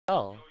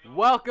Oh,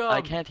 Welcome,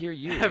 I can't hear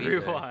you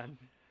everyone.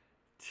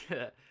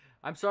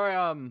 I'm sorry,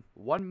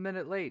 1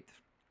 minute late,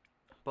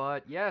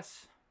 but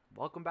yes,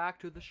 welcome back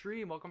to the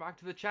stream. Welcome back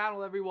to the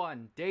channel,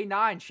 everyone. Day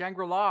 9,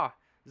 Shangri-La.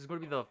 This is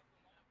going to be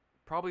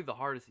probably the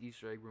hardest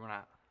Easter egg we're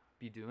gonna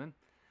be doing.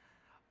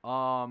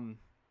 I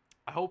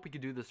hope we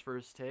can do this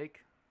first take,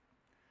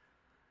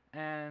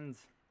 and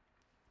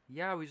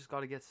yeah, we just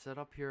got to get set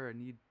up here. I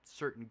need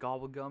certain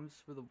gobble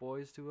gums for the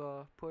boys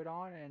to put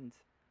on, and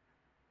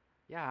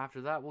yeah,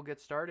 after that we'll get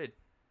started.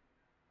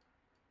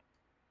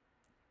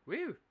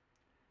 Woo!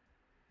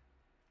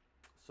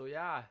 So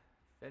yeah,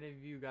 if any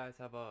of you guys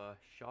have a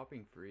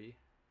shopping free,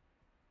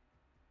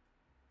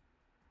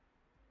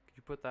 could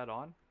you put that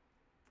on?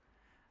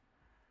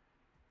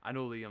 I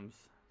know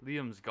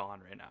Liam's gone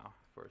right now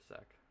for a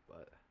sec,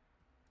 but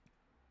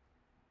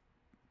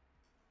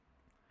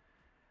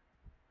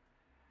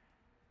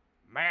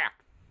Mac.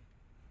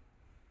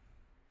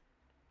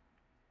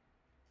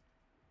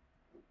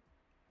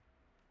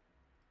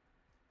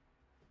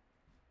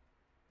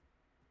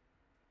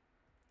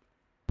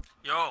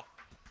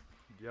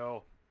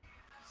 Yo.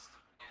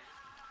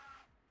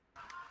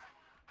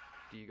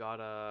 Do you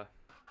got a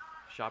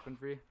shopping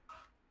free?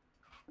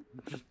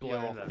 Just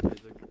blaring that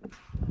music.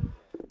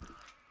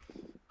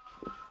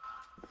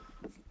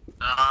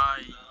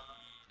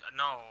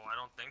 No, I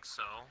don't think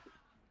so.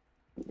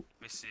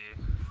 Let me see.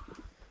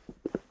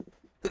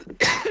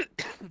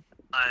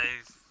 I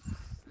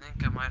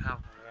think I might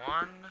have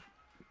one.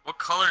 What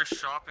color is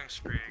shopping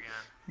spree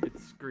again?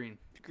 It's green.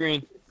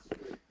 Green.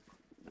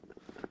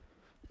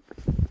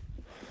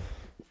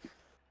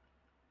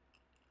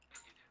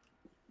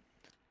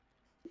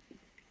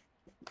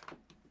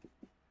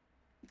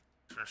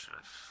 Or should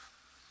I?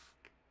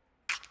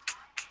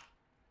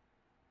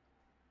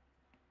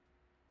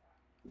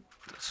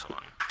 This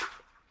one.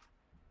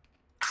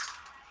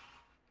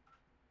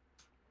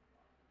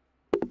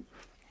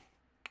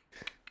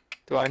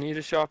 Do I need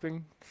a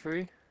shopping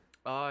free?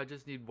 I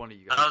just need one of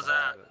you guys. How's to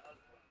have that? it.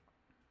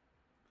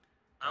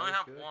 I only That is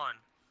have good. one.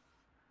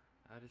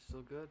 That is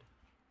still good.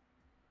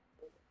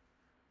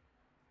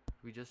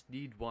 We just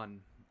need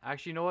one.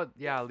 Actually, you know what?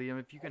 Yeah, Liam,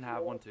 if you can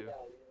have one too.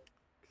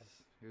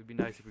 'Cause it would be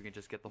nice if we could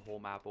just get the whole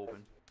map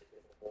open.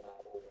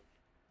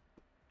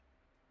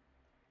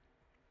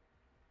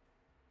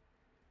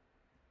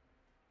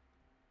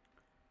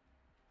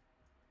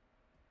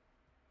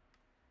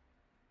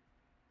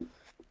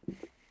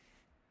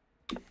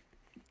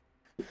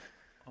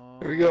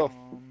 Here we go.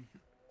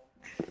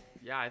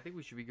 Yeah, I think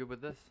we should be good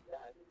with this.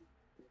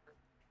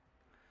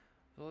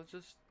 So let's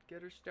just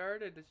get her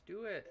started. Let's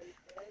do it.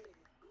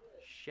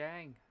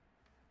 Shang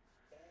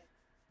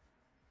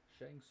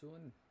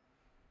Sun.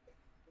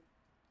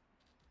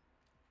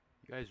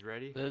 You guys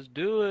ready? Let's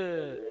do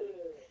it.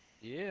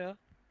 Yeah.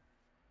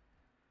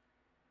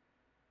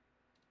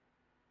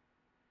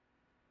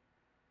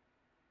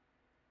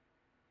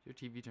 Is your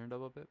TV turned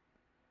up a bit?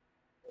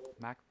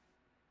 Mac?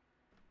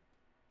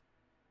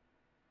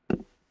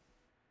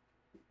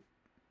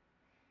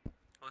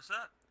 What's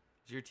that?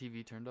 Is your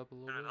TV turned up a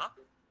little Turn bit? it up?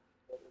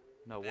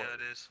 No, what? Yeah,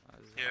 it is.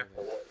 Here.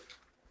 Here.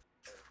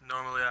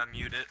 Normally I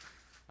mute it.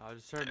 I'll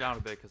just turn it down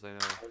a bit because I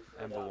know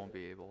Emma won't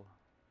be able.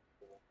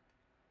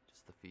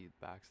 Just the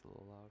feedback's a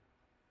little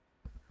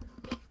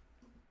loud.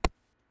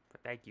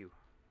 But thank you.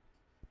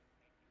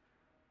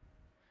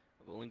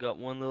 I've only got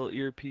one little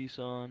earpiece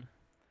on.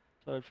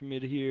 It's hard for me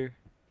to hear.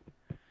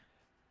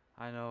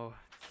 I know.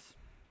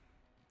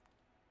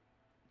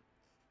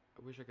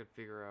 I wish I could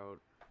figure out.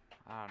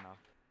 I don't know.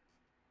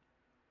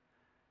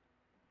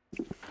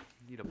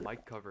 Need a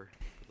mic cover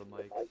for the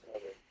mics.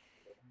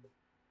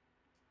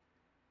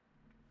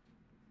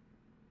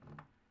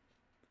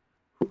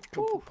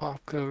 Couple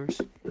pop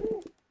covers.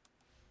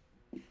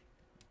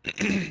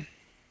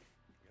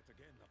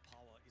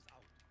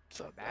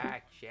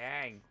 Back,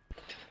 Shang.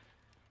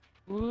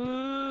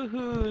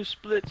 Woohoo!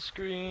 Split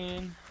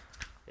screen.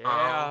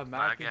 Yeah, Oh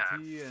Mac my and God.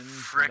 T and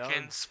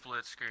Frickin' Doug.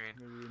 split screen.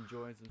 I'm gonna be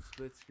enjoying some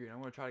split screen. I'm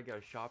gonna try to get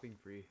a shopping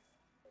free.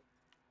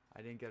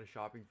 I didn't get a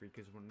shopping free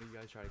because when you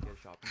guys try to get a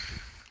shopping free,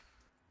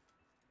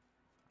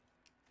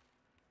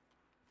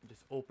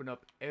 just open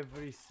up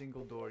every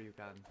single door you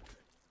can.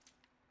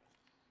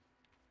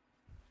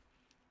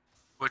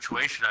 Which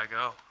way should I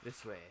go?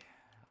 This way.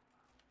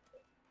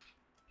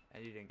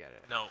 And you didn't get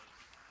it. No.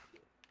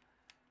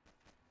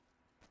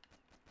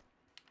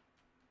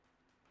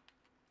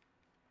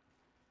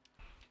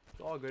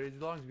 It's all good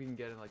as long as we can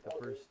get in like the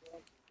first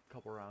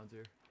couple rounds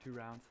here. 2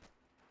 rounds.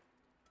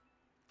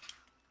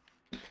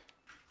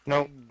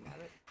 Nope. Got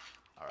it?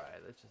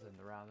 Alright, let's just end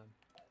the round then.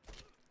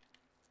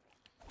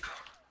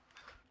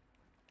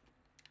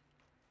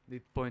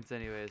 Need points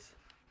anyways.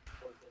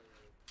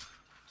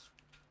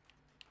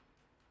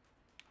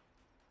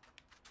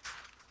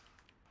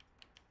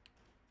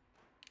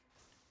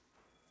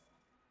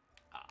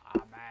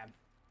 Ah, man.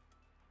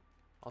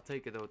 I'll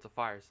take it though, it's a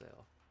fire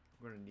sale.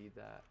 I'm gonna need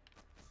that.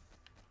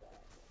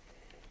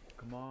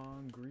 Come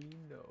on,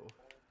 green, no.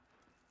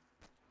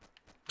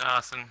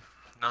 Nothing.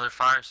 Another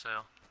fire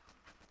sale.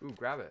 Ooh,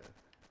 grab it.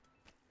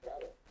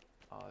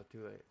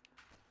 Too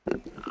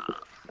late.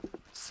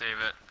 Save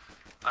it.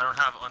 I don't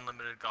have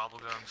unlimited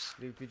gobblegums.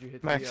 Luke, did you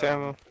hit Max the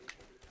ammo.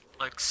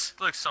 Like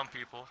some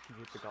people. Did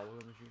you hit the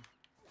gobblegum machine?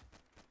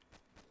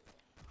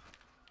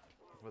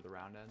 Before the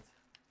round ends?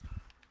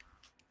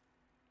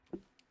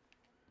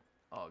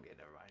 Oh, okay,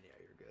 never mind. Yeah,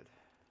 you're good.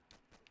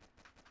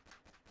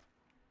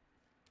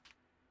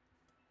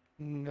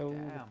 No.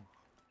 Damn.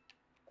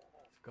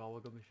 This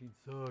gobblegum machine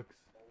sucks.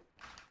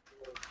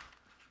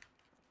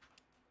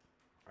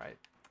 Right.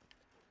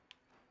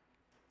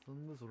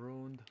 Sun was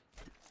ruined.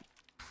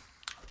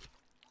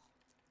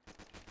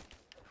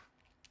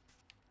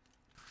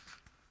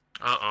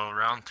 Uh-oh,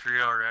 round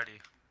 3 already.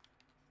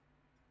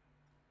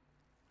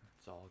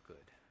 It's all good.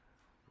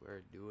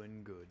 We're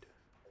doing good.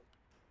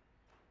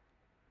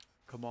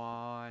 Come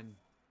on.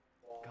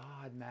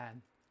 God,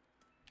 man.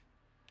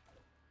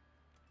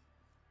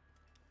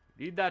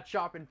 Need that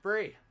shopping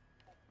free.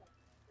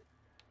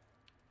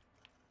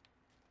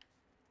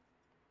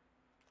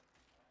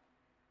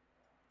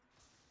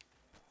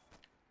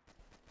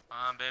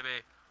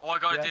 Baby. Oh, I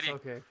got a Yes, ditty.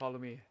 okay, follow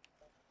me.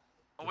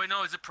 Oh, wait,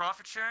 no, is it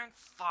profit sharing?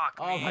 Fuck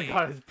Oh me. my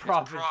god, it's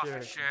profit Profit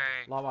sharing.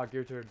 sharing. Lamak,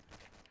 your turn.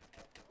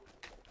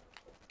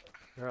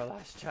 Your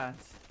last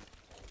chance.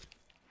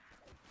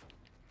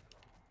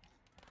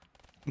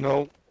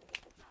 No.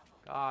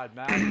 God,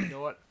 man, you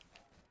know what?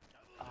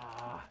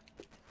 Ah,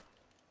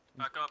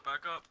 Back up,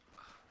 back up.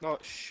 Oh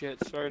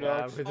shit. Sorry,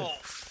 yeah, dogs. with Oh, this.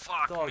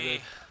 fuck It's all me.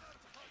 good.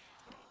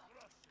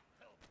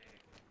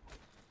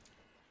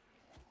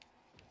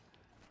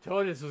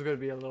 Told you this was gonna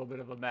be a little bit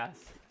of a mess.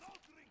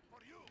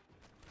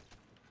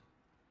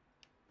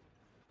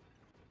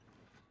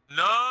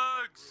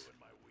 Nugs!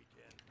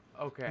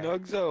 Okay,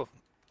 Nugzo.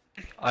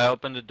 I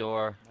opened the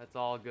door. that's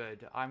all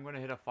good. I'm gonna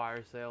hit a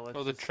fire sale. Let's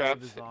Oh, the just save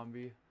the traps.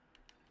 zombie.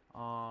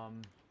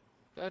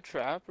 That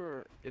trap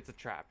or? It's a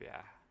trap,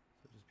 yeah.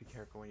 So just be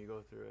careful when you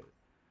go through it.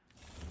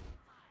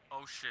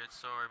 Oh shit,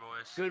 sorry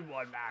boys. Good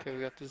one, Mac. Okay,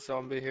 we got the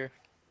zombie here.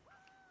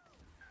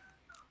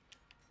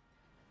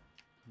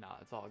 Nah,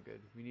 it's all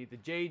good. We need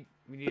the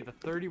we need the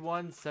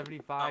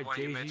 3175 Not one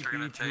you mates are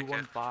gonna take it.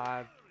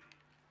 JGB215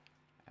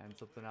 and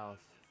something else.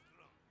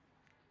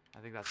 I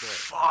think that's it.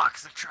 Fuck,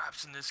 the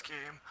traps in this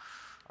game.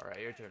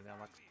 Alright, your turn now,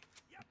 Mac.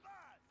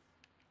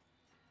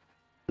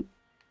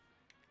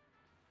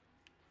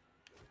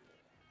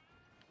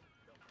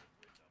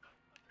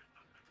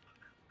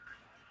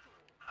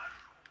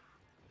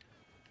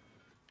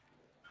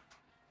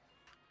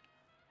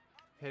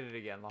 Hit it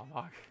again,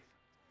 Lomok.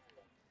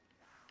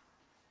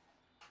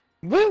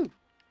 Woo!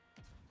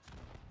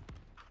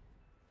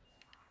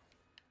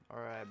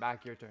 Alright,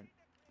 back your turn.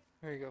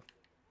 There you go.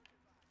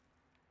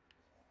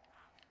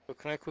 So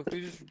can I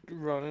quickly just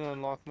run and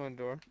unlock my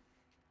door?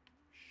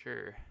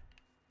 Sure.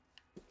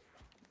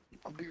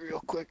 I'll be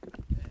real quick.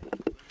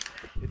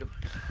 Hit him.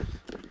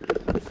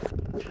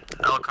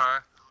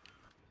 Elcar,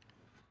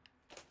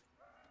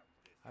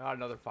 I got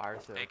another fire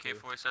sale. too.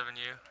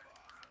 AK-47U.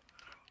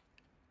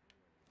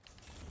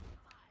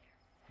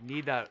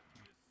 Need that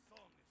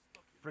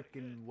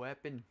freaking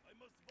weapon.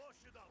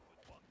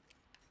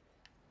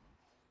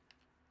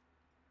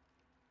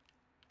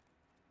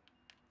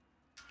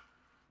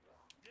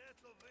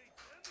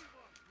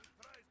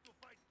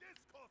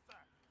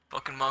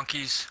 Fucking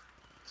monkeys.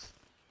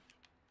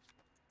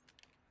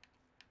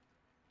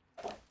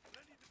 Hit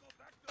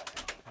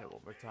it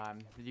one more time.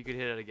 Then you could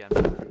hit it again.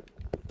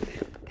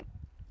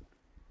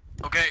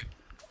 Okay.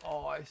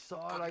 Oh, I saw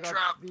it. I Fucking got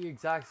trap. the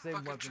exact same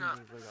Fucking weapons trap.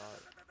 as I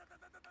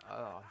got.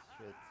 Oh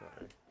shit,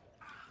 sorry.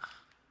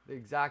 The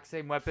exact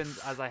same weapons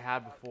as I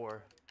had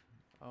before.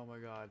 Oh my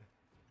god.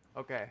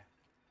 Okay.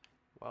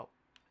 Well,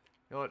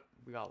 you know what?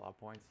 We got a lot of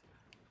points.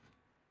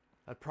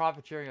 That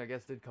profit sharing, I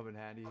guess, did come in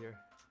handy here.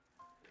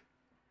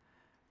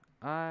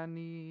 I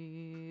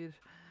need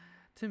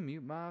to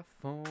mute my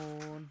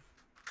phone.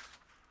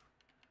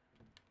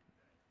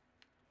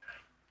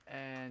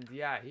 And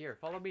yeah, here,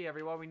 follow me,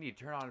 everyone. We need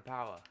turn on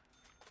power.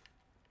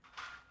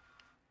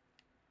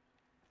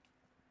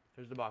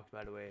 There's the box,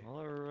 by the way.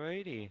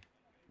 Alrighty.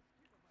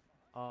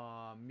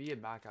 Me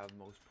and Mac have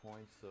most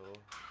points, so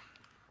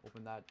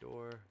open that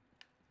door.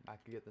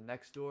 Mac can get the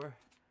next door.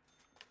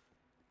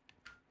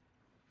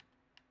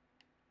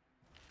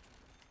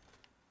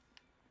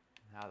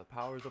 Now the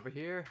power's over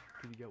here.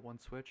 Can you get one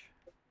switch?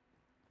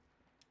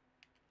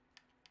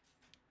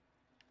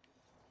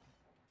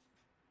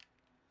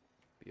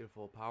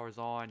 Beautiful. Power's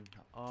on.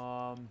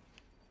 Let's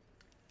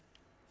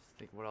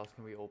think what else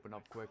can we open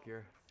up quick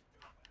here.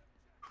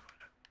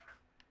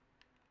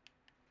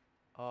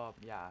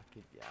 Yeah,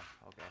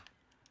 okay.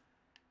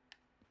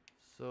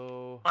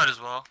 So, Might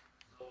as well.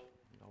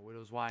 no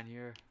Widow's Wine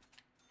here.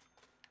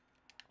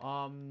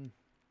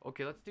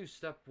 Okay, let's do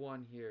step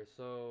 1 here.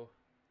 So,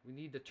 we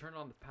need to turn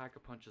on the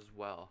Pack-a-Punch as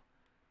well.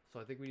 So,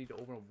 I think we need to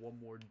open up one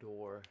more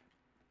door.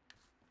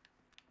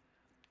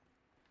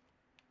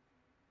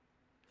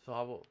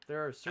 So,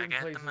 there are certain get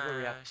the places where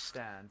we have to most.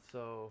 stand.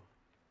 So,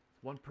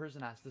 one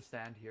person has to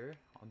stand here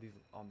on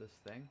this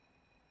thing.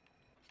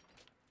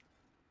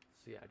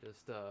 So yeah,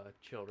 just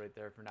chill right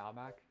there for now,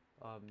 Mac.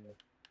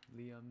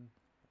 Liam,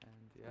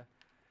 And yeah,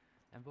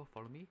 Embo,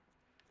 follow me.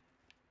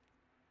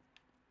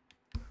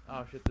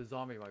 Oh shit, the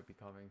zombie might be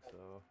coming,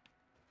 so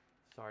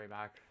sorry,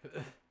 Mac.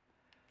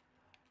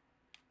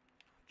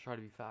 Try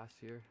to be fast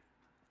here.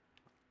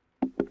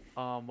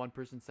 One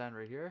person stand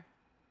right here.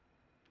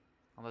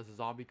 Unless a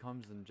zombie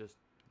comes and just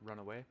run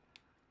away.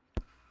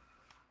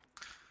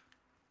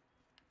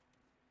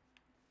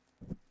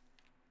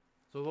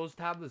 So those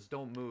tablets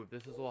don't move.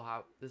 This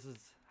is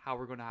how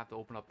we're gonna have to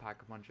open up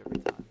Pack-a-Punch every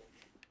time.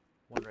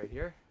 One right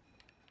here.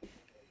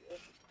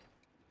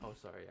 Oh,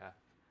 sorry, yeah.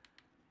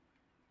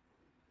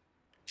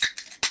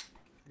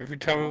 Every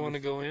time we want to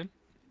go in.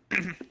 Yeah,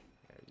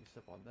 you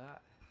step on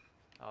that.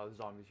 Oh, the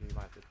zombies here. You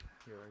might have to.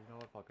 Here, you know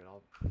what? Fuck it.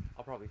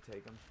 I'll probably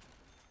take him.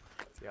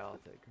 Yeah, I'll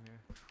take him here.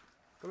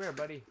 Come here,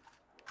 buddy.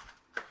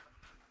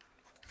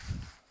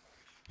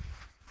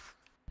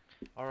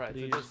 All right.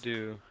 Please So just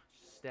do.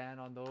 stand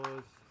on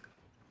those.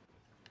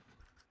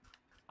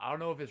 I don't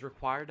know if it's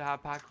required to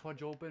have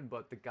Pack-a-Punch open,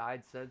 but the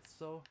guide said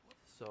so.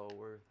 So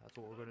that's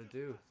what we're gonna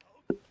do.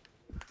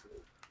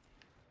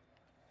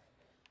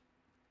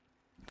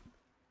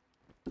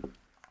 All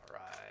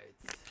right.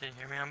 Can you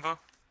hear me, Embo?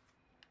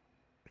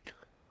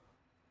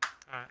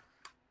 Alright.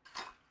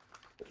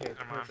 Okay,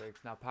 Come on.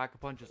 perfect. Now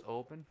Pack-a-Punch is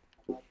open.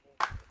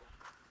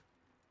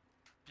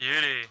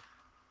 Beauty.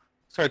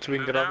 Sorry, so we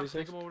can Move get all now? these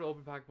Take things. a moment to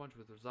open Pack-a-Punch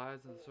with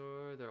resides in the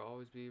sword. There'll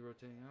always be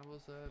rotating ammo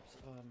steps.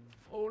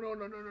 Oh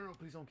no.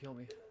 Please don't kill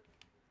me.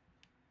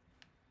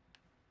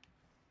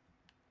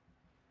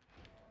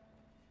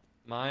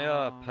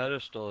 My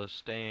pedestal is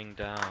staying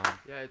down.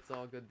 Yeah, it's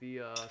all good.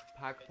 The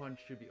Pack-a-Punch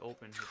should be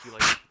open. If you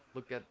like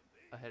look at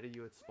ahead of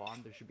you at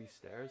spawn, there should be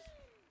stairs.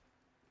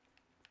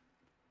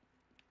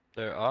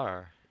 There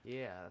are.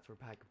 Yeah, that's where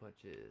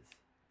Pack-a-Punch is.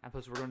 And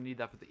plus we're gonna need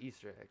that for the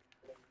Easter egg.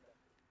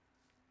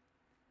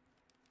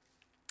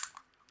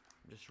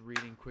 I'm just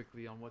reading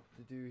quickly on what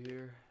to do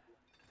here.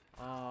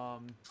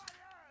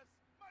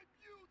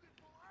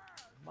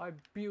 My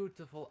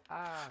beautiful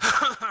ass.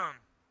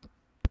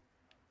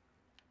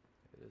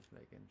 It is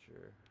making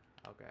sure.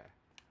 Okay,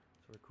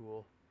 so we're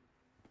cool.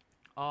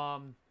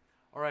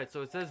 Alright,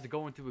 so it says to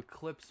go into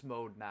Eclipse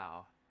mode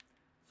now.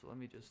 So let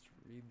me just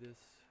read this.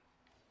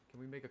 Can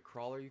we make a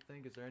crawler, you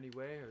think? Is there any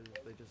way? Or did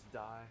they just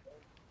die?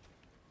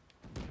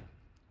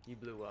 He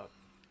blew up.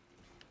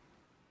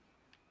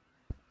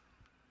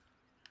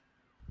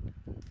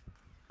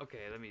 Okay,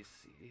 let me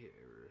see here.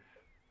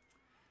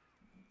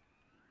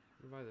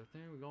 Revive the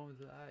thing, we're going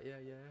to that. Yeah.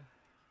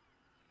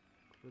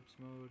 Eclipse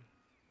mode.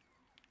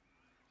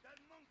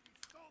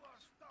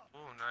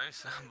 Oh,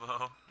 nice,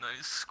 Embo.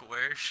 Nice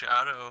square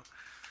shadow.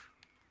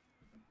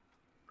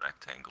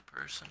 Rectangle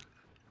person.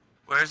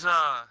 Where's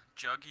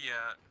Juggy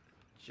at?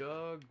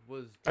 Jug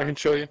was. I can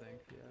show you. I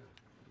think,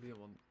 yeah. Liam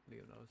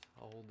knows.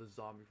 I'll hold this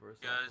zombie for a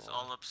second. You guys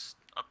all up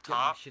Get my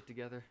top? shit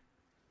together.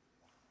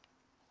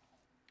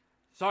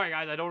 Sorry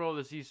guys, I don't know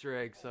this Easter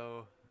egg,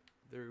 so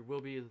there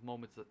will be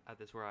moments at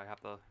this where I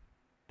have to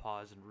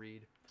pause and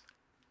read.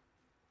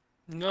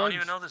 I don't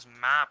even know this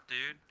map,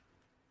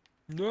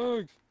 dude.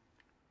 Nugs.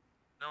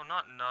 No,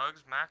 not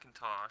Nugs,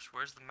 Macintosh.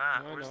 Where's the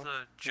map? I Where's know.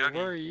 the Well, Juggy?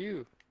 where are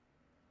you?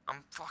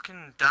 I'm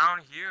fucking down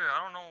here.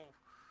 I don't know.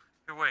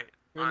 Here, wait.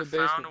 You're in I the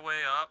found basement. a way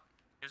up.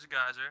 Here's a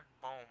geyser.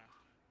 Boom.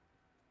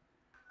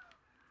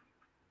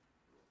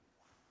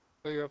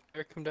 Oh, you're up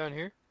there. Come down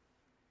here.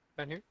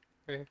 Down here.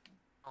 Right here.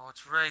 Oh,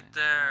 it's right And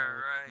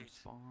there, from right.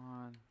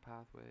 Spawn,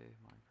 pathway,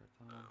 Minecraft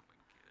Oh tunnel. my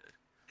god.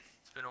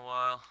 It's been a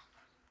while.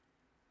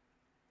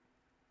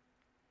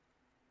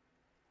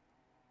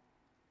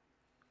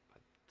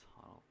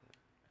 Tunnel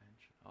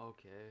there.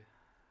 Okay.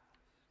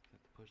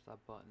 Have to push that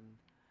button.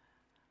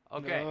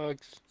 Okay.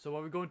 Nugs. So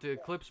when we go into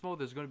Eclipse mode,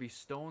 there's going to be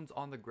stones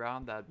on the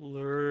ground that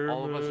Lerman.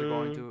 all of us are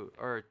going to,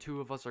 or two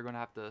of us are going to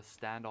have to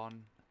stand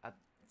on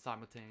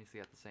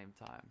simultaneously at the same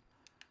time.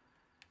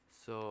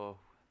 So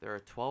there are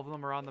 12 of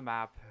them around the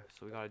map,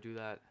 so we got to do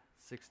that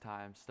 6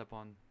 times. Step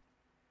on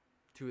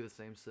 2 of the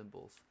same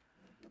symbols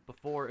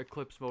before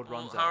Eclipse mode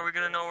runs How are out. we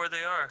gonna know where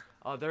they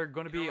are? They're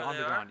going to You know be where on they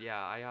the are? ground.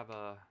 Yeah, I have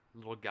a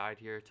little guide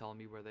here telling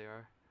me where they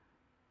are.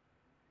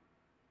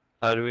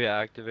 How do we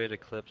activate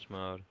Eclipse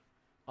mode?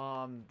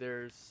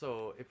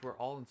 So if we're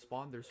all in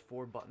spawn, there's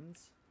 4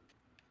 buttons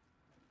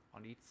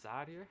on each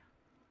side here.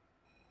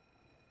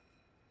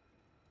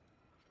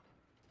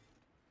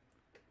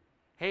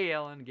 Hey,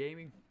 Ellen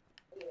Gaming.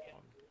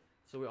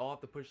 So we all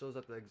have to push those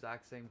at the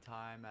exact same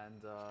time,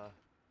 and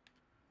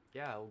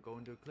yeah, we'll go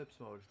into Eclipse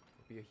mode.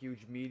 It'll be a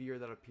huge meteor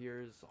that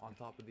appears on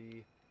top of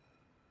the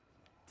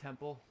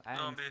temple, and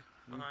Zombie huge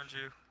behind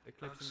you.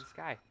 eclipse in Nice. the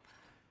sky.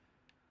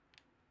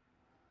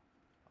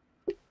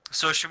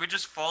 So should we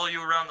just follow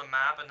you around the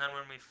map, and then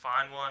when we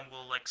find one,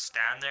 we'll like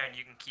stand there, and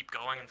you can keep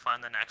going and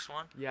find the next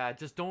one? Yeah,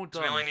 just don't.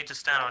 So we only need to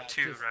stand on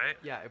 2, just- right?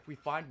 Yeah, if we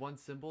find one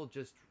symbol,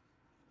 just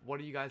one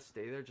of you guys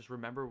stay there. Just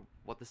remember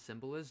what the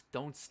symbol is.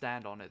 Don't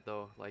stand on it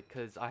though, like,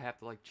 cause I have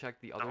to like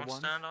check the other Don't ones.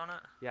 stand on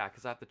it. Yeah,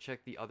 cause I have to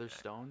check the other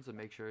stones and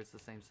make sure it's the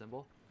same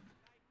symbol.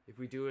 If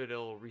we do it,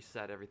 it'll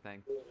reset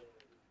everything.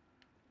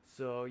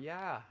 So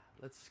yeah,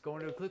 let's go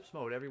into Eclipse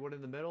mode. Everyone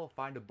in the middle,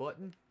 find a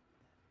button,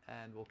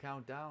 and we'll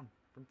count down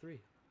from 3.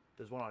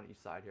 There's one on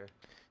each side here.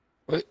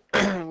 Wait,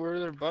 where are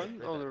their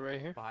buttons? Right Oh, there. they're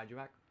right here. Behind you,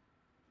 Mac.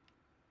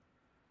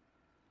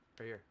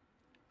 Right here.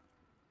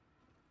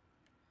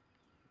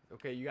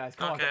 Okay, you guys,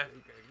 come on. Okay.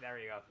 There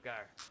you go. Got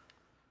her.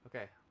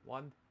 Okay,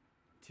 1,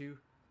 2,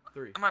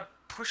 3. Am I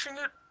pushing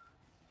it?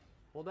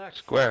 Hold X.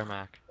 Square,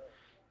 Mac.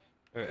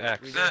 Or We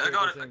X. gotta Yeah, I do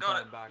got at the it, I same got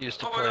time it. back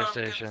Used up. to Oh my god, I'm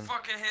getting PlayStation.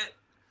 fucking hit.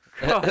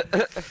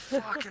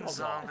 Come Fucking on,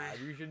 zombie.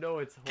 you should know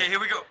it's. Okay, here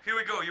we go. Here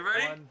we go. You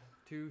ready? 1,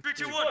 2, 3,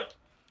 2, 3. 1. That's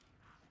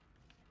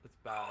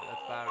bad.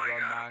 That's bad. Oh my Run,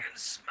 god, I'm Mac. getting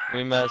smacked.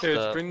 We messed Here, up.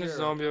 let's bring this Here.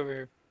 zombie over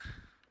here.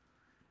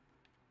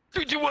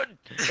 3, 2, 1.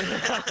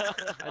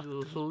 I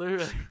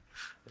literally.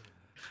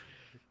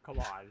 Come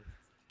on.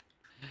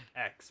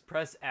 X.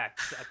 Press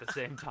X at the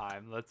same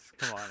time. Let's.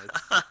 Come on.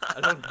 It's.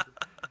 I don't.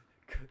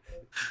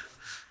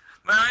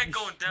 Man, I ain't You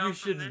going sh- down you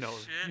from should this know.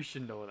 shit. You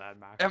should know that,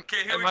 Mac.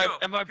 Okay, here we go.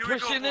 Am I Here we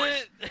go, pushing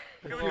boys. it?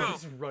 Here we You're go.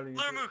 just running.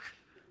 Lermook.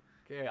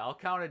 Okay, I'll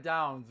count it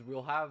down.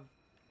 We'll have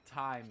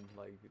time.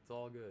 Like, it's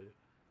all good.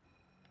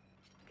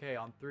 Okay,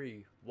 on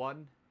 3.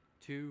 1,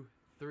 2,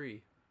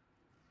 3.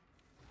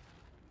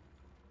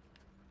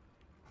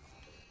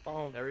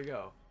 Oh, There we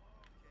go.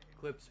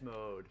 Clips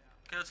mode.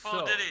 Okay, let's follow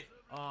So, Diddy.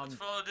 Um, Let's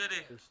follow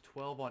Diddy. there's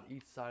 12 on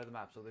each side of the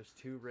map. So there's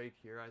 2 right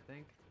here, I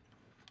think.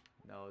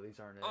 No, these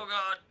aren't it. Oh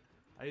god.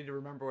 I need to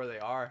remember where they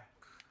are.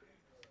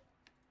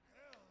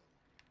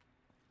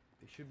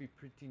 They should be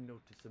pretty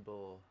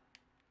noticeable.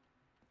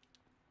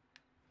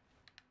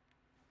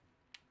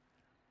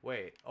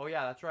 Wait. Oh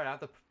yeah, that's right. I have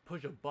to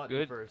push a button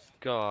Good first.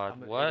 God,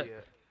 I'm an what?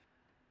 idiot.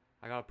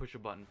 I gotta push a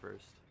button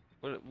first.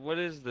 What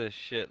is this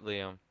shit,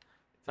 Liam?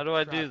 It's How a do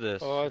I trap. do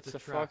this? oh, It's it's a a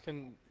trap.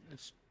 fucking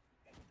it's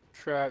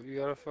trap. You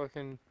gotta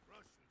fucking.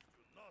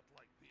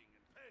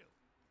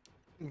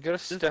 You gotta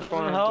step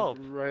on doesn't it help.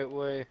 the right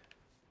way.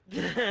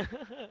 There's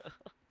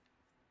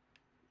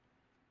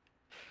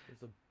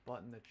a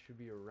button that should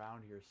be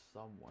around here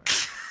somewhere.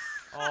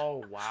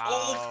 Oh wow.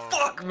 Oh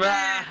fuck me.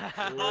 Why?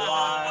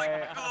 Oh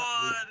my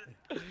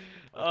god.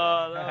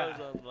 Oh, that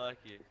was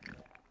unlucky.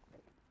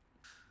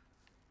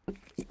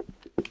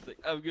 It's like,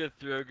 I'm gonna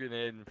throw a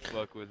grenade and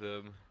fuck with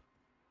him.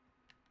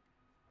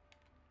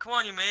 Come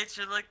on, you mates.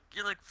 You're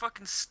like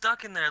fucking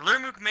stuck in there.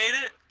 Lermook made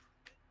it.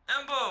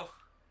 Embo.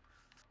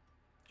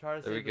 Try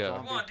to There we save the go.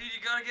 Come zombie. on, dude.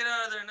 You gotta get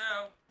out of there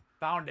now.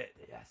 Found it.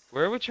 Yes.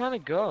 Where are we trying to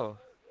go?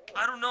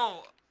 I don't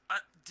know.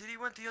 Diddy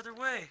went the other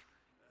way.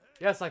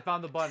 Yes, I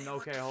found the button.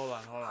 Okay, hold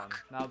on, hold on.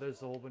 Now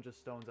there's a whole bunch of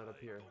stones that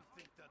appear.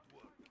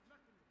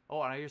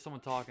 Oh, and I hear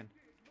someone talking.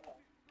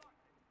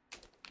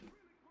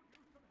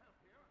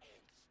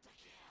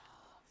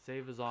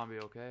 Save a zombie,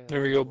 okay?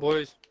 There we go,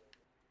 boys.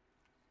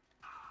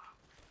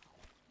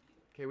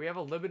 Okay, we have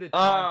a limited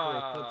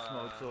time for eclipse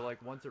mode, so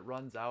like once it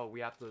runs out, we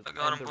have to I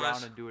got end him, the round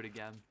boys. and do it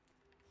again.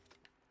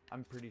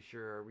 I'm pretty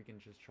sure we can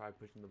just try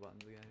pushing the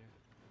buttons again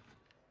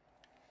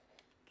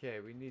here. Okay,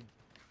 we need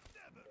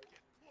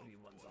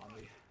one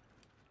zombie.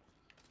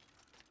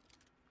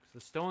 'Cause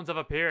the stones have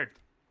appeared.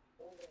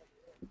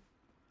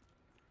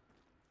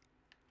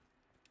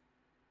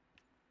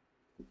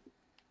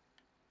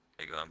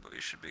 Hey, go on, but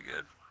you should be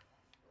good.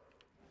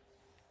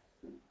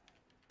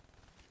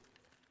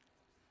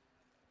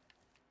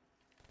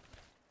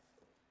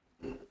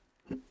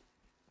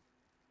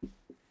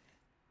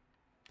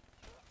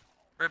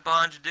 Right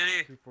behind you,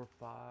 Diddy. 3, 4,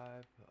 5.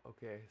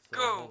 Okay, so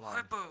Go, hold on.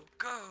 Hypo,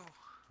 go.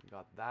 We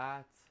got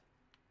that.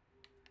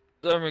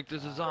 Dominic,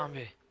 there's a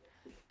zombie.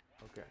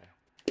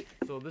 Okay.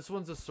 So this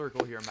one's a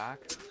circle here, Mac.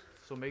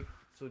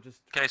 So just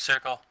Okay,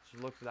 circle.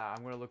 look for that.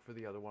 I'm gonna look for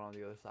the other one on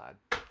the other side.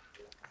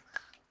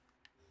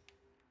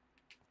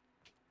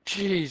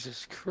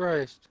 Jesus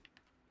Christ.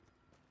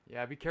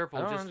 Yeah, be careful.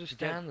 I don't just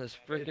understand this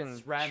freaking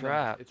it's random.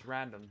 trap. It's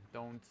random.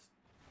 Don't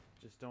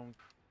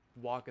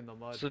walk in the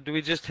mud. So do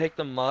we just take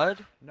the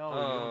mud? No, you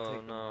don't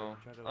take the no. mud.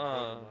 Try to avoid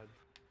the mud.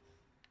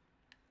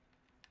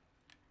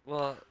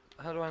 Well,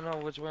 how do I know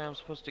which way I'm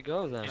supposed to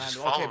go then? You just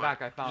Random. follow Okay, it.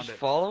 back. I found Just it.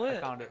 follow I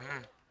it? found it.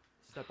 Mhm.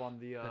 Step on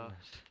the Goodness.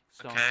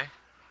 stone. Okay.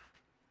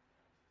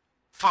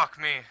 Fuck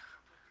me. I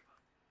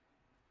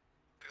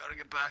gotta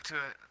get back to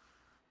it.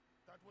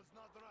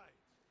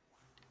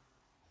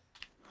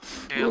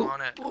 Okay, I'm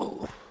on it.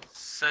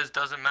 Says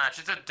doesn't match.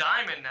 It's a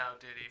diamond now,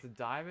 Diddy. It's a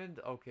diamond.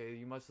 Okay,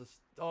 you must have.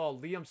 Oh,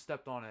 Liam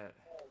stepped on it.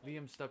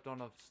 Liam stepped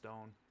on a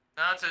stone.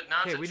 Now it's a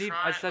now Okay, it's a we need.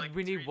 tri- I said like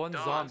we need 3 one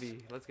dots.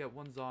 zombie. Let's get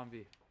one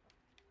zombie.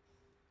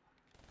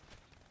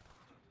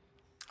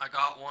 I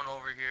got one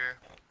over here.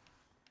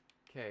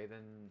 Okay,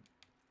 then.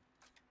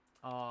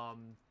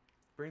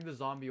 Bring the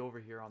zombie over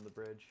here on the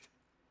bridge.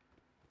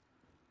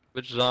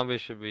 Which zombie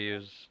should we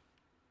use?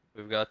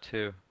 We've got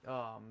 2.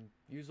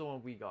 Use the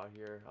one we got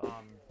here.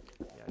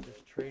 Yeah,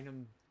 just train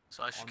him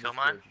So I should on kill this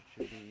mine. bridge. It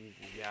should be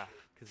easy. Yeah,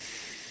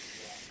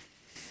 cause.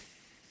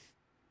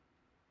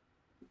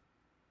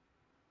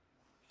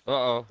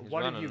 Uh-oh, he's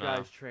One of running you now.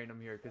 guys train him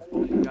here, because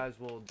one of you guys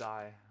will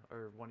die,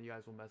 or one of you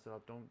guys will mess it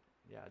up. Don't,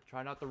 yeah,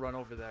 try not to run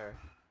over there.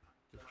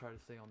 Just try to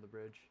stay on the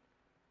bridge.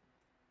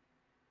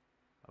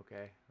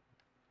 Okay.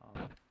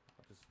 I'll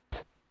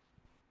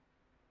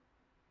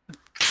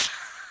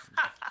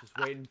just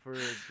just waiting for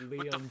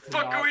Liam to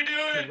fuck are we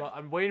doing?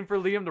 I'm waiting for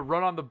Liam to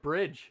run on the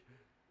bridge.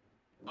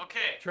 Okay.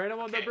 Train him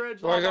on the bridge.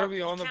 Do I gotta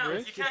be on the You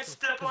bridge? can't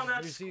step on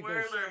that You see,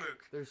 square, Lermook.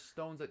 There's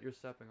stones that you're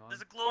stepping on.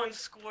 There's a glowing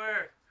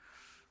square.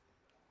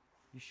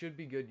 You should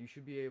be good. You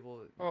should be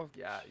able. Oh,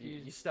 yeah, you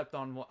jeez. stepped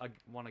on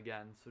one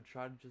again. So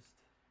try to just.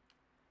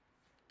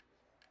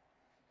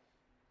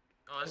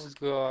 Oh, Oh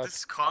god. this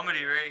is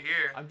comedy right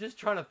here. I'm just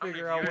trying to How many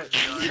figure out viewers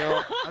what. we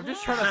got? No. I'm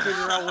just trying to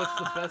figure out what's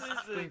the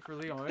best thing for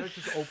Liam. I'm gonna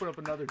just open up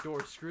another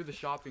door. Screw the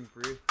shopping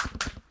free.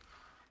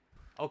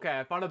 Okay,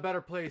 I found a better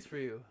place for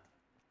you.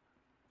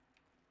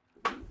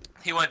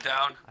 He went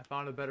down. I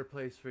found a better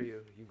place for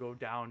you. You go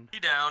down. He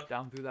down.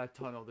 Down through that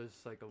tunnel. There's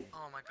like a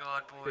Oh my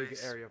god, big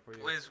boys. area for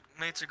you. Boys,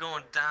 mates are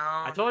going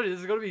down. I told you this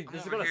is gonna be. I'm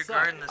This is over gonna here suck.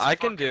 guarding this I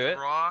can do fucking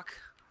it. rock.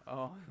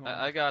 Oh.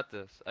 I got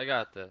this. I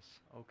got this.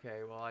 Okay,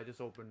 well I just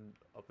opened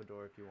up a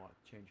door if you want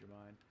to change your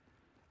mind.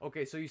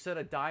 Okay, so you said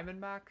a diamond,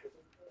 Mac?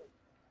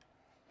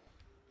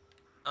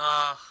 No,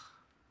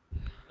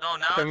 now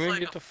Can it's we like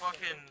get a the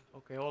fucking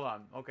Okay, hold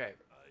on. Okay,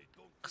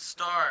 a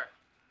star.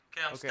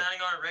 Okay, I'm Okay. standing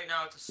on it right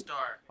now. It's a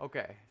star.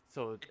 okay.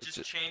 So It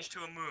just changed to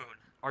a moon.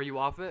 are you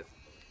off it?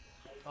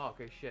 Oh,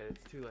 okay, shit.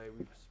 It's too late.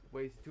 We've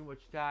wasted too much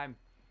time.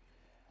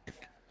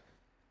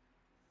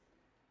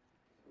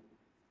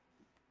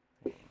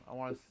 I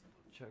want to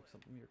check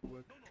something here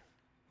quick.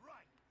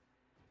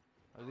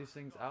 Are these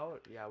things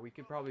out? Yeah, we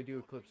could probably do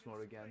Eclipse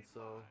mode again,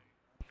 so...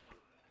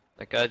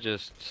 That guy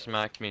just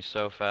smacked me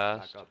so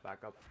fast. Back up,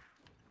 back up.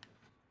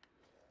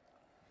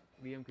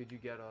 Liam, could you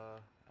get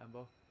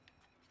Embo?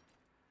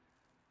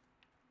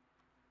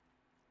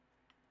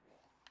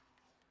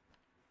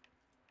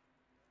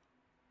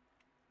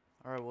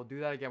 Alright, we'll do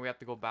that again. We have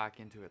to go back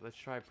into it. Let's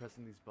try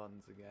pressing these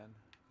buttons again.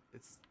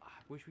 I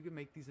wish we could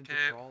make these into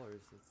Okay.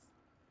 crawlers. It's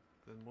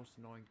the most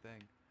annoying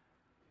thing.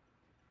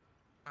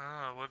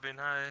 Oh, it would be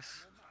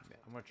nice. Yeah,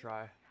 I'm gonna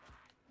try.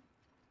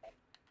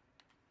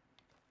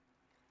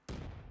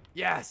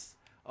 Yes!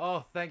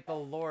 Oh, thank the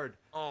Lord.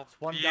 Oh, This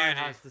one beauty. guy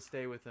has to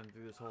stay with him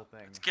through this whole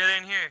thing. Let's get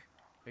in here.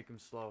 Make him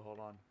slow. Hold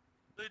on.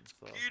 Let's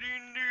slow. get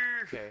in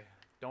there. Okay,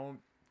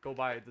 don't go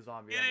by the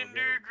zombie. Get Embo. in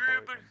there, Get away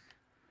grab from him.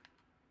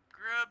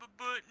 Grab a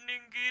button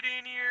and get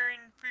in here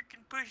and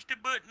freaking push the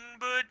button,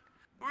 bud.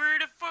 Where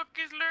the fuck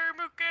is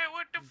Lermook at?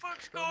 What the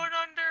fuck's going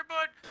on there,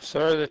 bud?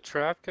 Sorry, the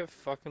trap kept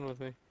fucking with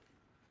me.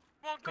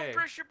 Come on, come Okay.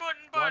 press your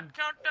button, bud. One.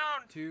 Count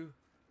down. 2,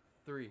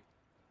 3.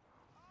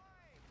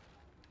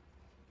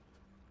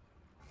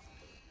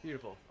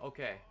 Beautiful.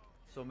 Okay.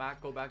 So Matt,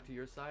 go back to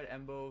your side.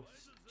 Embo,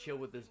 chill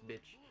with this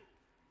bitch.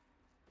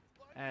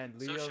 And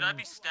Liam, So should I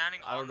be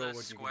standing I on don't know the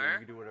what you can do. square? You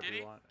can do whatever Did you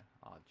he? want.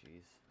 Oh,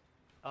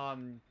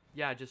 jeez.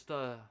 Yeah, just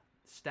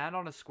stand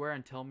on a square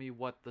and tell me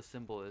what the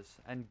symbol is,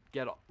 and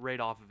get right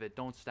off of it.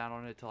 Don't stand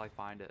on it till I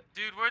find it.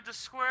 Dude, where'd the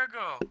square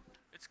go?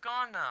 It's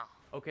gone now.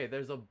 Okay,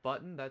 there's a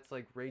button that's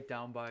like right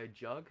down by a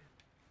jug.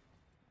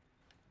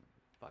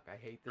 Fuck, I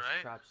hate this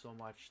Right. trap so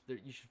much.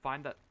 You should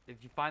find that.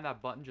 If you find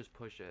that button, just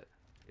push it.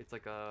 It's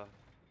like the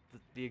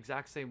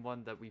exact same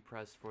one that we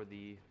pressed for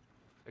the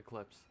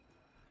Eclipse.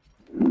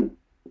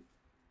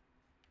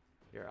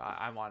 Here,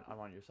 I'm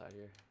on your side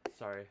here.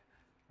 Sorry,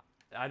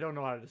 I don't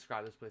know how to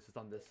describe this place. It's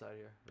on this side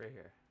here, right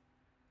here.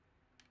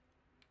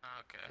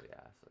 Okay. So,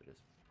 yeah, so just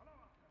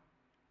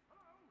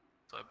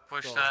So I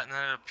push So- that and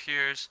then it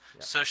appears.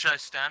 Yeah. So should I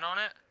stand on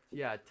it?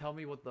 yeah. Tell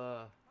me what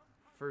the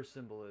first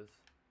symbol is.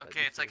 that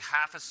Okay, you it's like see.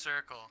 half a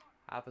circle,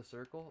 half a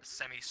circle. a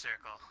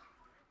semicircle.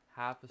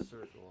 Half a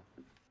circle.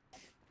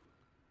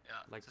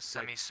 Yeah, Like- it's a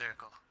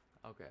semicircle.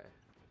 Okay.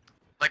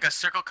 Like a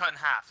circle cut in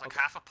half, like Okay.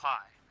 half a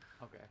pie.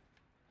 Okay.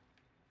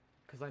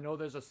 Cause I know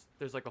there's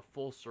like a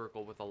full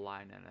circle with a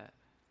line in it,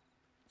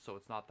 so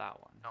it's not that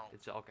one. No.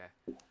 It's okay.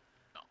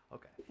 No.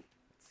 Okay.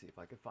 Let's see if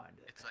I can find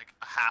it. It's like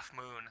a half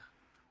moon.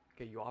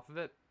 Okay, you off of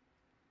it?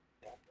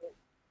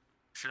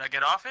 Should I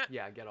get off it?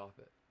 Yeah, get off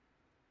it.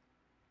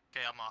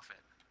 Okay, I'm off it.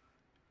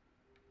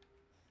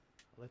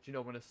 I'll let you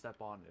know when to step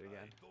on it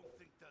again.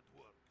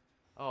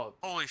 Oh,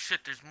 Holy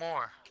shit, there's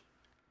more.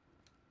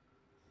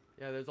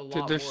 yeah. There's a lot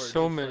Dude, there's more.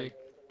 so Just, many. like,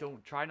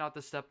 don't try not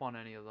to step on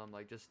any of them.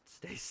 Like, just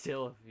stay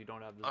still if you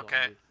don't have the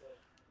Okay. zombies.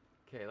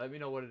 Okay, let me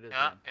know what it is.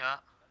 Yeah, Then. yeah.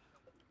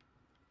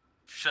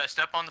 Should I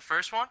step on the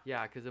first one?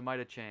 Yeah, cause it might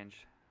have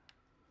changed.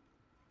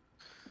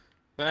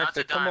 Mac, That's a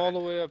they come all diamond.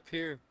 the way up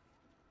here.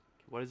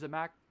 What is it,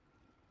 Mac?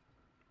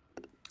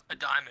 A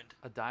diamond.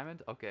 A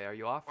diamond? Okay, are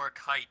you off? Or a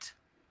kite.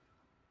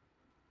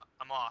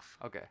 I'm off.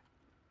 Okay.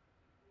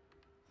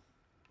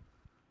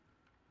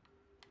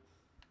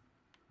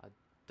 A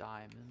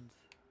diamond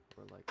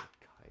or like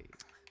a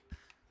kite.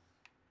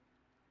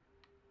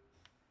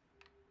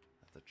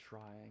 That's a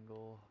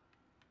triangle.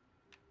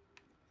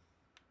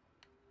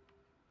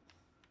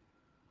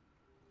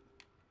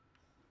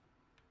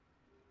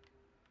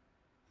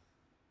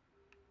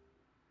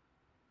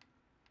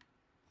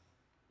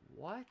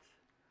 What?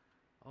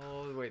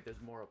 Oh, wait,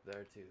 there's more up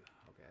there too.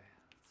 Okay,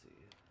 let's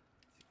see.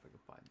 Let's see if I can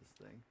find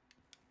this thing.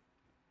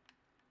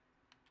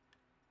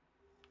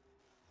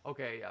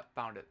 Okay, yeah,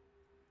 found it.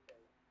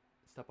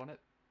 Step on it.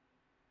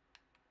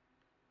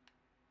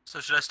 So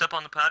should I step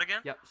on the pad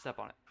again? Yep, step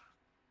on it.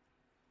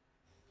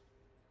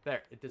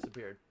 There, it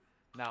disappeared.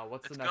 Now,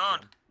 what's the It's next gone.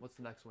 one? What's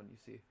the next one you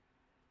see?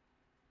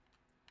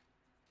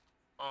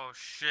 Oh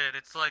shit,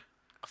 it's like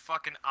a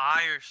fucking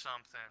eye or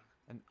something.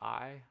 An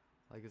eye?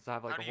 Like, does it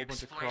have like How a do whole you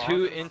bunch of explain crosses?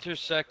 Two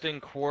intersecting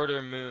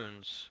quarter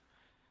moons.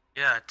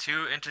 Yeah,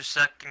 2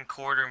 intersecting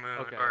quarter moon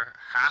Okay. or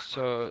half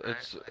So moon, right?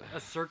 it's A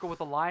circle with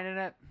a line in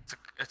it?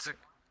 It's a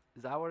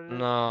Is that what it is?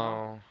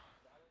 no.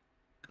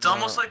 it's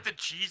almost No. like the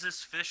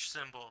Jesus fish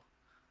symbol,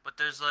 but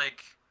there's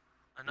like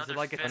another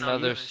like a fin T? on the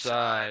Another other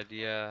side,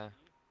 yeah.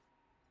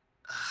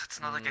 It's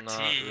not like a Not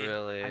T.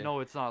 really. I know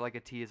it's not like a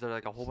T. Is there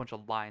like a whole bunch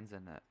of lines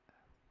in it?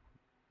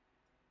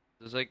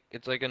 There's like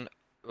it's like a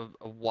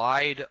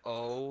wide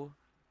O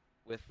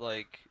with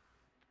like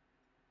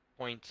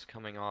points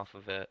coming off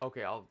of it.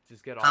 Okay, I'll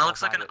just get off. Kinda I'll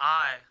looks like find an it.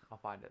 eye, I'll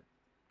find it.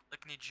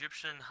 like an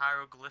Egyptian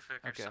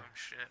hieroglyphic or Okay. some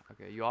shit.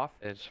 Okay, you off?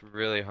 It's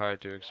really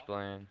hard to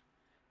explain.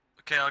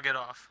 Okay, I'll get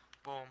off.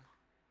 Boom.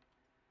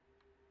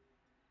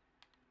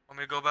 Want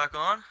me to go back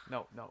on?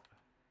 No, no.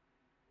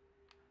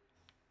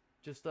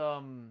 Just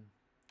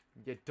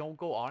yeah, don't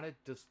go on it.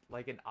 Just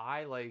like an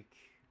eye, like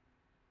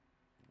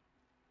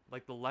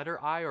the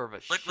letter I or of a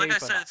shape. Like I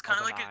said, of it's kinda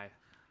an like eye.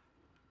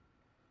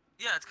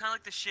 Yeah, it's kind of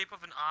like the shape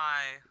of an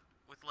eye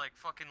with like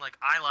fucking like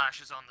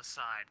eyelashes on the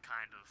side,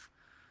 kind of.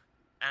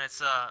 And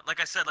it's like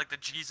I said, like the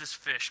Jesus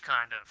fish,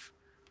 kind of.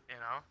 You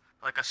know,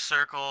 like a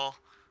circle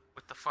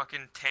with the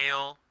fucking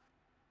tail,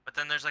 but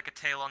then there's like a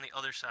tail on the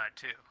other side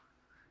too.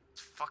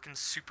 It's fucking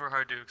super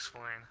hard to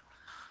explain.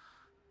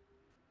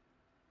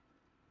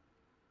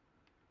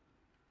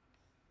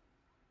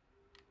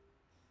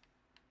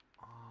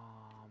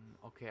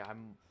 Okay, I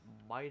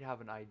might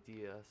have an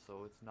idea.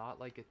 So it's not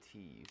like a T,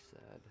 you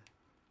said.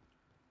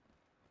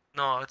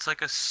 No, it's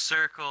like a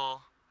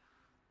circle,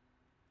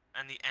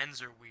 and the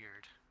ends are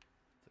weird.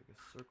 It's like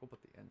a circle, but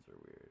the ends are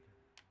weird.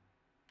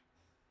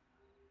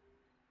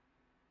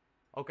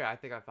 Okay, I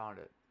think I found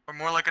it. Or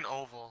more like an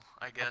oval,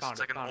 I guess. found It's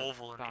it, like an found it,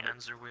 oval and found the it.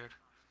 ends are weird.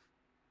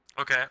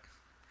 Okay.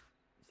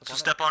 So on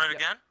step on it Yep.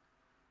 again?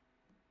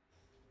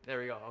 There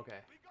we go. Okay.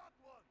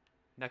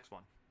 Next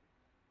one.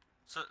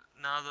 So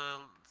now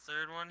the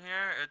third one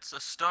here, it's a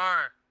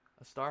star.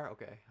 A star.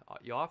 Okay.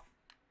 You off?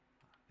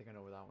 I think I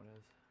know where that one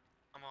is.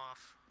 I'm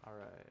off. All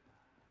right.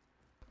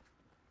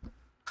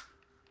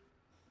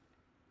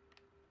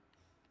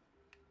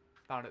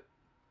 Found it.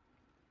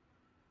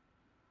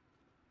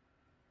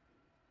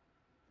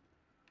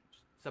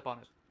 Step on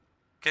it.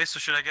 Okay, so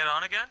should I get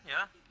on again?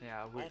 Yeah?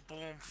 Yeah. We. Oh,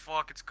 boom.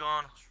 Fuck, it's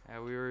gone. Yeah,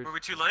 we were. Were we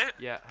too late?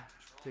 Yeah.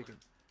 Taking.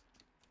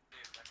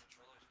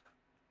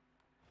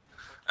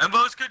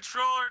 Embo's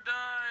controller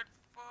died.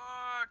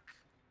 Fuck.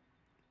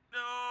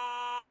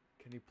 No.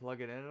 Can you plug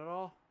it in at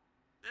all?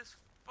 This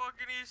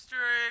fucking Easter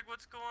egg.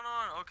 What's going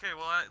on? Okay,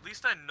 well, at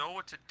least I know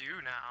what to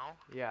do now.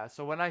 Yeah.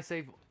 So when I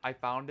say I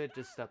found it,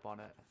 just step on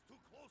it.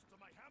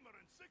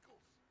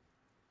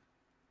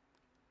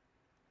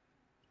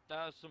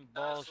 That was some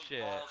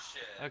bullshit.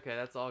 Okay,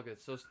 that's all good.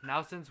 So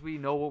now since we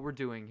know what we're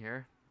doing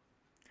here,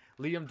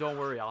 Liam, don't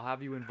worry. I'll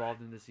have you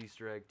involved in this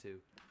Easter egg too.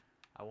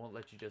 I won't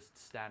let you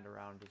just stand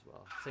around as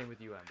well. Same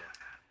with you, Ember.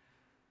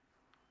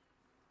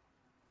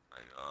 My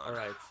God.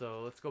 Alright,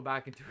 so let's go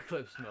back into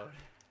Eclipse mode.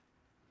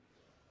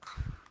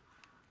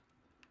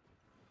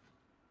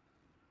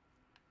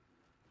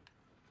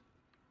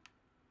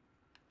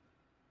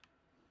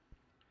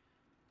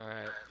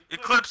 Alright.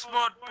 Eclipse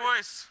mode,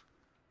 boys.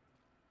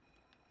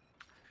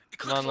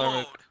 Eclipse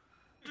Non-limit. mode.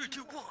 3,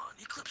 2, 1.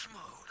 Eclipse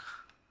mode.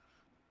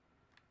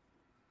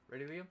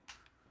 Ready, Liam?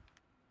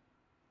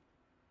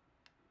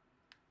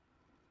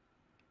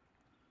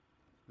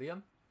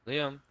 Liam?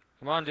 Liam,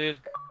 come on, dude.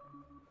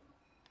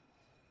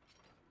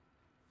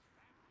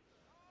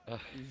 Ugh,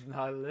 He's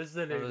not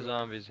listening. one of the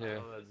zombies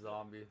here. Oh, that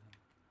zombie.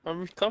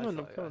 I'm coming, I'm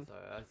That's- coming.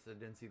 that's- I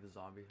didn't see the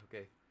zombie.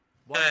 Okay.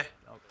 One. Hey.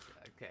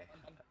 Okay.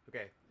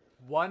 Okay.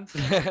 1,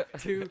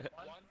 2,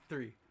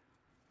 3.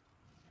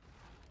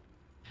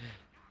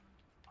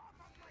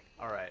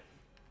 All right.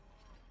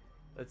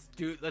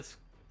 Let's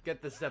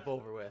get this step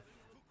over with.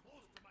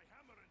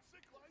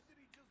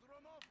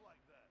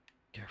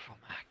 Careful,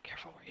 Mac.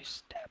 Careful where you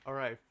step. All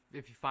right.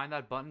 If you find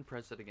that button,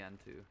 press it again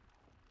too.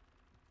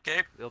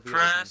 Okay, It'll be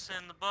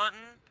pressing the button.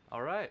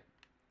 All right.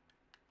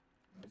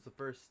 What's the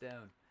first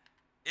stone?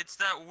 It's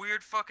that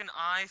weird fucking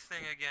eye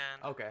thing again.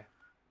 Okay.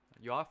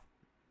 You off?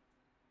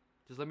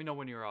 Just let me know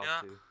when you're off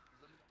Yeah. too.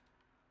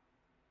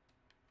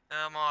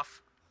 Yeah, I'm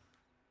off.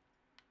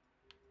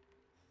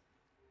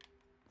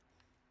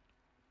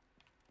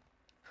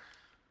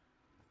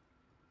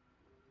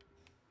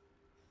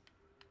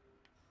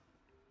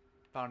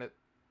 Found it.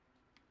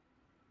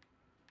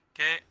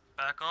 Okay,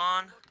 back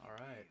on. All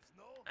right.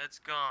 It's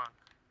gone.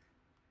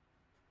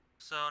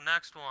 So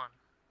next one.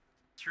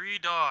 3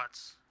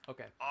 dots.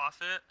 Okay.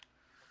 Off it.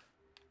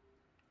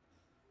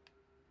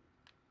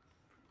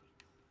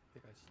 I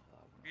think I saw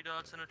that one. 3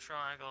 dots in a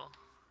triangle.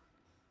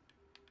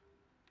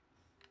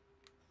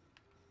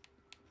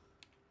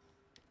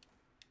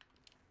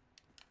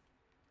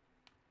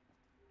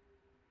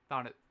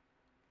 Found it.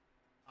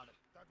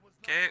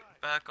 Okay,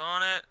 back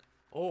on it.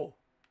 Oh.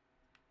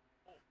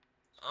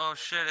 Oh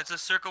shit, it's a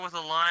circle with a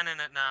line in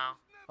it now.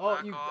 Oh,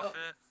 Back off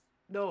it.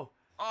 No.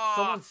 Oh,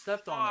 Someone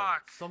stepped on it.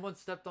 fuck. Someone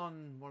stepped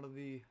on one of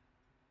the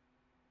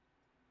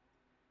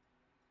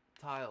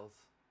tiles.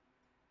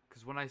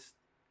 Because when I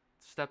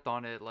stepped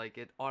on it, like,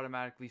 it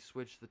automatically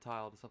switched the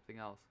tile to something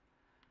else.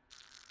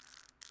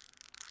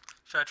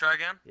 Should I try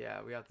again?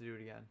 Yeah, we have to do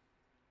it again.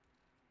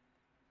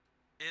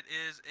 It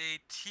is a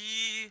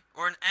T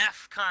or an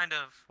F kind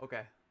of.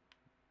 Okay.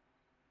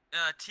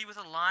 T with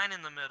a line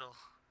in the middle.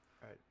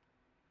 Alright.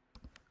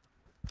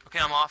 Okay,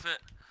 I'm off it.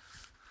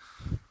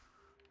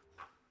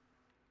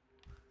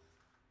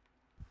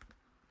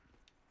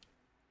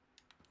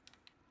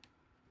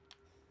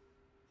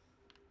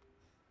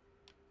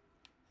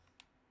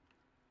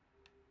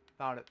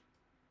 Found it.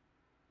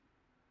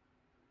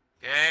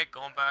 Okay,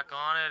 going back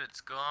on it.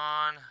 It's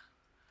gone.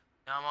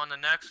 Now I'm on the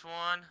next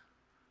one.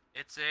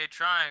 It's a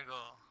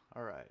triangle.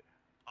 Alright.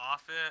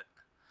 Off it.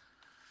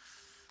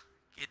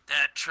 Hit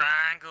that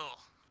triangle.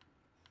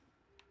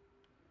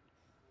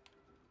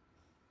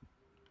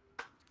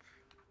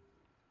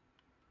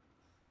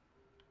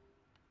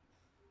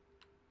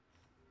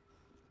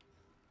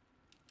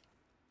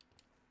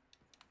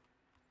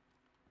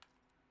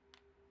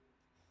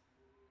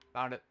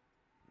 Found it.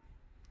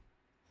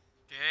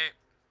 Okay,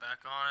 back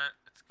on it.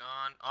 It's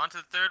gone. On to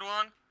the third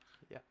one.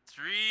 Yeah.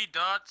 3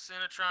 dots in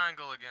a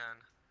triangle again.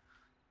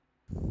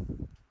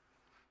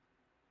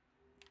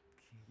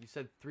 You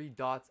said 3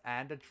 dots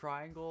and a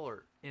triangle,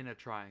 or in a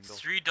triangle?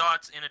 3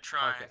 dots in a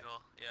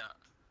triangle. Yeah.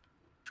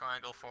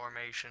 Triangle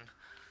formation.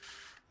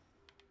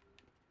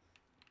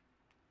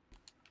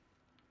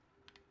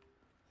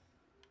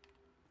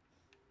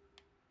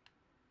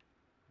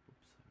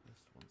 Oops, I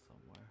missed one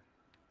somewhere.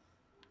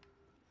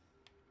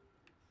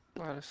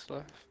 Lot of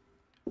stuff.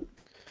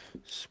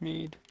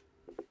 Smeed.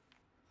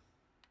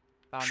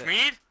 Found it.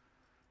 Schmied?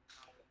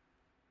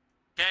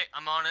 Okay,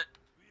 I'm on it.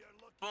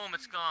 Boom,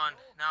 it's gone.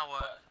 Now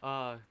what?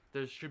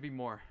 There should be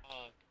more.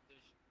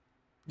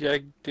 Yeah,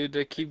 dude,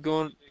 they keep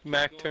going.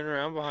 Mac, turn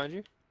around behind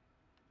you.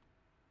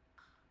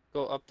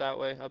 Go up that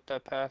way, up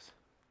that path.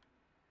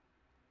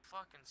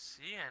 Fucking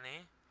see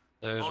any.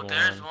 There's Oh, one.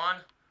 there's one.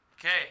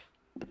 Okay.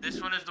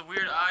 This one is the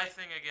weird eye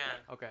thing again.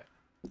 Okay.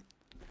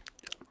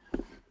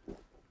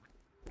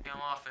 Okay,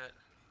 I'm off it.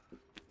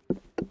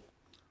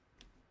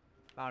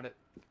 Found it.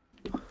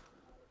 Okay.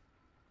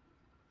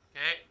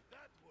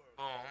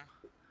 Boom.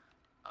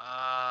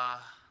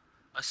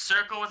 A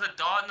circle with a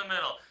dot in the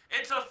middle.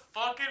 It's a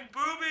fucking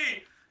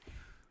booby!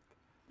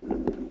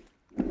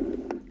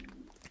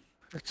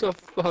 It's a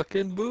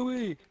fucking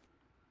buoy.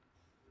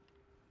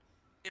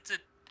 It's a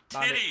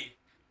Found it. titty!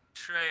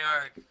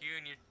 Treyarch, you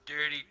and your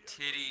dirty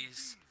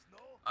titties.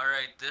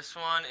 Alright, this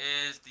one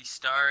is the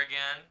star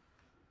again.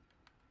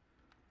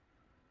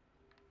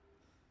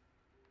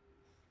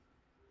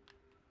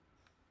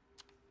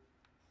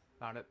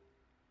 Found it.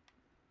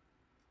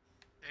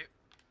 Okay.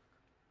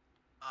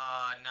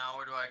 Now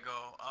where do I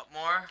go? Up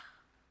more?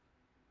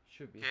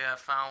 Should be. Okay, I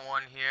found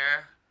one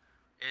here.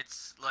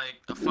 It's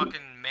like a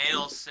fucking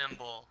male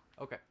symbol.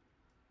 Okay.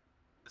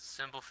 The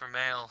symbol for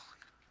male.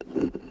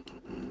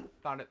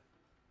 Found it.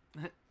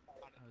 I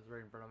was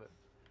right in front of it.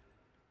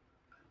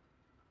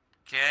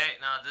 Okay,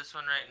 now this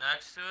one right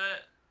next to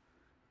it.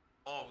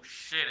 Oh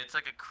shit, it's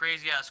like a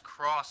crazy ass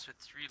cross with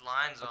 3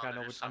 lines Okay, on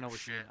it or I some know what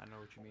you shit. mean. I know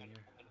what you mean here.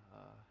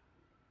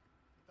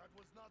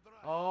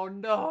 Oh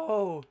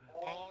no!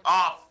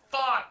 Oh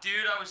fuck,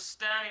 dude, I was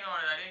standing on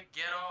it. I didn't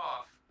get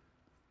off.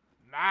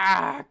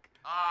 Mac!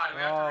 Ah, do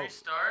we have to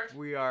restart?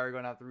 We are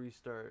gonna have to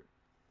restart.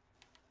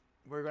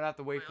 We're gonna have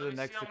to wait for the let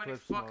me next see how many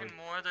eclipse mode. fucking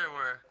more there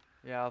were.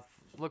 Yeah,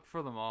 look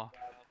for them all.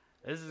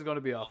 This is gonna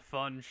be a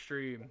fun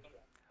stream.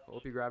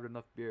 Hope you grabbed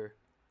enough beer.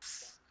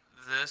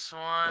 This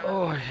one.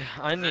 Oh, yeah,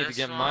 I need to This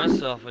get one.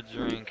 myself a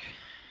drink.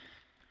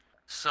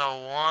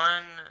 So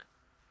 1,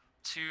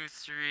 2,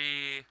 3,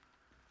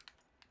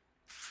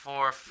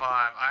 4,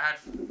 5. I had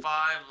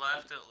 5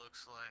 left, it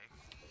looks like.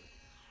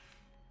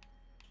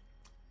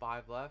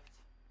 5 left.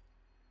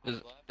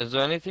 Is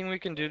there anything we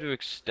can do to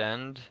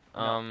extend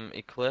No.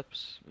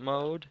 Eclipse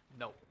mode?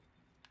 No.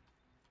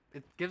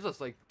 It gives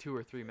us like 2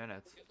 or 3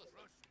 minutes.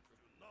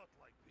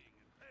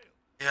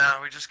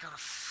 Yeah, we just gotta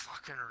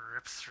fucking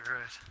rip through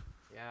it.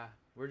 Yeah,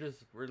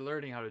 we're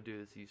learning how to do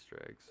this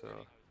Easter egg,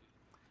 so.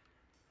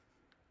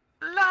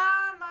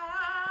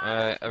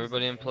 Alright,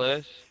 everybody in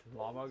place?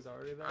 Lamog's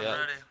already there? I'm Yeah.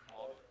 ready.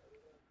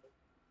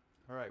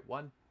 Alright,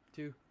 1,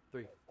 2,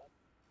 3.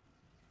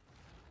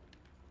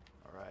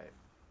 Alright.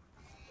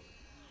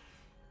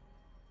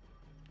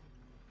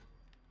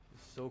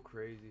 It's so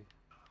crazy.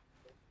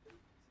 This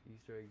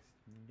Easter egg's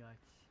nuts.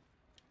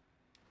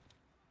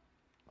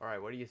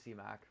 Alright, what do you see,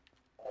 Mac?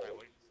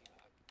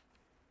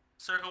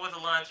 Circle with a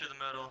line through the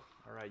middle.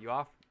 Alright, you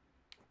off?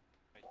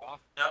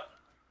 Yep.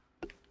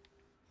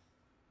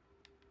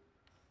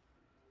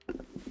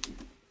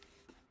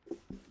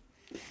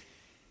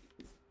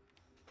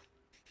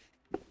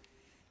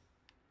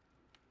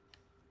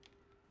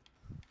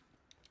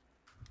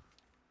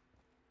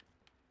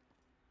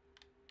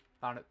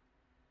 Found it.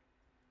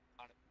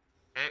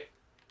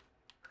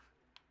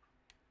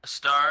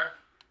 star.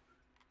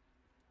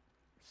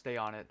 Stay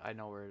on it. I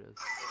know where it is.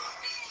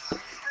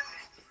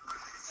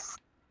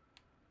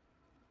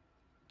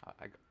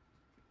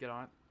 Get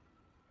on it.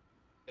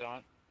 Get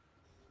on.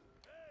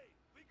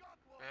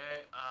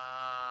 Okay,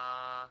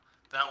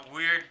 that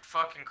weird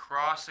fucking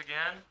cross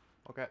again.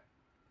 Okay.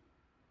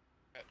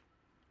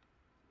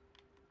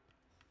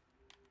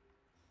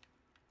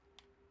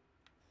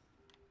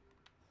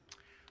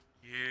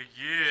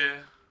 Yeah.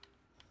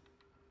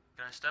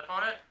 Can I step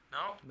on it?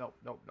 No? Nope,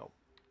 nope, nope.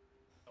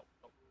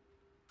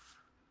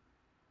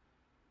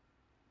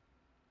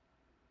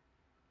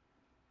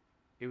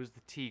 It was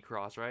the T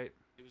cross, right?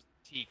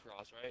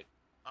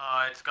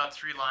 It's got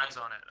 3 lines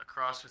on it. A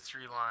cross with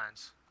 3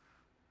 lines.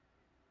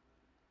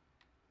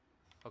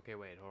 Okay,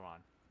 wait, hold on.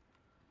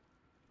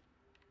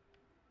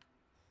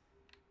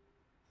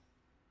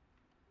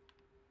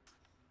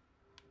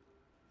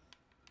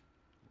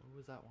 What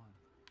was that one?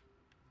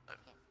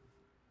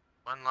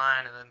 1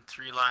 line and then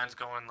 3 lines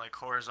going like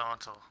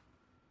horizontal.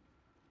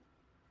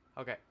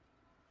 Okay.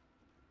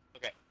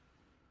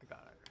 I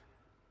got it.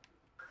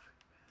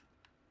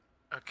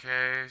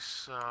 Okay,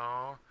 so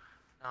now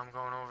I'm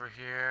going over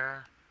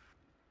here.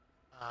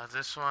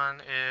 This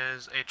one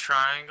is a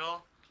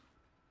triangle.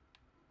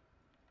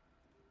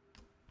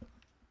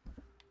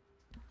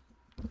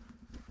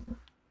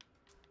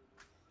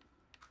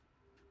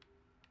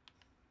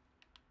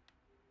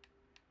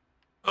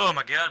 Oh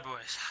my god,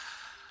 boys.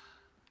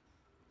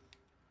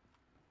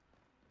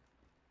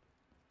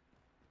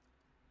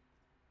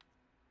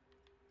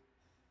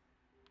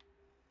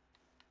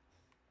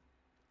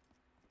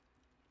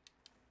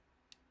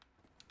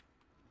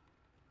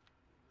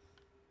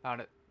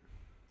 Found it.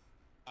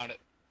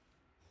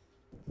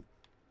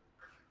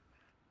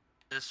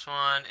 This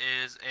one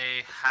is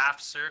a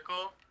half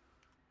circle,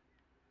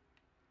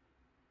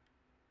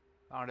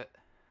 Found it.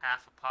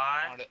 half a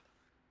pie. Okay,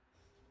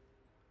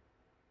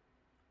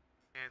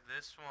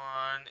 this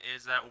one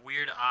is that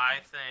weird eye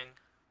thing.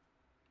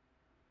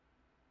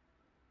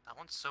 That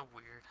one's so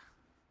weird.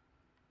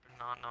 I do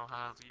not know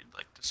how you'd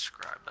like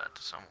describe that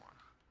to someone.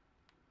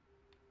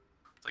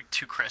 It's like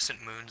 2 crescent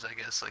moons, I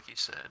guess, like you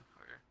said.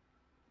 Or,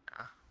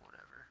 yeah,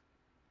 whatever.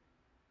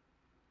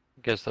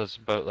 I guess that's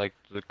about like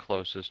the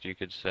closest you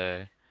could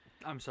say.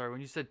 I'm sorry, when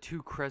you said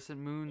 2 crescent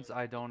moons,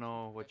 I don't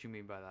know what you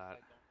mean by that.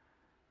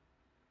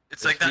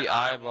 It's like that the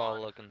eye eyeball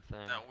one, looking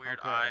thing. that weird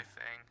Okay. eye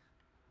thing.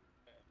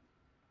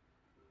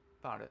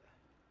 Found it.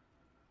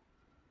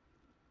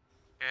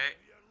 Okay,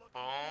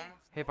 boom.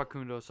 Hey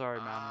Facundo, sorry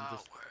man, I'm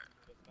just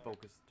Where-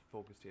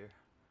 focused here.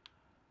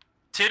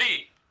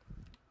 Titty!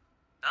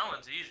 That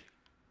one's easy.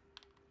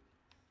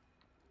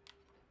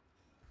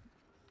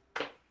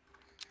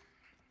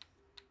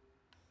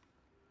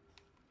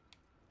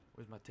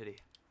 Where's my titty?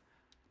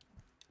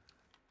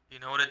 You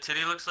know what a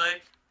titty looks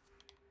like?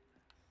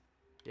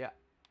 Yeah.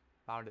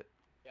 Found it.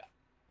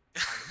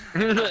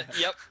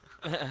 Yep.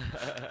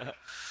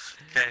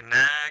 Okay,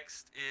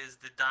 next is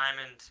the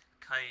diamond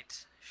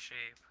kite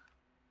shape.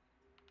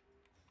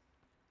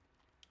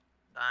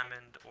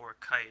 Diamond or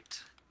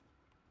kite.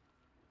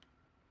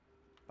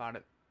 Found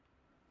it.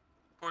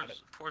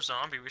 Poor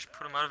zombie, we should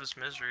put him out of his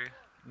misery.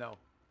 No.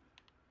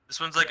 This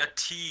one's like a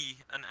T,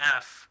 an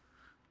F.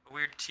 A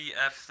weird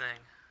TF thing.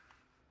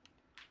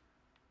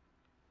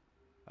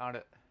 Found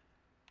it.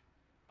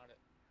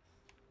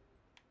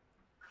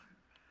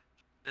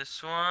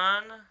 This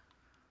one,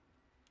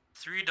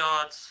 3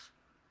 dots,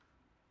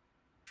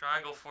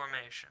 triangle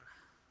formation.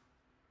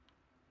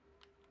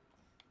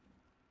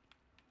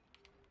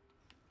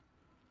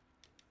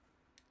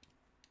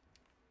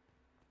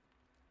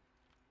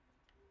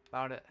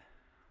 Found it.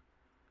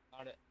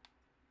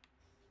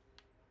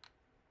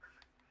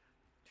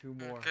 2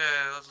 more. Okay,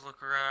 let's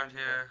look around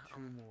here. 2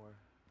 more.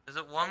 Is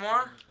it 1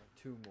 more?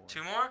 2 more.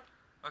 2 more?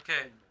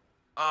 Okay.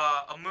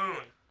 A moon.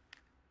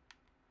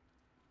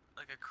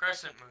 Like a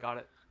crescent moon. Got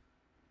it.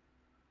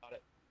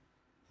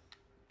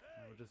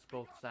 We'll just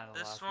both stand on the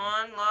This last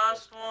one,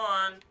 last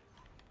one.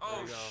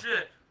 Oh you go.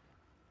 shit.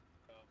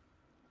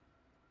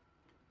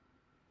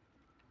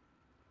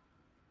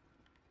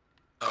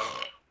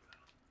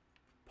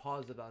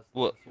 Pause it as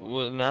What? this one.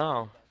 What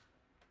now?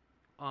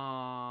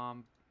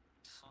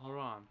 Hold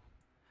on.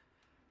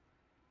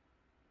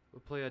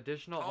 We'll play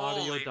additional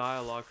Holy audio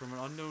dialogue from an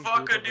unknown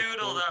Fuck group a of doodle,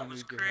 explorers that who was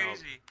need your help.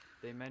 crazy.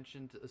 They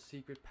mentioned a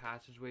secret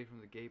passageway from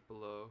the gate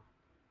below.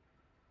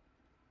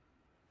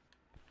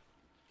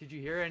 Did you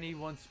hear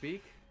anyone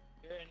speak?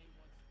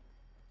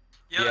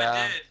 Yeah, Yeah.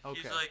 I did.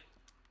 Okay. He's like,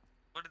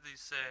 what did he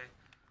say?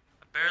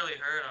 I barely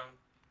heard him.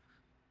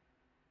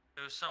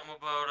 It was something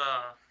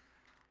about,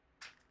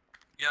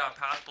 yeah,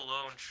 path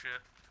below and shit.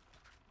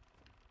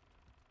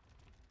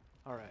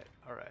 Alright,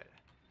 alright.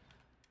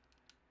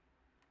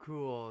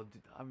 Cool.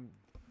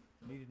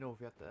 Need to know if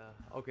we have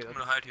to. Okay, I'm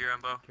gonna hide here,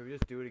 Embo. can we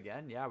just do it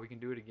again? Yeah, we can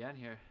do it again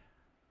here.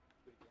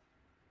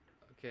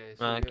 Okay,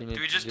 so Can we you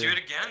Do we just do it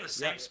again in the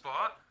same Yeah.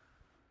 spot?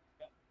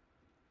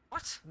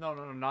 What? no,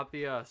 not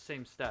the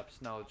same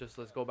steps. No, just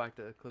let's go back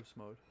to Eclipse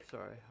mode.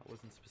 Sorry, I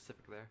wasn't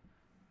specific there.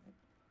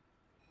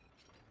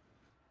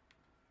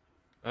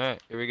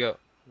 Alright, here we go.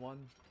 1,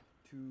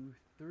 2,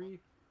 3.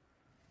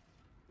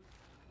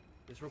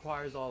 This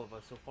requires all of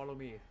us, so follow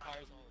me.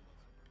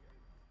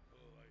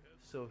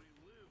 So,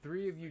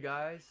 3 of you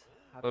guys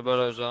have What to about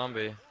our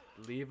zombie?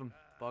 leave him.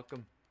 Fuck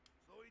him.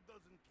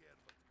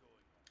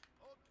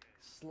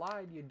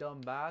 Slide, you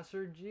dumb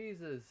bastard.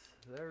 Jesus.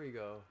 There we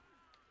go.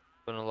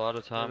 Spent a lot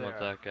of time with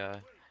there. that guy.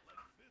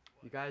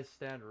 You guys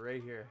stand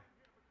right here.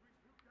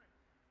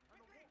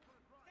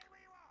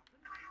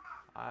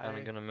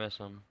 I'm gonna miss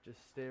him. Just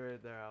stay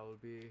right there. I will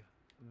be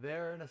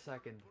there in a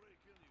second.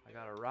 I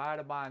gotta ride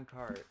a mine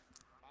cart.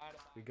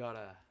 We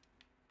gotta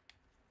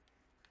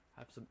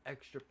have some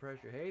extra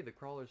pressure. Hey, the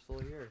crawler's still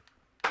here.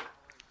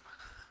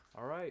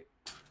 Alright.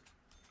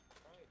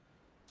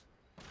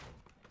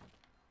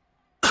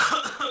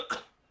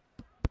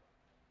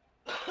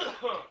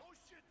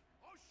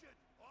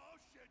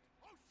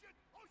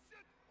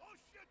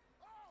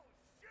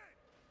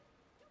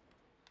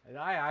 Did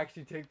I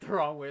actually take the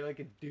wrong way like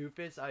a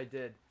doofus? I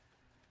did.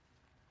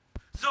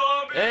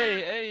 Zombie!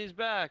 Hey, he's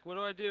back. What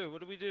do I do?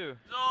 What do we do?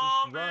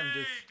 Zombie! run,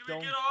 just Do we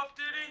don't- get off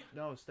duty?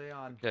 No, stay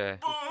on. Okay.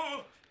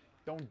 Boo!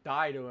 Don't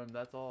die to him,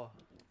 that's all.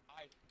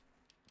 I'm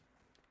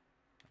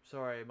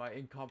sorry, my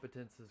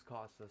incompetence has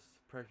cost us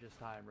precious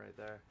time right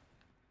there.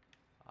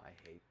 I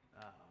hate...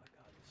 Oh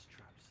god, this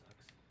trap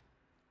sucks.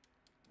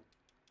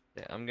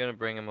 Yeah, I'm gonna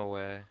bring him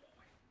away.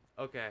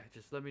 Okay,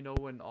 just let me know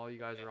when all you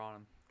guys are on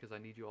him, because I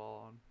need you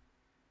all on.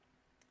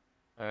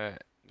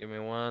 Alright, give me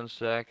 1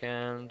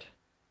 second.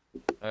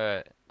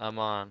 Alright, I'm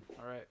on.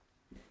 Alright.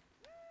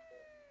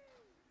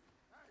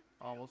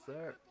 Almost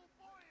there.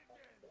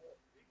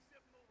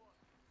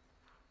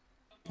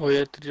 Oh, you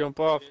have to jump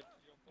off.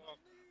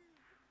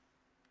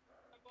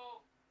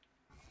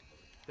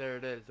 There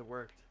it is, it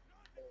worked.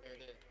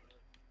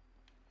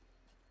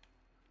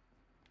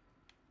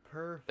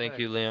 Perfect. Thank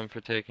you, Liam,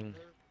 for taking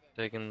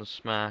the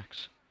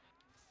smacks.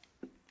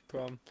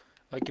 Problem.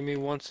 Give me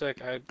 1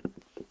 sec. I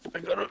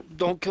gotta.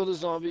 Don't kill the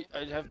zombie.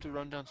 I have to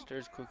run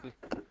downstairs quickly.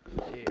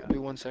 Yeah. Give me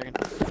 1 second.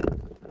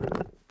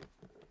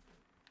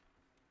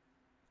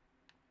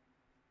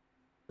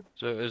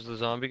 So is the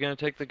zombie gonna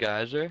take the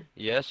geyser?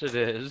 Yes, it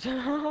is.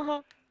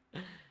 Alright.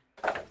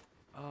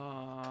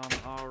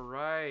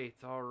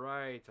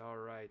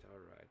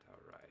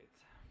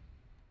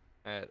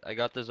 Alright, I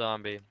got the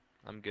zombie.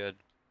 I'm good.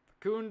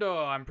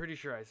 Kundo, I'm pretty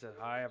sure I said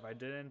hi. If I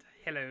didn't,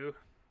 hello.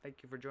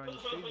 Thank you for joining the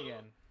stream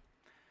again.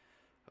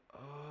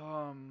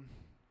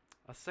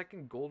 A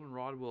second golden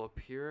rod will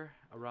appear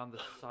around the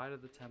side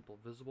of the temple,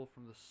 visible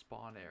from the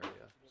spawn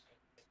area.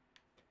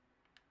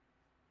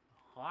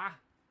 Huh?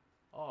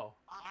 Oh.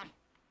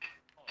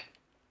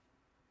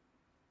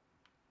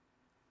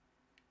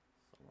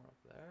 Somewhere up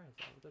there? Is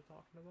that what they're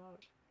talking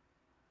about?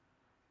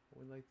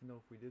 We'd like to know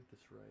if we did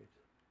this right.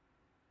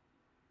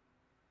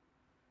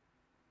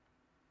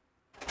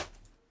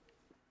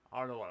 I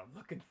don't know what I'm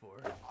looking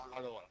for.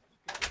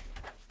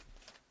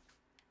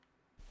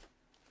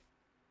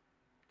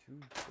 Two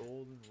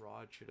golden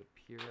rods should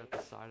appear at the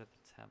side of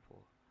the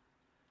temple.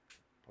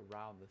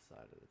 Around the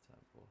side of the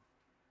temple.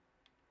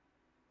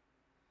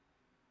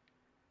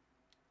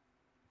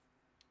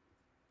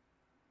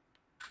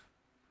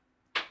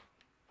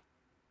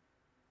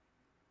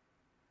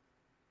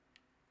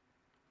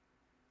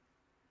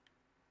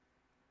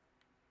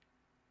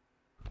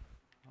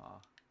 Huh.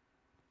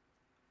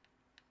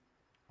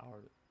 I'm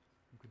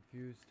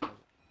confused.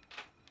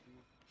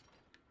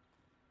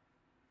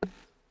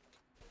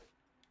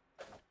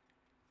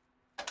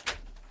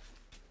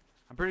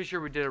 I'm pretty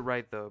sure we did it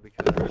right though,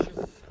 because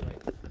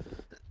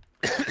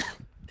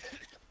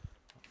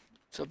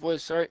What's up,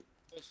 boys? Sorry.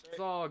 it's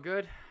all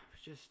good.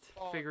 Just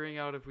figuring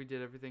out if we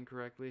did everything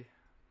correctly.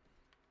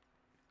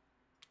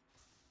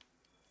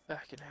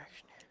 Back in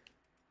action.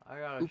 I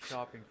got a Oops.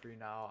 shopping free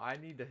now. I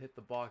need to hit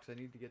the box. I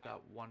need to get that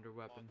wonder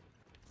weapon.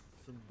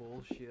 Some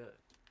bullshit.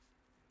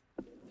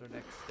 It's our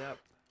next step.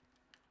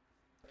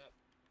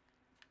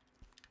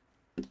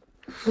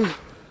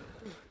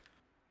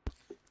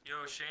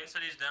 Yo, Shane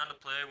said he's down to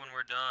play when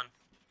we're done.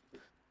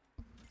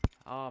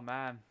 Oh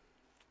man.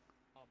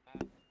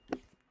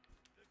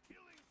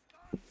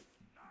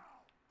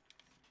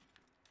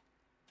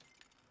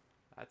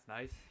 That's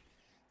nice.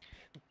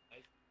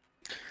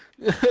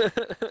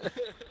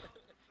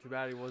 Too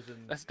bad he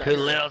wasn't. That's Too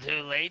little,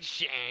 too late,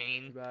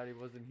 Shane. Too bad he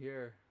wasn't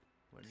here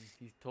when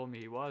he told me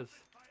he was.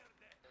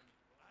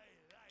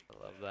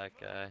 I love that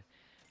guy.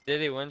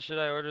 Diddy, when should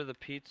I order the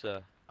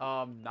pizza?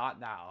 Not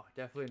now.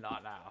 Definitely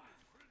not now.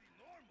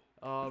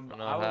 We're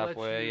not I will let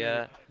halfway you-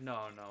 yet?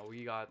 No,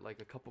 we got like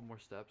a couple more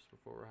steps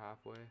before we're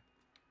halfway.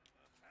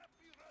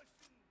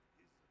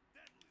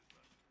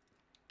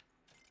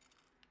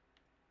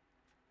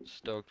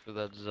 Stoked for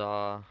that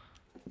za.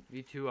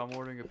 Me too. I'm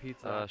ordering a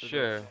pizza. after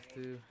Sure. this,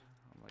 too.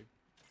 I'm like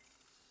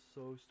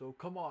so stoked.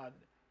 Come on.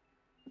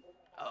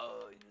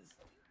 Oh, this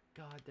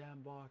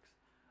goddamn box.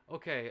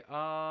 Okay.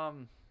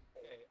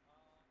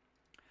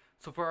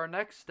 So for our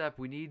next step,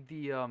 we need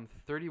the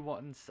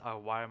 31.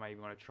 Why am I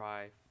even gonna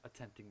try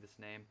attempting this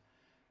name?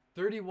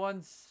 The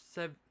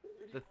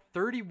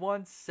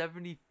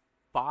 3170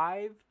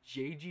 5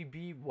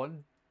 JGB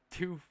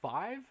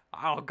 125.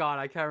 Oh god,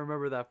 I can't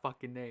remember that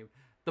fucking name.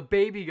 The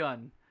baby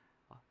gun.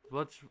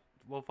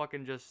 We'll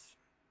fucking just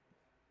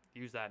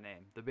use that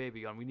name. The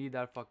baby gun. We need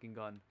that fucking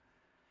gun.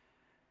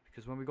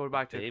 Because when we go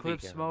back to Baby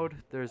Eclipse gun.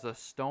 mode, there's a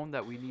stone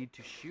that we need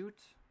to shoot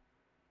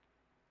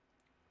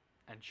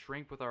and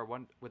shrink with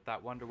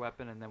that wonder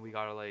weapon, and then we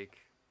gotta like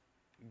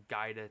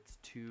guide it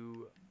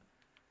to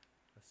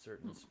a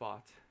certain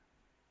spot.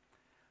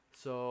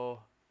 So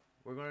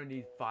we're gonna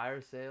need fire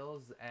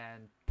sales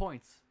and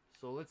points.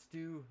 So let's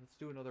do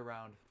another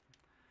round.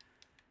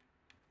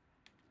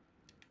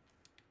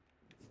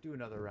 Let's do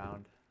another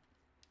round.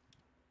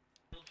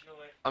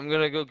 I'm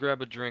gonna go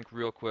grab a drink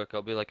real quick.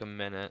 I'll be like a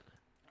minute.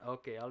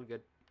 Okay, all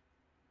good.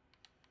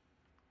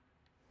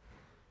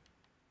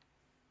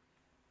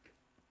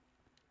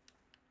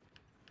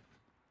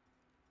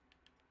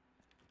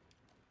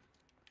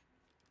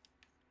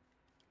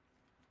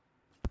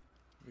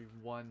 We've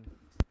one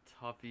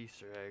tough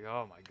Easter egg.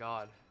 Oh my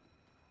god.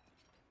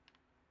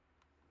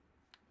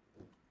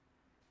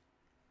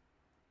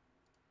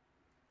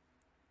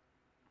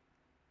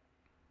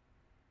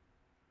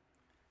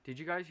 Did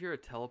you guys hear a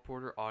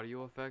teleporter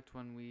audio effect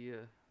when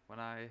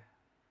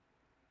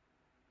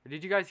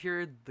Did you guys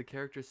hear the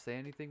characters say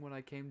anything when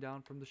I came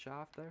down from the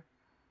shaft there?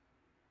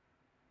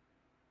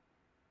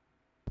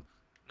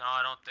 No,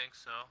 I don't think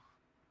so.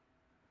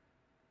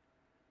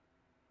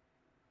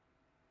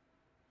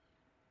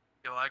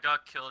 Yo, I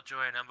got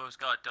Killjoy and Embo's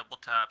got double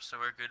tap, so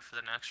we're good for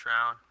the next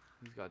round.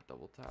 He's got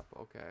double tap.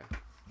 Okay.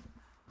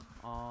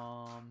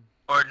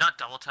 Or not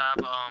double tap,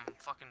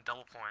 fucking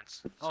double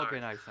points. Sorry. Okay,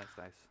 nice.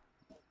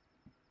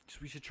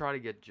 We should try to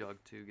get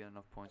Jug too, get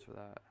enough points for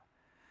that.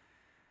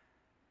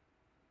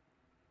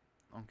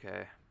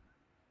 Okay.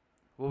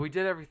 Well, we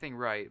did everything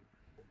right.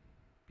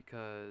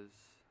 Because...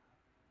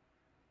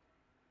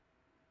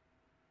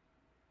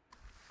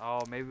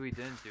 Oh, maybe we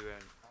didn't do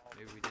it.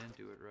 Maybe we didn't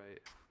do it right.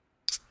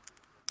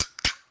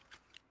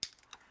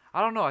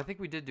 I don't know. I think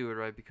we did do it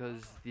right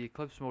because the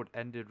Eclipse mode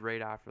ended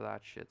right after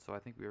that shit. So I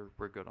think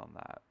we're good on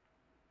that.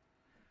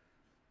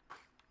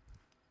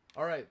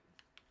 Alright.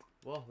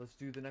 Well, let's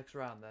do the next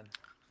round then.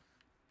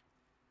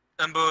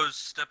 Embo's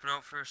stepping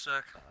out for a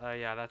sec.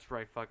 Yeah, that's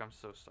right. Fuck, I'm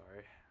so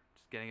sorry.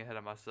 Just getting ahead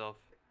of myself.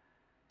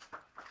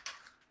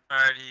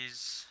 Alright,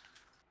 he's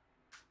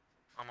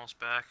almost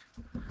back.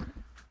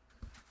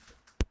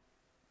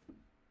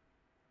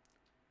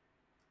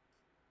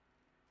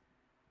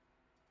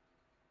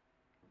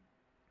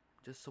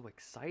 Just so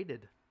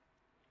excited.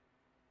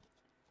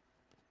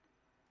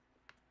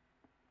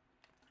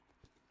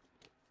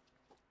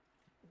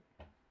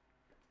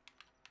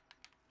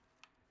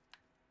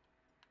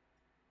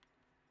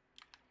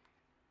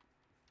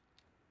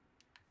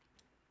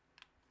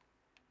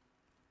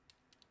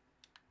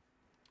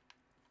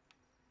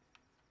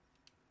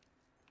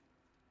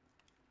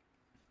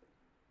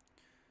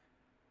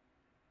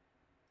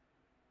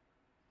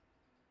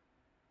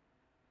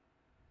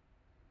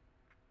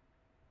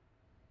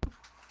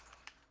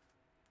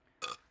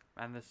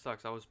 Man, this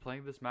sucks. I was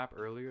playing this map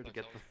earlier to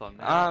get the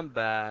thumbnail. I'm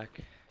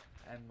back.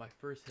 And my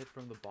first hit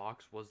from the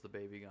box was the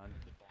baby gun.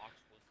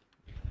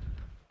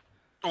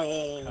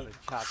 Oh! Kind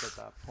of chapped at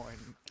that point.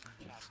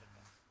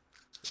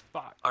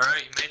 Fuck.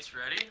 Alright, you mates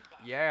ready?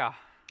 Yeah.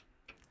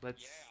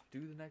 Let's do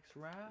the next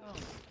round.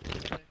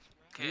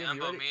 Okay, Liam,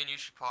 you Embo, ready? me and you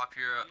should pop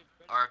your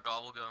our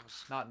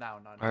gobblegums. Not now,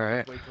 not now.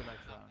 Alright. Wait till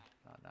next round.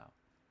 Not now.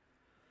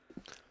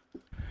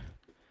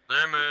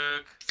 There,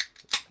 Moog.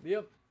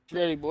 Yep.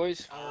 Ready,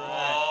 boys?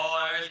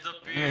 Oh, there's the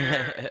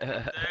beer.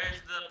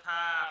 There's the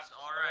pass.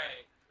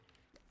 Alright.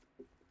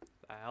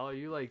 The hell, are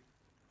you like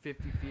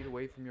 50 feet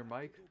away from your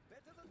mic?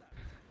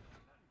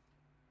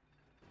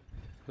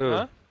 Who?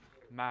 Huh?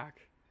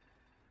 Mac.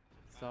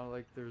 Sounded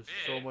like there's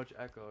so Big. much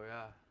echo,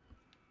 yeah.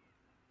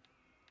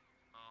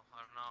 Oh, I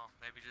don't know.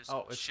 Maybe just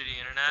Oh, it's shitty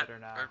internet better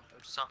now. or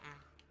something.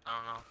 I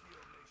don't know.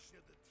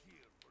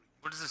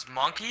 What is this,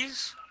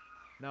 monkeys?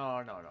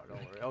 No, don't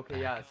worry.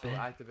 Okay, yeah, so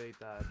activate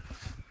that.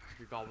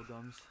 Your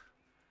gobblegums.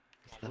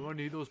 We don't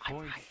need those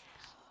points.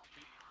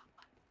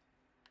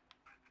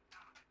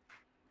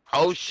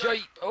 Oh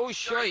shite! Oh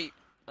shite!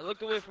 I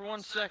looked away for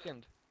 1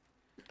 second.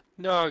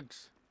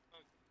 Nugs.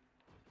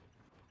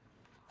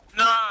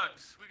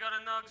 Nugs! We got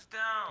a Nugs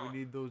down! We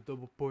need those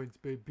double points,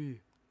 baby.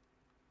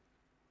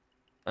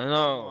 I Come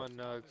know. on,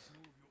 Nugs.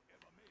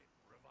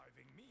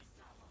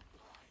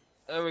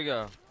 There we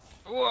go.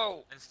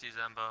 Whoa! Insties,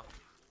 Embo.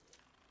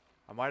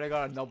 I might have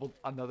got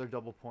another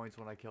double points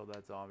when I killed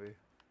that zombie.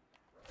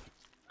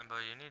 Embo,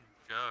 you need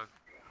Jug.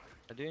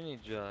 I do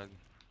need Jug.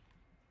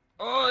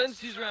 Oh,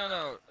 NC's ran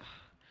out.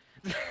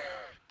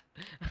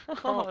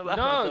 Oh, that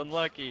no. was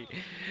unlucky.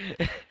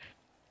 Yeah,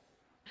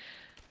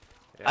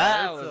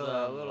 That it's was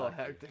a little unlucky.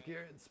 hectic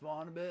here in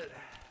spawn a bit.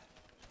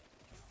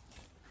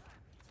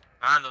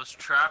 Man, those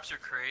traps are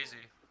crazy.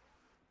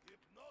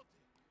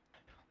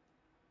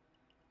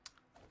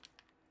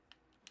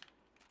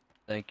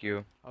 Thank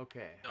you.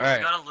 Okay. Yo, Alright.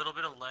 We got a little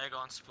bit of lag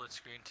on split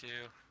screen too.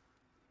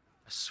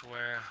 I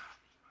swear.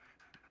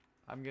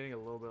 I'm getting a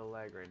little bit of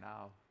lag right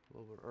now. A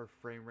little bit or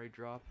frame rate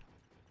drop.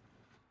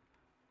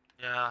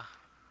 Yeah.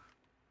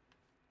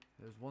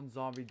 There's one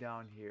zombie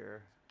down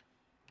here.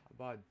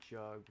 How about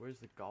Jug? Where's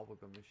the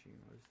gobblegum machine?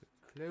 Where's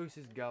the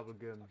closest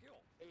gobblegum?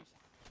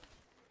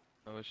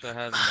 I wish I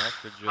had enough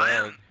for I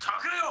Jug. am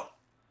Takeo!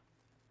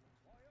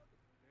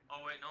 Oh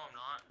wait, no I'm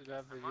not. We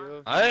got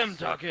video. I am That's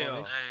so Takeo. There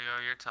funny. you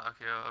go, you're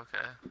Takeo,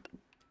 okay.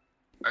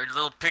 Our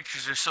little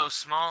pictures are so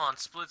small on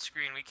split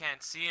screen, we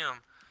can't see them.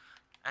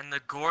 And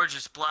the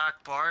gorgeous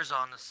black bars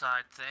on the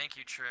side, thank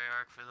you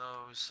Treyarch for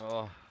those.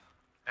 Oh,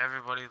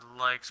 Everybody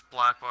likes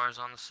black bars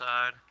on the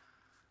side.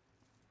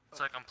 It's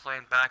like I'm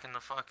playing back in the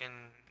fucking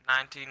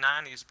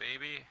 1990s,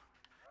 baby.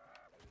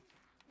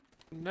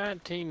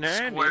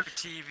 1990. Square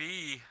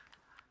TV.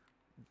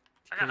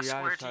 I got a Can you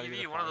Square guys try to get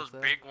TV, a one of those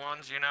file big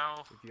ones, you know?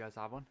 If you guys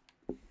have one.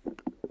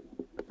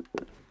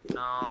 No,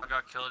 I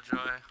got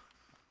Killjoy.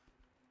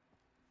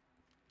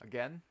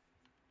 Again?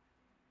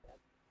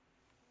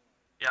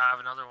 Yeah, I have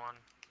another one.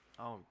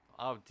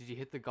 Oh, did you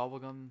hit the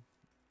gobblegum?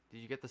 Did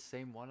you get the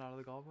same one out of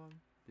the gobblegum?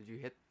 Did you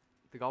hit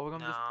the gobblegum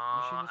No, machine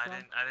this I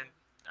time?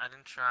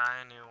 didn't try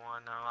a new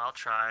one. No, I'll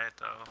try it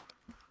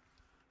though.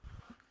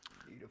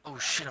 Oh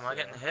shit, am I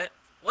getting hit?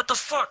 What the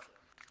fuck?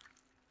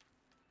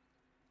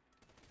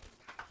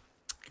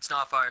 It's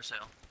not fire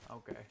sale.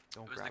 Okay,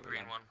 don't It was grab the it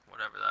green then. one,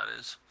 whatever that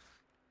is.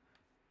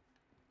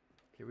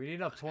 Okay, we need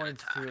enough Let's get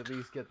points to at attacked.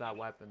 least get that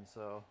weapon,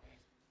 so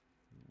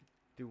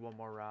do one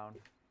more round.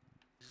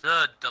 Is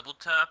that a double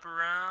tap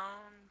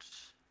around?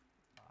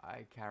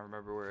 I can't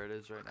remember where it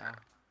is right now.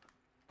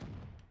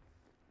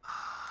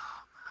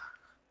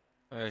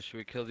 alright, should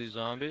we kill these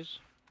zombies?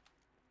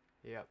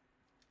 Yep.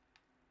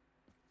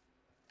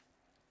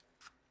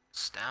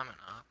 Stamina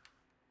up.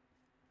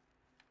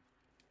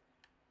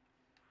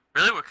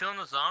 Really? We're killing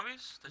the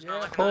zombies? There's Yeah.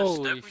 not like another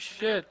Holy step we should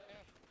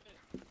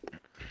do? shit.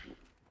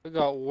 We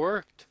got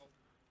worked.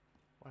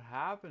 What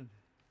happened?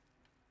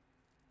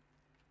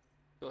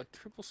 Got like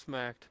triple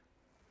smacked.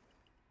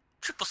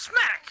 Triple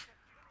smack!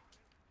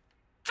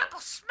 Triple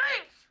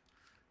smack!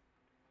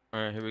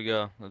 Alright, here we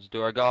go. Let's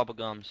do our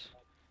gobblegums.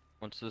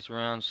 Once this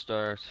round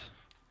starts.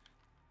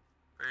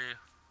 Where are you?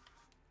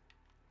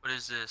 What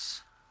is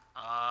this?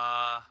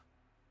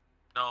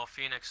 No,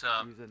 Phoenix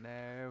up. Use it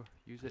now.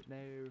 Use it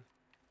now.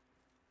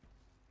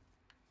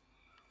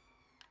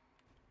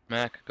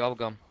 Mac,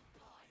 gobblegum.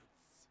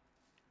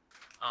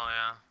 Oh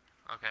yeah.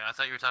 Okay, I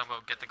thought you were talking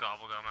about get the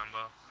gobblegum,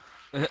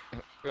 Embo.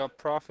 We got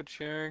profit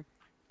sharing.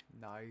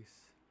 Nice.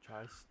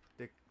 Try to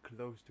stick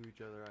close to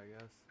each other, I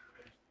guess.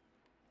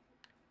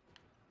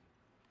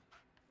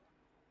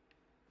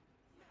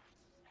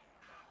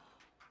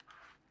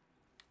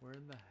 Where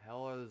in the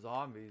hell are the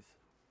zombies?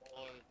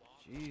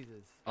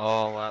 Jesus.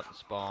 All at the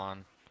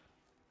spawn.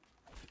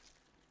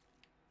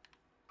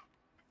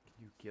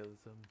 Can you kill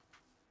some?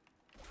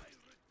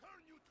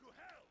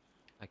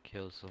 I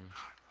killed some.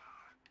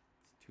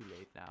 It's too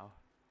late now.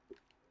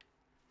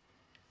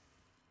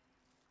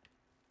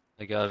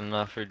 I got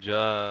enough for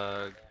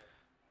Jug.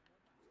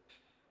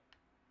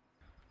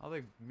 I don't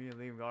think me and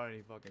Liam got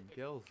any fucking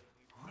kills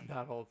on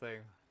that whole thing.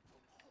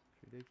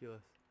 It's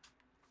ridiculous.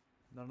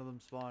 None of them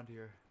spawned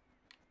here.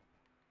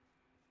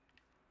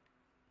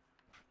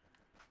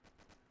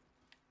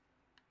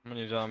 How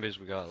many zombies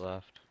we got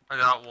left? I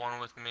got one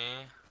with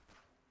me.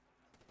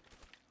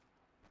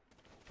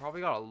 Probably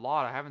got a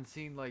lot. I haven't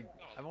seen like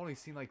I've only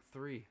seen like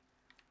 3.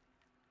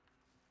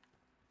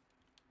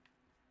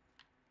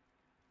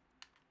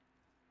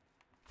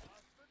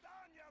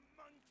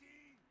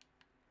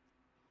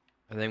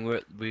 I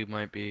think we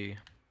might be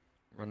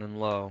running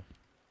low.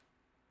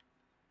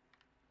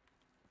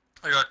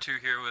 I got 2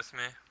 here with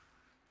me.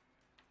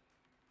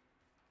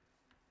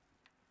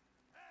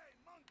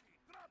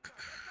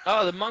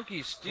 Oh, the monkey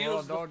Hold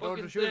steals on, the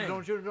fucking don't shoot it, thing.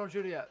 don't shoot it, don't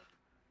shoot it yet.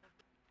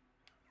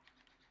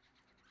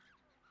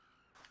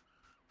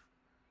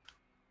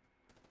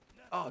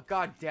 Oh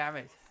god damn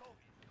it.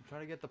 I'm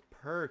trying to get the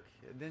perk.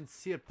 I didn't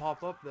see it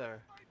pop up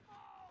there.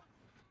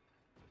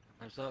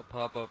 I saw it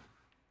pop up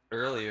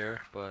earlier,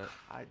 but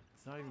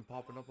It's not even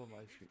popping up on my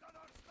screen.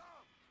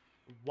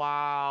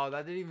 Wow,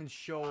 that didn't even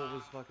show it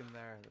was fucking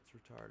there. That's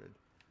retarded.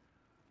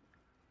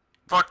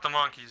 Fuck the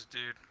monkeys,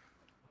 dude.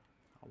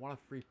 I want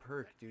a free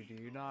perk, dude. Do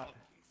you not?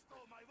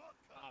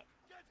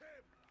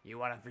 You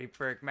want a free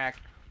perk, Mac?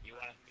 You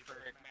want a free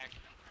perk, Mac?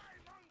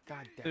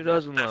 God damn. who it.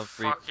 doesn't That love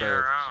free fuck you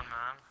perks? around,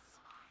 man.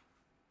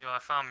 Yo, I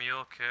found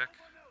Mule Kick.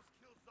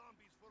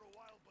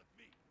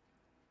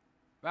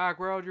 Mac,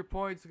 where would your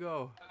points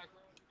go?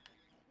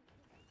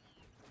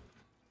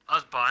 I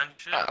was buying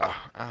shit. Ow,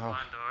 ow.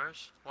 Behind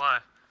doors. Why?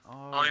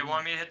 Oh, you we-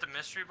 want me to hit the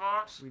mystery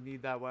box? We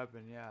need that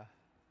weapon, yeah.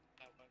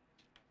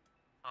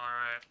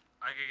 Alright.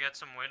 I could get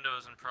some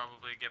windows and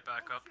probably get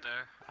back up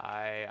there.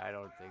 I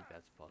don't think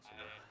that's possible.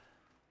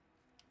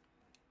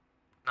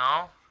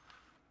 No?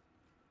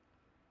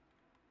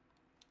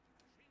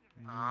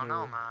 I don't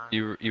know, No.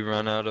 man. You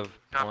run out of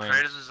Got points.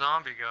 prayed as the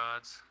zombie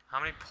gods. How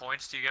many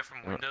points do you get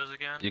from windows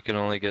again? You can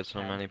only get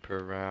so many per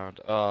round.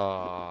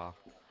 Oh,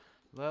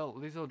 Well, at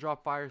least it'll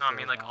drop fire. No, I mean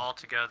sales like now. all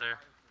together.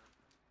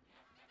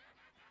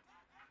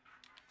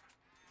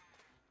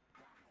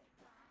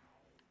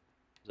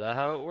 that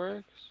how it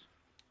works?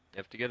 You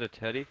have to get a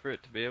teddy for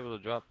it to be able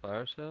to drop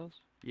fire sales?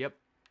 Yep.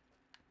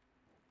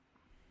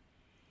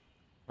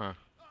 Huh.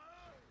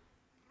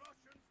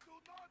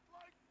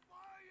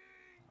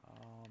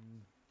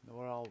 Know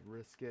what? I'll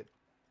risk it.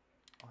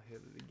 I'll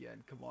hit it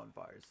again. Come on,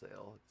 fire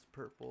sale. It's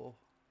purple.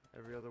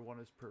 Every other one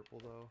is purple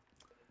though.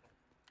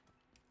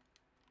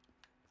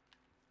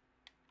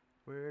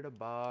 Where the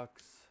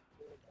box?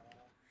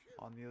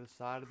 On the other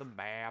side of the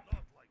map.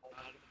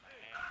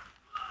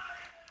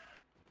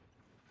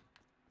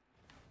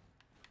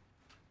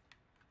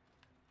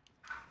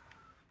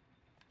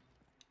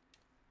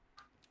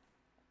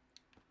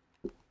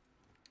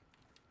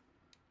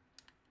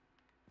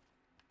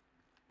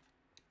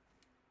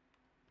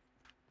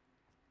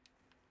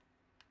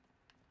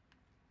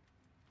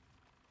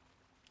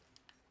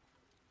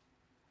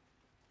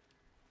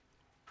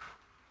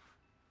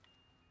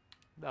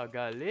 Oh,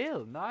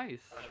 Galil, nice.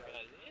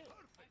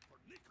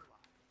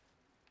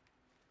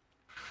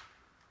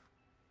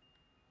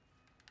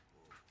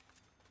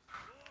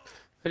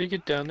 How do you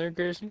get down there,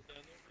 Grayson?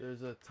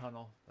 There's a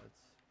tunnel that's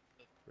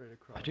right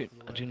across. I do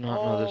the way.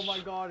 not know this. Oh my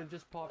god, it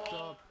just popped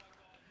up.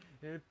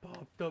 It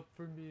popped up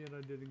for me and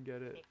I didn't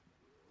get it.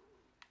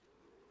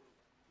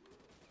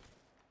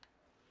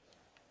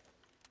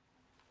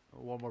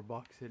 Oh, one more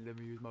box hit. Let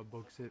me use my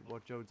box hit.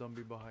 Watch out,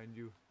 zombie behind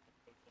you.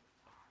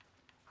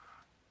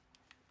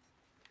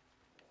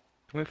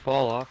 Can we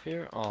fall off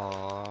here?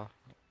 Aww.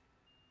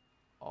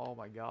 Oh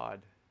my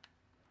god.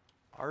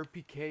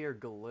 RPK or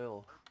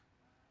Galil?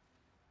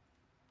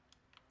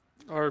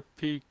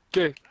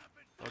 RPK.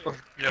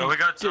 Yo, we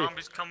got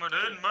zombies coming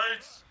in,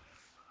 mates.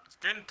 It's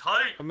getting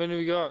tight. How many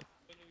we got?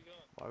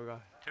 What we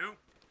got? 2.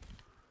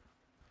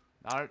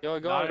 Not, Yo, I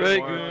got not it.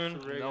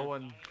 anymore.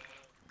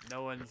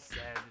 No one said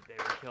that they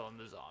were killing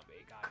the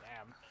zombie.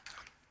 Goddamn.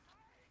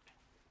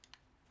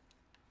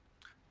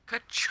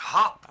 Good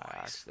job, I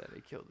boys.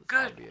 accidentally killed the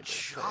Good zombie. I didn't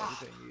say job.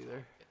 anything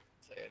either.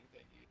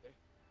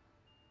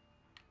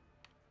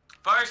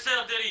 Fire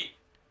sale, Diddy.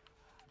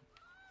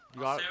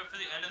 You I'll got save it for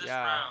the end of this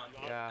yeah, round.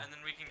 yeah. And then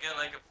we can get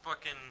like a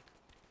fucking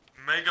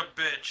mega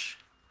bitch.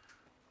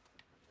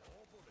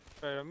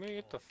 Alright, I'm gonna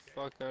get the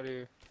fuck out of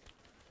here.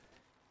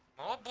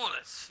 More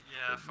bullets.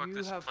 Yeah, But fuck you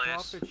this have place.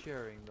 profit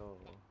sharing though.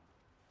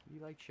 You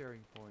like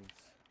sharing points.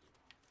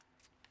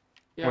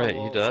 Yeah, Wait,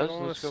 well, he I does? don't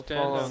wanna Let's go stand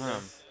follow down there.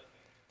 him.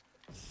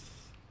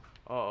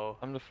 Uh-oh.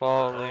 I'm to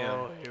follow Oh,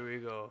 Liam. here we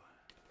go.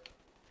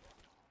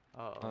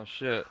 Uh-oh. Oh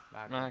shit.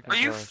 Mac- Are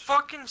you Gosh.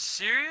 fucking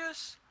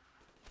serious?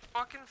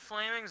 Fucking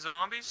flaming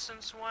zombies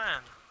since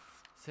when?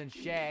 Since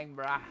Shang,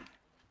 brah.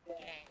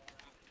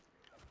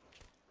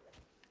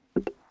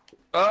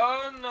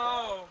 Oh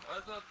no! I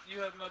thought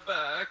you had my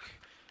back.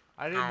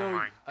 I didn't Oh know.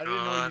 my I didn't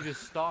know God. you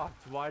just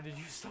stopped. Why did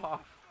you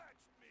stop?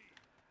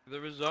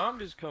 There were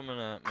zombies coming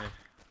at me.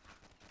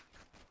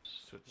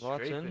 Switch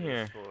Lots straight in for here.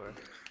 this floor.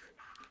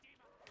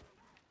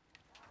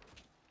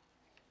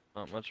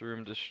 Not much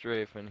room to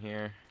strafe in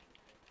here.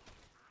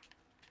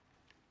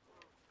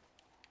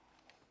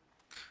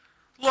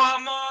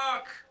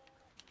 Lamok!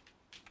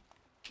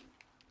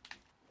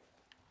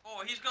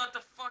 Oh, he's got the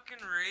fucking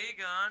ray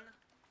gun.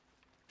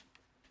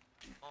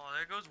 Oh,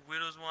 there goes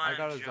Widow's Wine I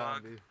got a and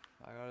Jug. zombie.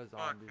 I got a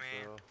zombie. me.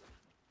 So.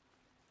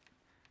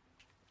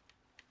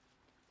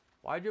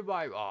 Why'd you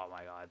buy? Oh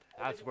my god,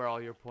 that's where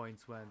all your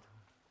points went.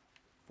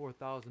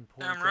 4,000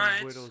 points Damn on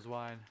right. Widow's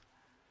Wine.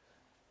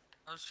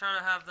 I was trying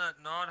to have that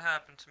not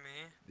happen to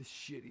me. The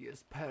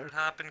shittiest But perk. it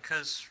happened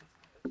because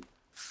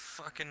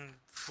fucking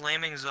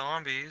flaming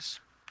zombies.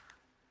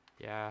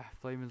 Yeah,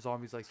 flaming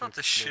zombies like It's not to the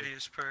explode.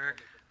 shittiest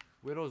perk.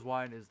 Widow's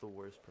Wine is the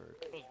worst perk.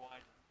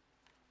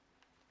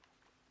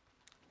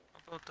 How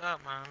about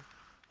that, man?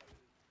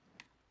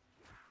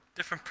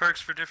 Different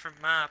perks for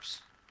different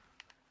maps.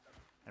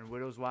 And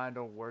Widow's Wine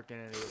don't work in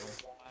any of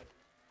them.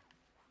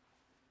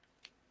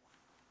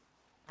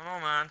 I don't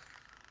know, man.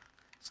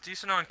 It's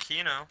decent on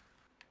Kino.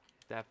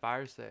 That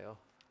fire sale.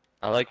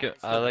 I like it.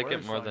 It's I the like it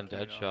worst more on than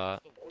Kino. Deadshot.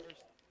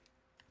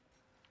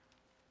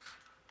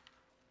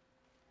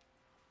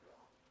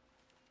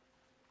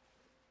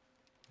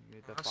 You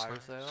need the That's fire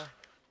nice. sale?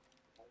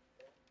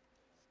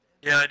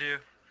 Yeah, I do.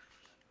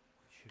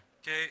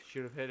 Okay,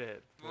 Should have hit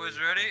it. Boys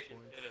for ready? some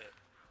points.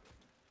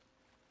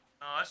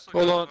 oh, I still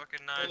Hold got on.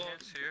 fucking 9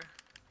 hits here.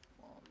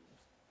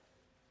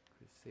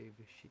 Could save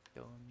the shit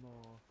done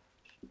more.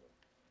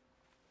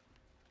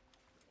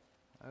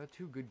 I got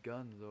 2 good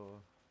guns though.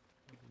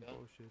 That's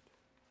bullshit.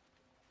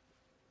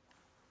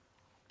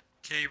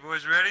 Okay, you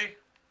boys ready?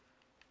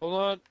 Hold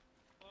on.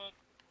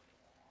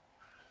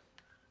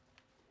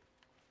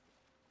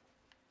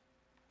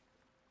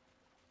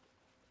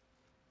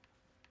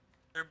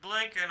 They're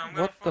blinking. I'm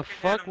gonna What the fucking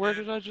hit fuck? 'em, Where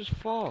dude. did I just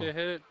fall? Okay, hit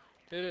it.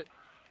 Hit it.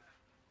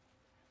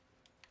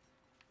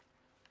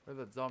 Where'd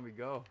that zombie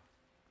go?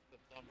 Did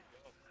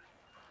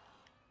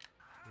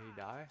he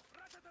die?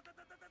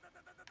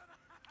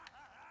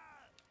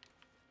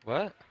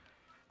 What?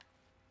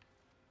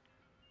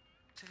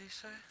 Did he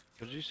say?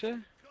 What did you say?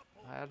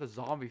 I had a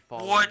zombie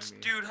following What, me.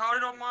 dude? How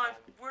did all my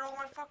where'd all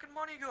my fucking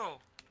money go?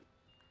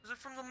 Is it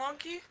from the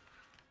monkey?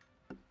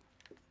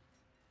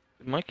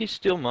 Did monkey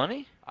steal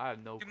money? I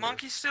have no Did clue.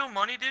 Monkey steal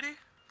money, did he?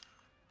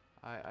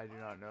 I do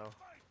not know.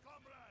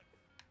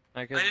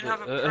 I I didn't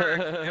have a perk.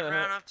 It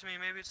ran up to me.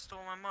 Maybe it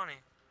stole my money.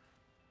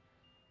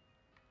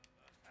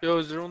 Yo,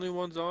 is there only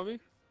one zombie?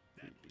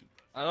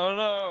 I don't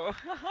know.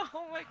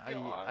 Oh my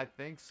god. I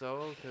think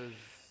so, because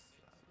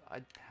I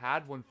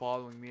had one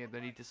following me and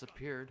then he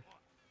disappeared.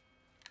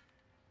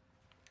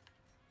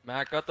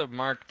 Matt got the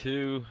Mark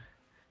II.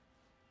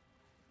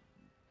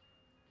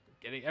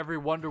 Getting every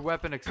wonder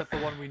weapon except the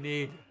one we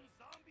need.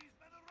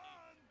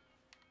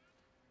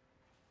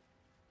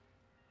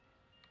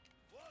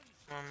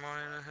 More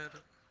money to hit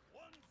it.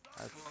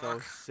 That's so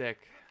Fuck. sick.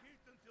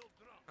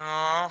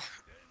 Oh,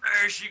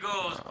 there she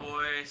goes,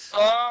 boys.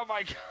 Oh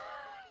my god.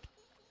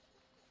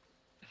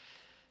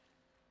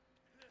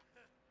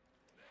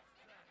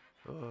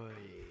 Oh,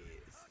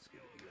 this is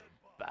gonna be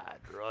a bad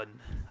run.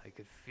 I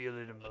could feel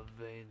it in my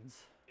veins.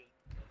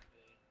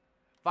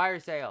 Fire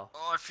sale.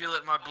 Oh, I feel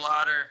it in my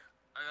bladder.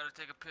 I gotta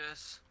take a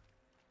piss.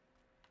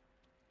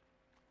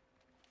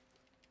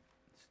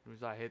 As soon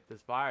as I hit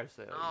this fire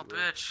sale. Oh, you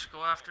will. bitch, go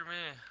after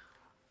me.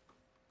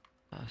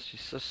 Oh,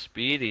 she's so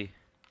speedy.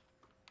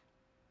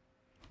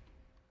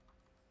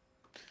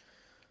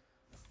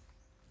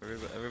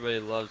 Everybody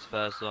loves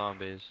fast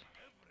zombies.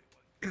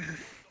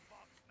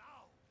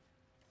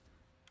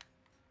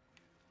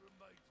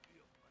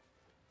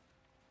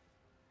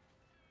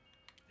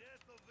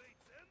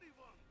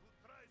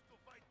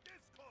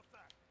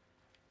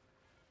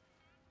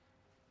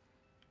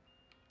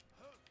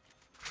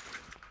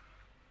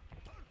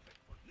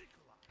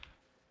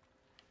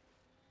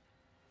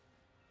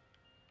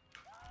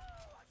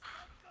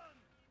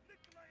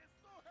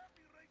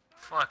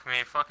 Fuck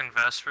me, fucking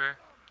Vesper.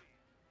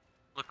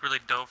 Look really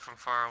dope from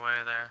far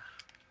away there.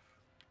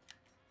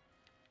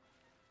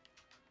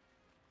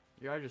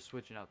 You are just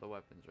switching out the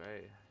weapons,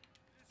 right?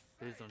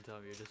 Please don't tell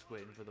me you're just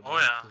waiting for the Oh,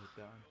 boss yeah. to hit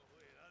down.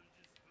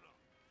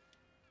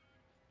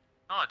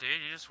 Oh, dude,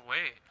 you just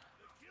wait.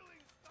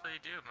 That's what you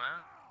do, man.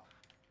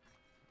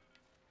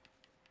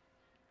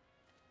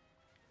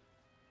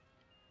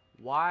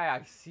 Why?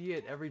 I see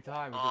it every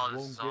time. It Oh,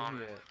 just this won't give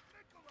me zombie. it.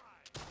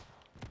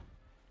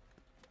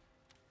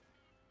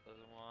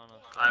 Doesn't wanna.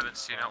 I haven't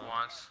seen it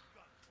once.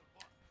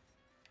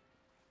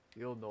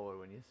 You'll know it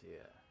when you see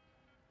it.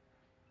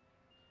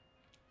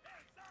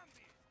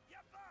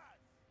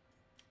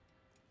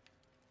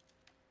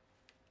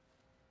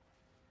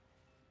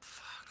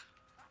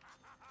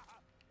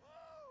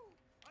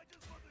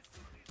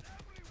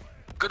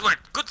 Good one,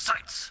 good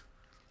sights.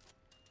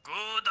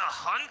 Good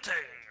hunting.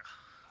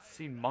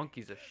 Seen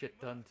monkeys a shit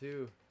ton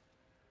too.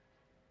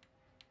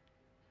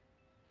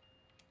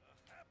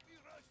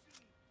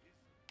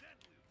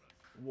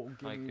 Won't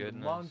give My me goodness.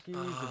 the monkeys.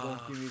 It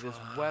won't give me this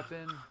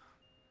weapon.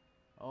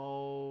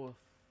 Oh,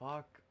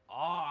 fuck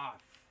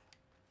off.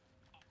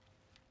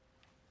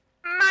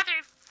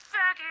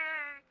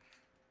 Motherfucker.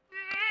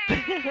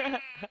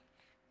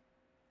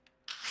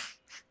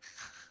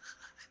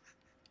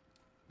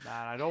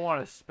 Man, I don't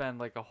want to spend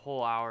like a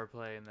whole hour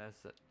playing this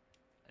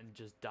and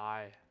just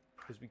die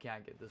because we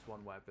can't get this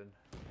one weapon.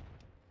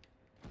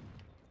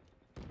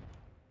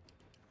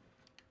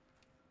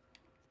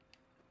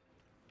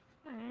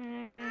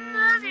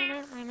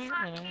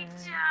 Motherfucking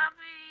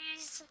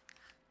zombies.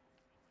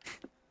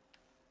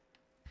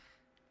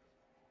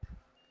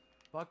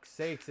 Fuck's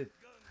sakes, it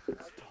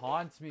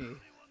taunts me.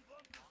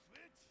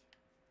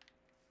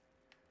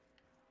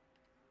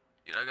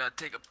 Dude, I gotta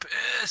take a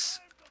piss.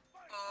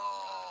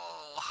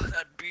 Oh,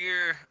 that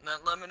beer and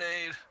that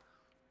lemonade.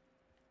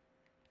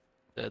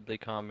 Deadly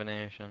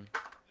combination.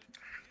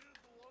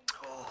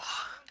 Oh,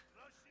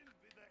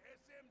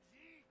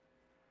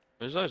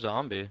 Where's our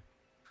zombie?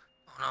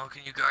 oh no,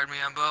 can you guard me,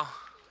 Embo?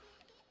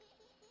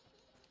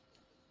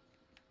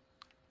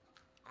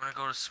 I'm gonna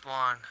go to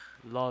spawn.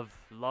 Love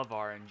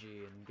RNG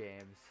in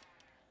games.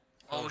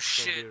 Oh So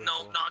shit, no,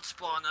 beautiful. not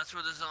spawn, that's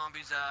where the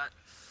zombie's at.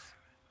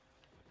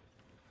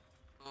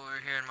 Over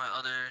here in my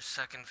other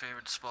second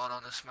favorite spot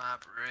on this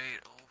map,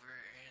 right over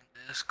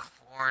in this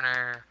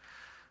corner.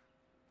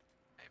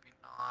 Maybe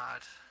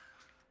not.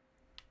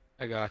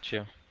 I got you.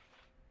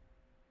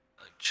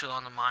 Like chill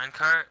on the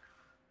minecart?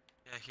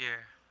 Yeah,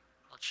 here.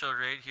 I'll chill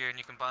right here and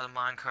you can buy the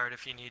minecart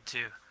if you need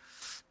to.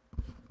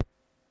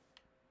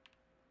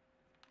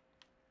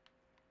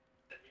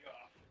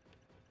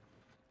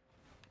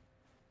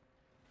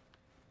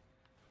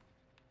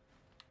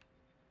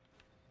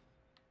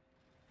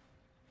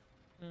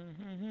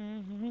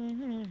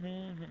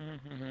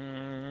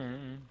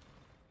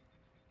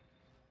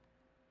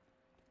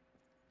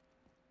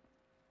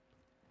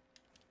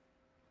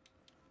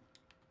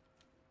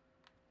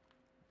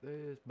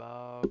 This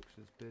box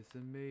is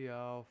pissing me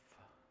off.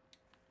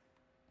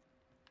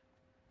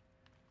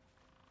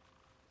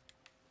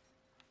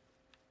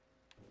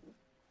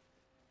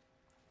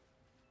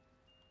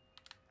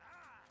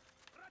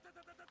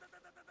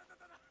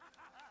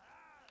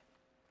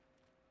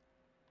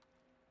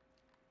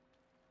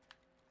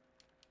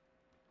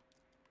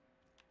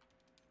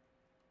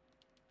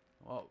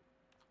 Well,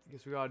 I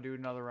guess we gotta do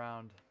another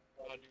round.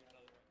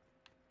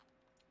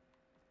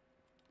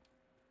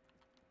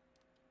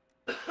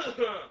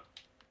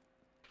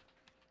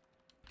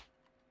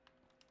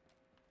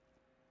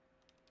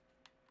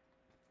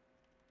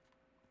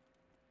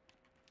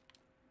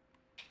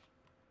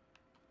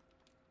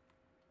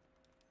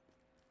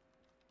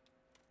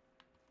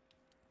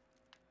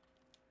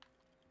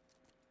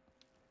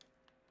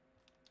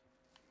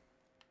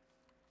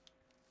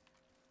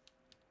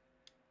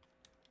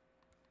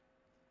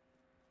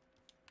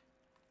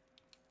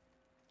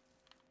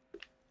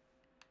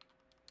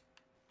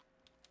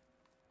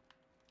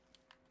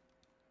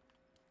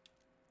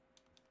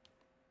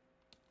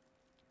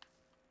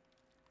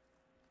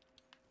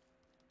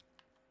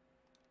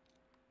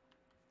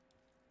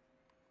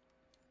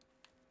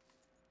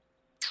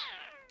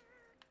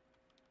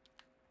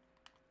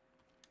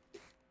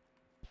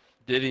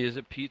 Diddy, is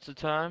it pizza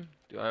time?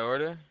 Do I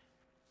order?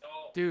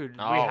 Dude,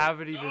 No. we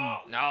haven't even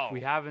No.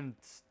 we haven't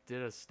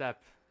did a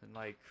step in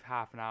like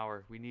half an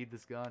hour. We need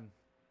this gun.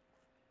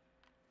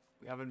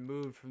 We haven't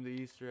moved from the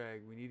Easter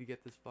egg. We need to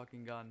get this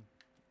fucking gun.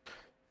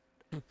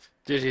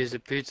 Diddy, is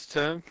it pizza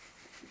time?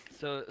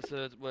 So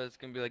it's what? It's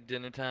gonna be like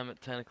dinner time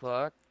at 10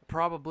 o'clock.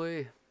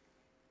 Probably.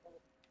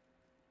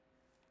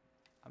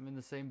 I'm in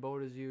the same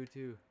boat as you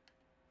too.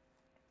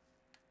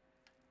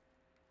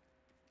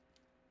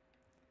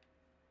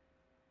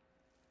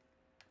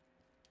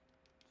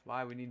 That's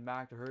why we need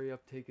Mac to hurry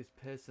up, take his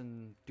piss,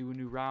 and do a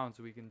new round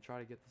so we can try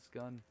to get this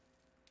gun.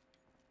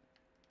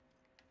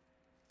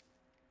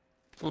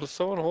 Well, if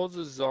someone holds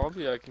a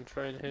zombie, I can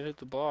try and hit at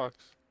the box.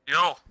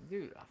 Yo,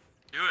 Dude,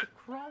 do it.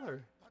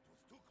 crawler.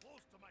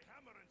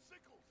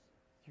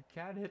 You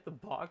can't hit the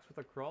box with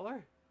a crawler?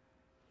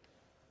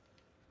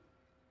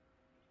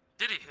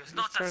 Diddy, I'm it's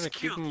not just that trying to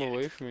keep skilled him yet.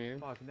 away from you.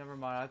 Fuck, never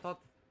mind. I thought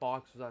the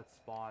box was at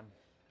spawn.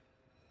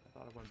 I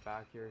thought it went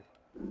back here.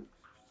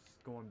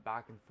 Just going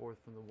back and forth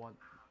from the one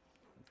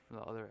from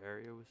the other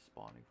area it was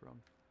spawning from.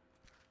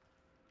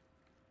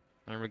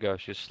 There we go.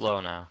 She's slow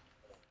now.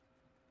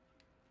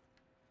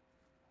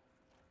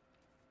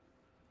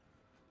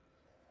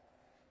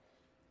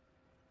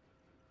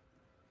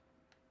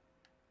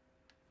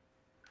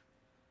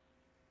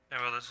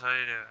 Yeah, well, that's how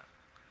you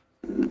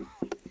do it.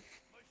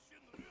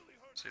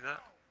 See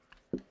that?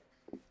 Yeah,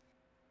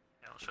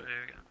 I'll show you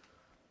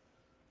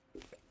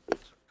again.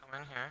 So come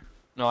in here.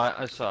 No,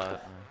 I saw it.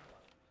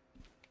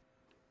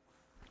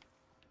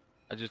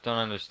 I just don't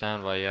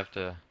understand why you have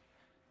to.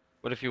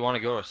 What if you want to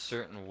go a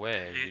certain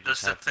way? You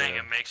That's just the have thing, to-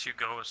 it makes you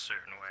go a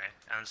certain way,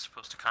 and it's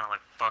supposed to kind of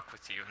like fuck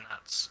with you in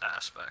that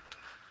aspect.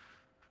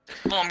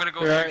 Oh, I'm gonna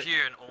go Right. through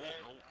here, and oh.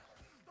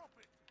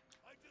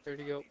 There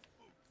you go.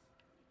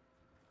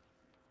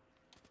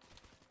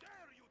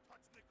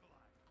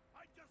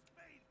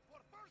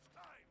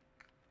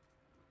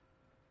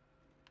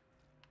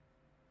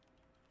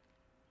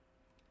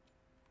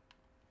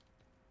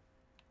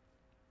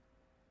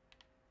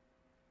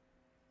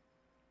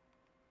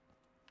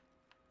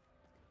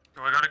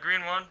 Oh, I got a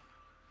green one.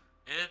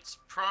 It's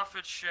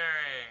profit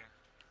sharing.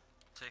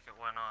 Take it,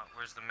 why not?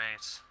 Where's the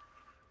mates?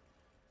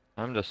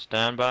 I'm just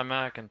stand by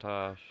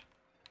Macintosh.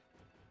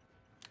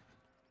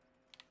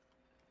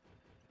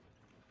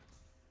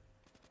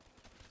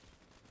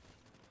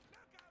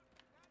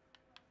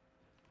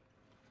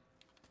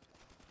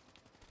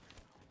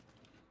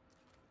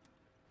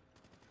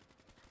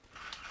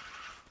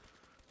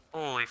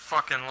 Holy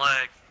fucking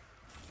leg.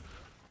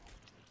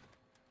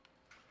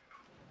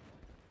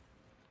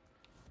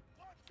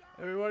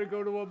 Everybody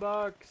go to a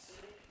box.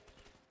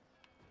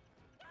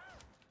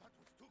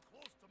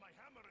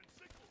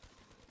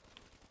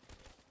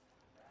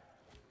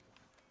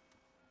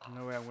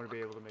 No way I'm gonna be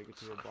able to make it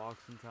to a box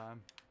in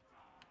time.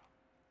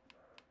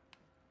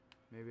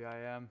 Maybe I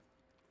am.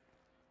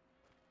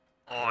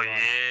 Oh Hold on.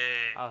 yeah.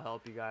 I'll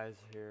help you guys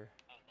here.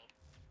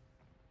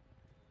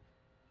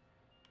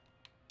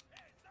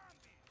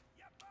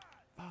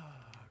 Fuck.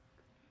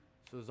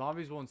 So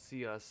zombies won't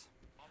see us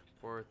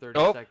for 30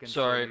 Oh, seconds,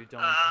 sorry. so you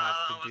don't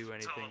Ah, have to that do was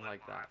anything totally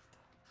like that.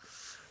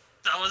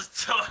 That was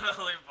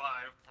totally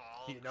my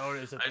fault. You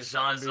notice that I the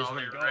shot a zombies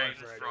zombie were right going in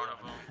for front of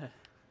him.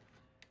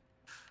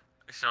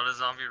 I shot a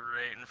zombie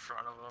right in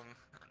front of him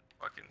and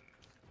fucking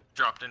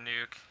dropped a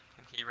nuke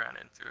and he ran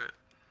into it.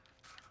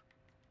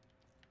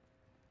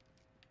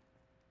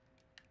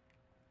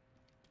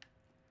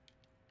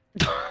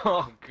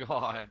 Oh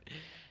god.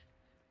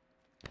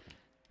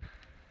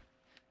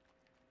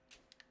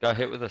 Got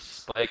hit with a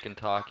spike in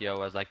Tokyo. I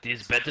was like,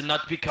 these better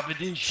not be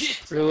covered in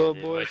shit. Reload,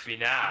 It boys. might be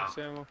now. Nice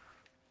ammo.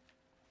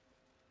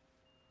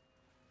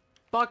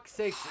 Fuck's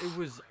sakes, it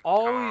was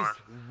always God.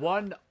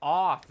 one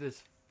off.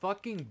 This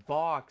fucking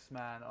box,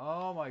 man.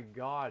 Oh my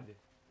god.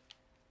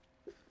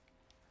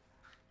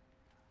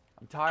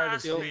 I'm tired of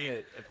That's seeing me.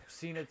 it. I've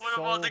seen it What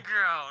so about the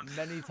ground?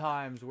 many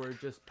times where it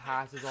just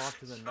passes off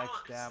to the next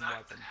damn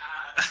weapon.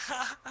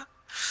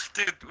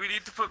 Dude, we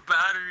need to put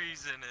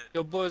batteries in it.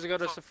 Yo, boys, I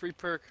got us a free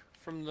perk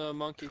from the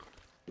monkey.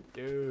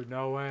 Dude,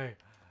 no way.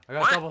 I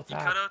got What? double You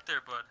tap. cut out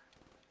there, bud.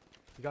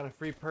 You got a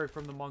free perk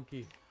from the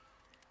monkey.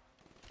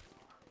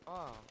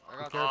 Oh, I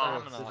Be got careful.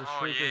 stamina. There's a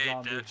Oh, shrieker yeah,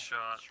 zombie. dead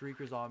shot.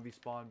 Shrieker zombie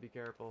spawn. Be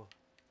careful.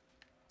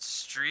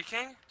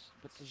 Streaking?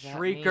 What does that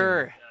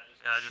Shrieker. mean?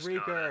 Yeah, I just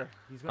got Shrieker. it.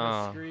 He's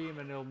gonna Oh. scream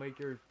and it'll make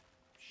your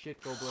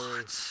shit go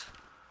blurry.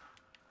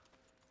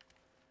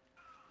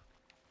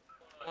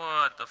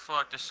 What the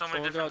fuck? There's so many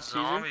Someone different got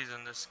Caesar? zombies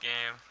in this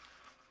game.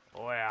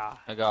 Oh yeah.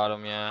 I got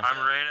him, yeah. I'm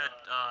right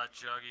at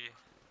Juggy.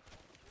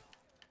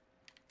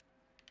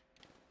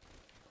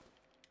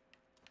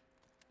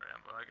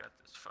 Rambo, I got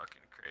this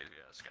fucking crazy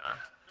ass guy.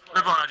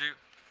 Right behind you.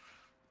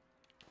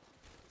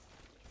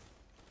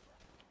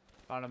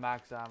 Found a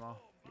max ammo.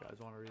 You guys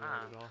want to reload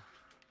Ah. it all?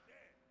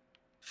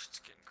 Shit's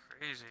getting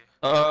crazy.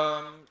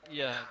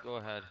 Yeah, go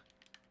ahead.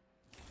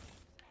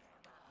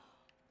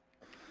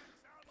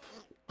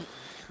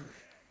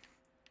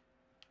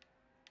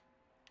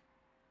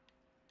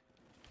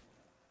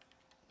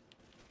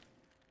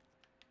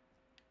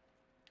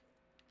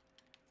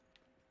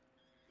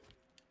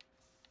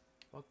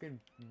 Fucking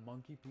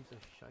monkey piece of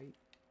shite.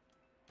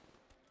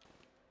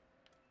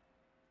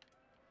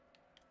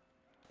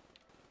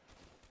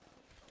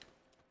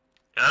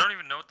 Yeah, I don't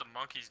even know what the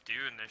monkeys do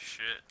in this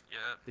shit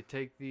yet. They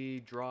take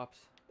the drops.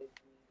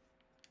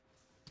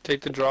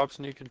 Take the drops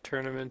and you can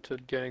turn them into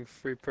getting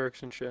free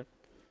perks and shit.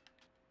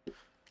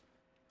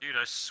 Dude,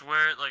 I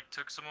swear it like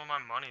took some of my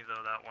money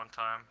though that one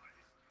time.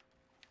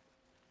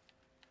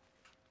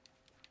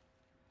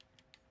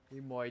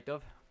 We might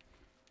have.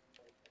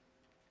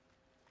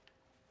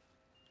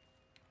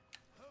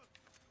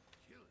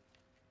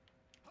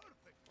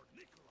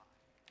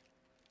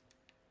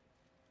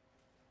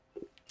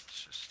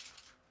 It's just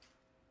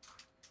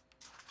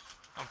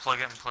unplug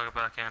it and plug it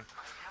back in.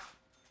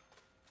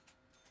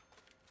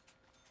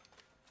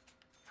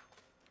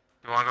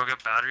 You wanna go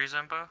get batteries,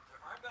 Empo? There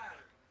are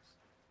batteries.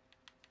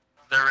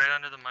 They're right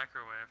under the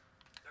microwave.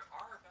 There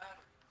are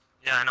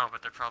batteries. Yeah, I know,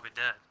 but they're probably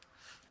dead.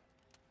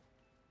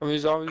 How many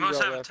I zombies you must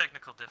got have left?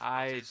 technical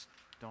difficulties.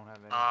 Don't have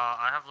any.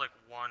 I have like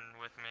one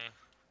with me.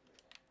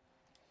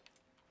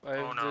 I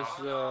have Oh,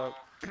 no.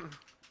 this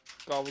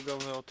gobblegum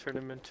that'll turn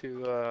them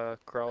into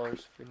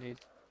crawlers if we need.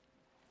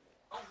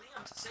 Oh,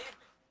 Liam, to save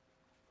me.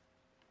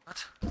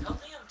 What? Tell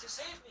Liam to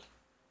save me.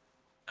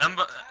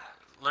 Embo,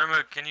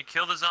 Lerma, can you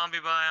kill the zombie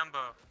by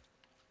Embo?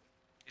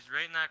 He's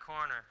right in that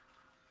corner.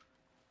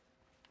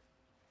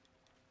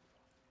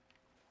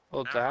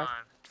 Well, Never that.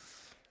 mind.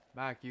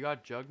 Mac, you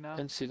got jug now?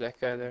 Didn't see that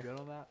guy You there. good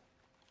on that?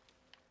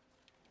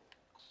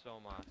 So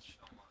much.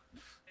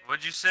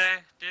 What'd you say,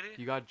 Diddy?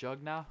 You got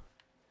jug now?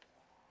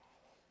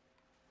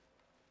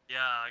 Yeah,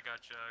 I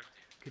got jugged.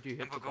 Could you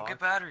hit Embo, the go box? get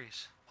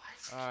batteries.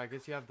 What? I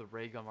guess you have the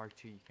ray gun Mark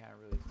II. You can't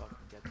really fucking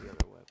get the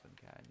other weapon,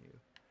 can you?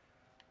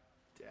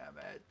 Damn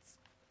it.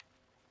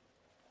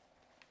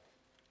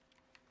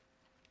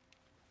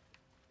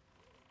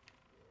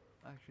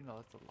 Actually, no,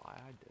 that's a lie.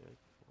 I did it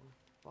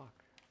before. Fuck.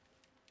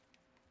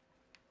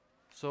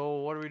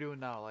 So, what are we doing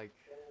now? Like,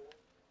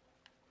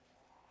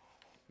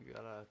 we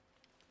gotta.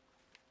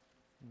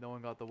 No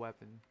one got the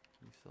weapon.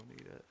 We still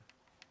need it.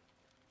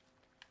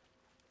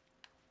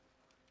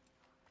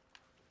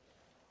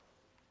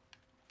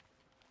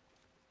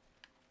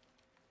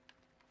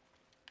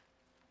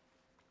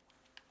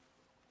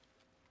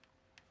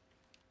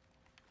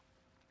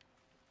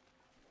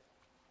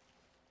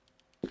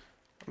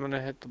 I'm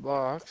gonna hit the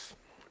box.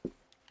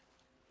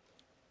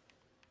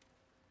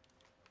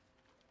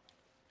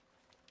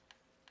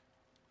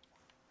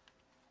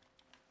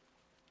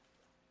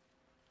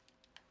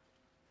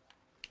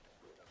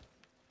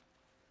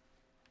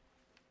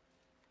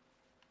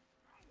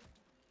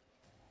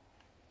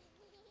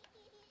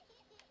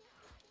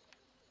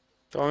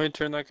 Do you want me to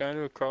turn that guy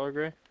into a crawler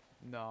gray?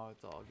 No,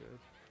 it's all good.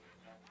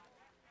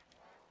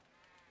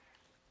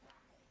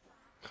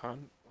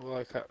 Well,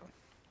 it's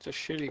a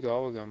shitty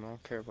gobblegum. I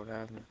don't care about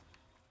having it.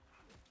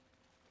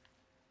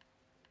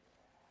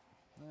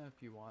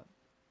 If you want.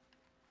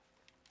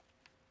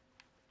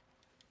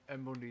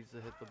 Embo needs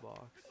to hit the box.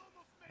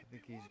 I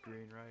think he's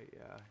green, right?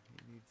 Yeah,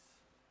 he needs.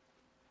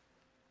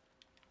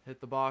 Hit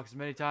the box as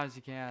many times as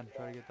you can.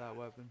 Try to get that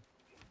weapon.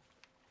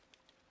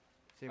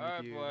 Same with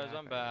Alright, you, boys, Mac,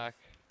 I'm I back.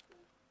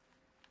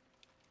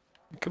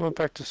 guess. Coming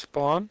back to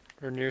spawn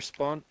or near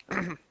spawn.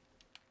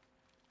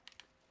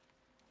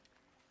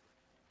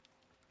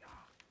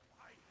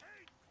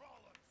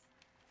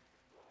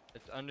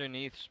 It's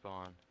underneath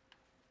spawn.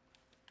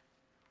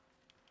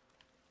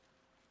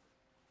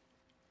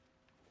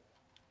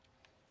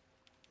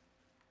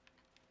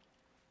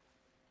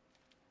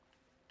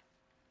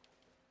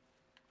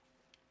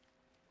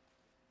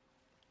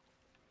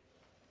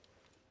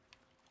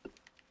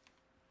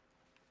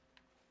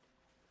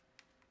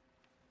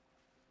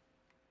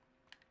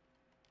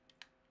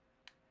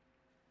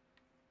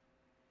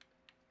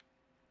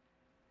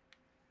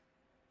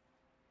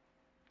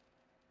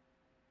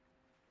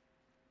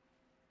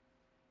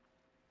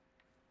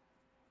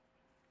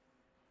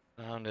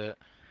 Found it.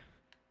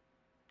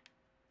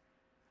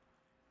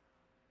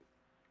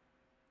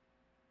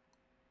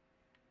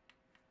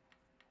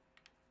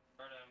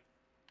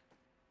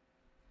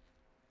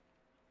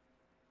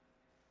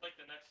 Like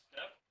the next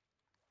step.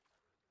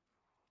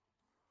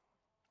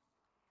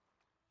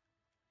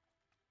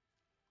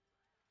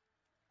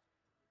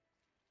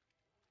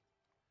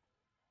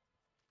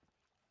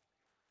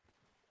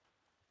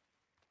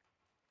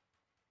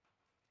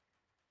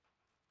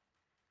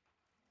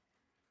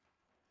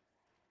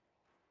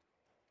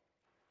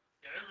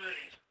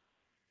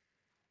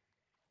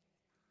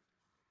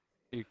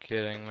 You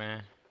kidding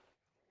me?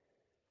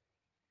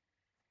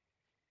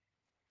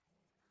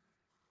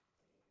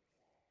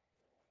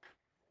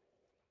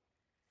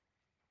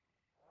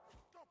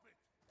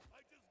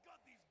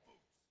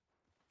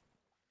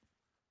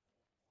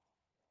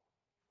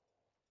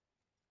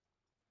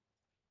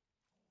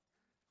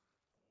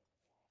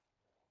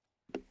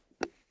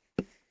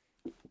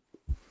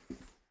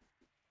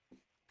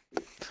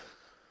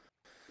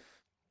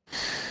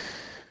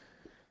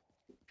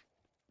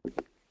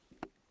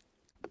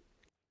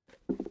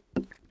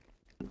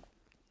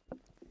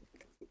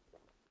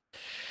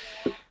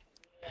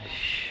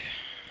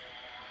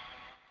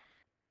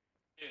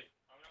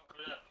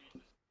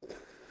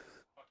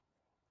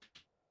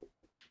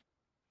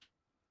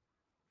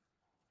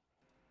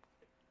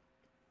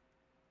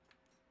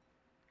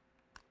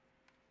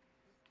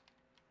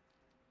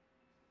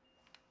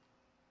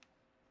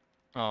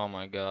 Oh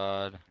my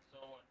god.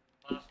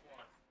 Last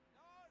one.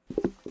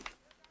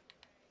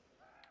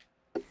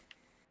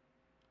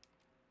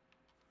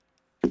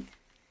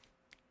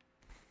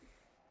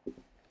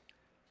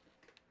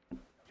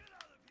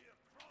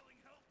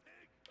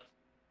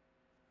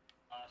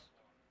 Last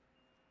one.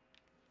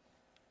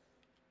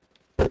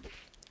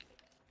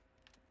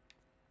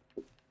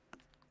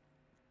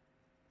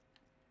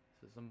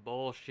 This is some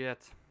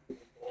bullshit.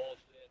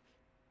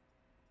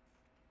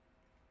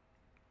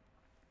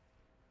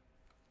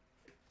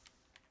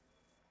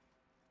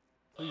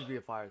 Please be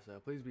a fire sale.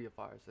 Please be a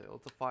fire sale.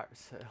 It's a fire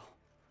sale.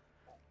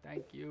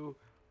 Thank you.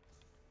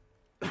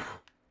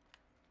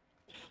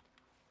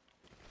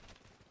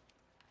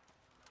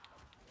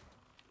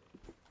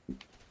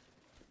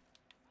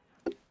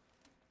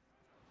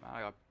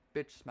 I got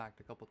bitch smacked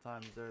a couple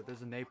times there.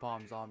 There's a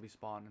napalm zombie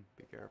spawning.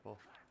 Be careful.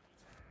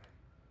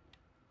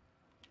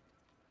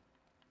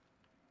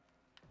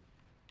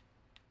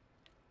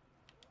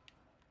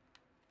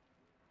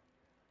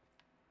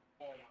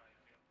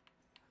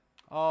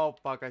 Oh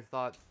fuck, I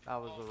thought that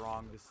was the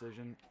wrong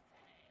decision.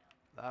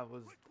 I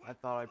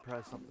thought I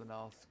pressed something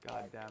else.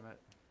 God damn it.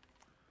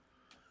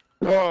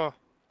 Oh.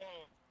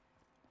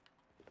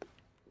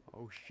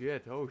 Oh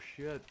shit, oh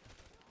shit.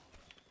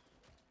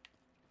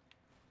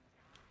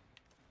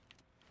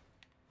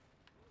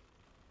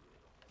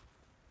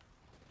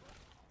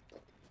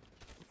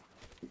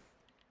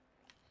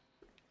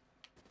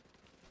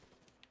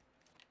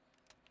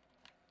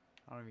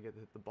 I don't even get to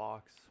hit the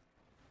box.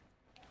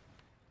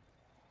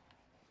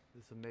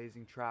 This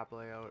amazing trap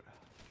layout.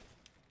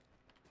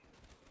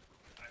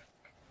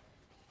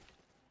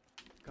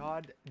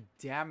 God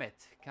damn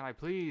it. Can I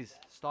please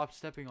stop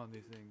stepping on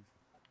these things?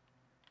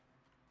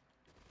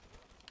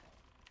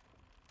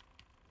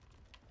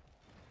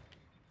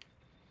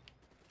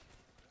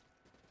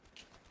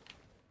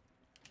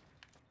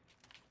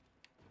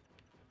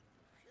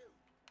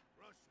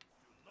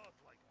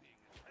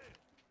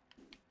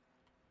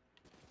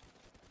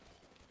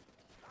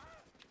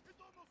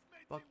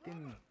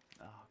 Fucking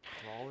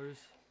crawlers,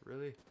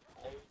 really?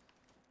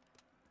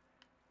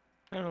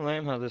 Kind of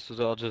lame how this is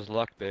all just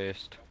luck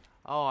based.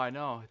 Oh, I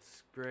know.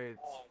 It's great.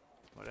 It's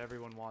what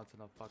everyone wants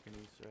in a fucking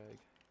Easter egg.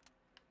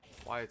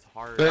 Why it's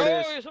hard. There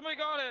it Oh, is. somebody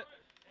got it!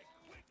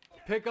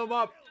 Pick him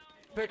up!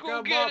 Pick Go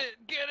him get up!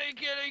 it! Get it!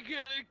 Get it!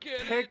 Get it!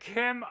 Get it! Pick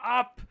him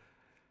up!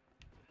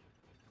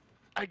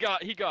 He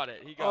got it. He got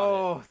it.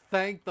 Oh,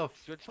 thank the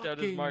Switched out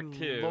his fucking Mark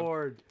II.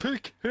 Lord.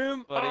 Pick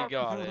him But up. he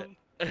got it.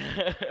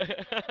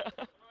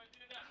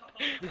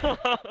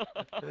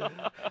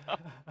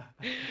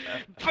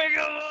 Pick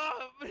him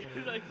up!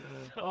 Like,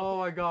 Oh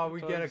my god,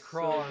 we get a so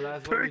crawler. good.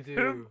 That's what we Pick do.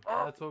 him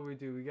up. That's what we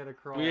do. We get a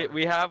crawler.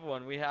 we have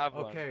one. We have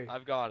one. Okay.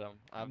 I've got him.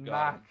 I've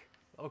got Mac. him.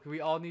 Okay,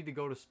 we all need to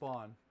go to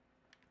spawn.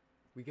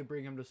 We can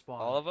bring him to spawn.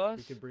 All of us?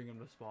 We can bring him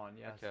to spawn.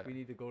 Yes. Okay. We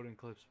need to go to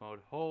Eclipse mode.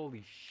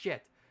 Holy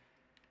shit.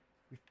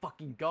 We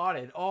fucking got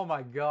it. Oh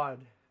my god.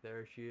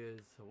 There she is.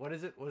 What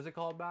is it? What is it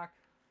called, Mac?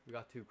 We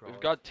got two crawlers.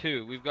 We've got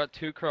two. We've got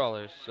two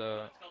crawlers.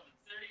 So It's called the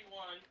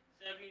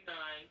 3179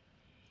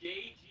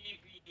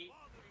 JGB 315.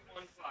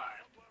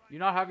 You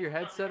not have your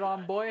headset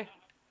on, boy?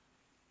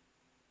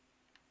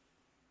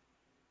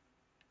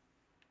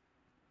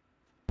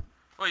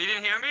 Oh, you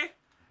didn't hear me?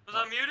 Was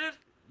I muted?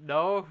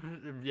 No?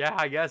 Yeah,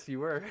 I guess you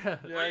were.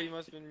 Yeah, you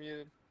must have been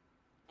muted.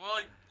 Well,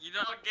 you're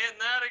not getting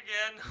that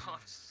again. No, I'm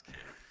just kidding.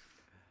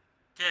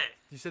 Okay.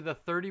 You said the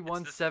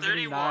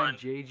 3179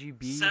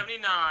 JGB.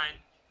 79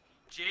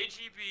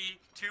 JGB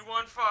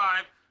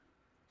 215.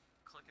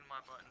 Clicking my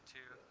button too.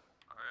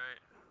 Alright.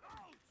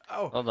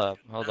 Oh. hold up.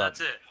 Hold up. That's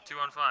it.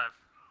 215.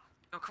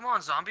 Yo, come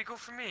on, zombie, go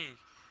for me.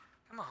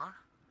 Come on.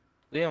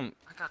 Liam,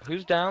 I got the,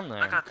 who's down there?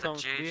 I got the Come,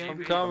 JGB.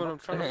 I'm coming. I'm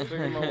trying to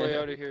figure my way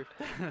out of here.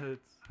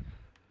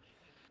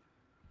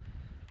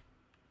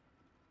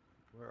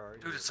 Where are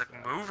you? Dude, it's like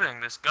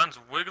moving. This gun's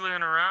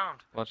wiggling around.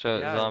 Watch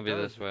out, Yeah, it zombie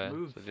does, this it way.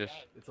 moves. So just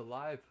It's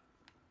alive.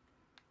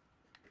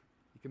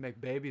 You can make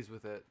babies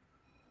with it.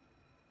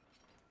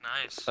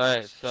 Nice.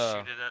 Alright, Just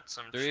so, shoot it at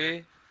some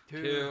 3,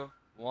 Two. 2,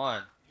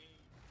 1.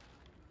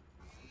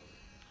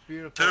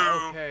 Beautiful. Two.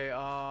 Okay,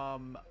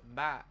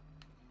 Matt.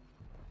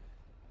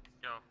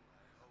 Yo.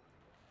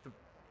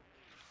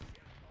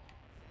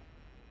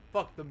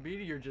 Fuck, the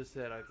meteor just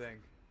hit, I think.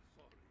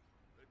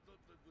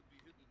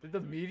 Did the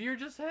meteor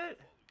just hit?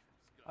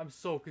 I'm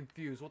so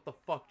confused. What the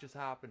fuck just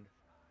happened?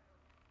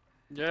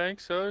 Yeah, I think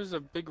so. There's a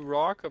big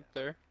rock up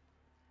there.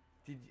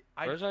 Did you,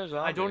 Where's our I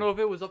zombie? don't know if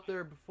it was up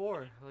there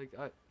before. Like,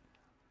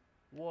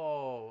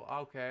 whoa.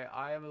 Okay,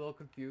 I am a little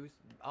confused.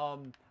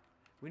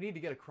 We need to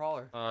get a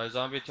crawler.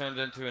 Zombie turned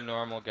into a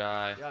normal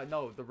guy. Yeah,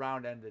 no, the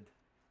round ended.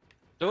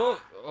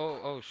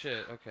 Oh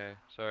shit. Okay,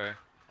 sorry.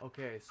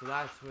 Okay, so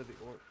that's where the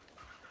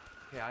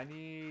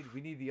okay,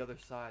 we need the other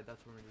side.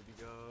 That's where we need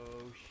to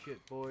go.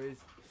 Shit, boys.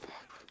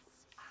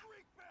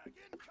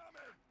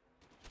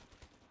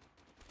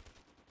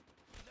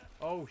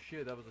 Oh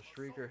shit, that was a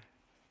streaker.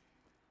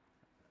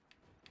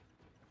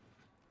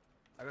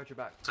 I got your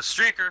back. It's a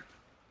streaker.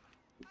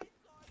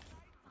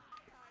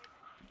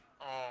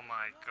 Oh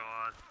my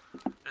god.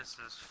 This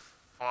is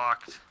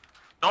fucked.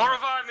 Don't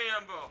revive me,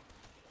 Embo.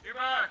 You're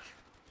back.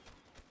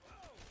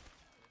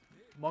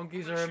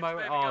 Monkeys Shoot are in my the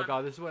way. baby Oh gun.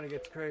 god, this is when it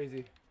gets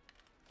crazy.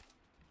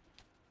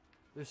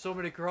 There's so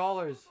many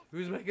crawlers.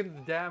 Who's making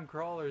the damn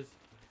crawlers?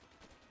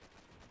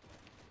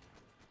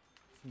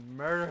 It's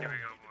murder. Here we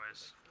go,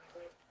 boys.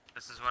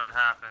 This is what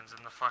happens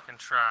in the fucking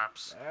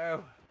traps.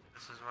 Oh.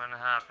 This is when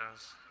it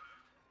happens.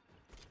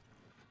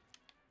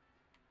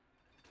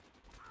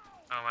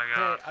 Oh my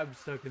god. Hey, I'm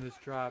stuck in this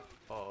trap.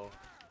 Uh-oh.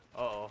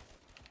 Uh-oh.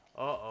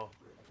 Uh-oh.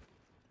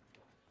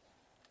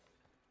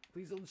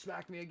 Please don't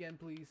smack me again,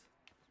 please.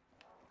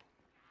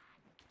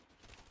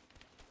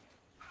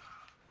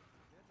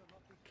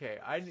 Okay,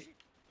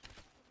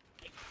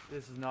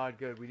 this is not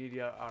good. We need to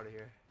get out of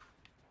here.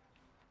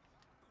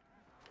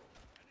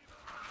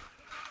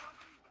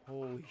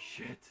 Holy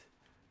shit.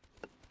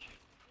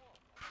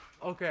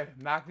 Okay,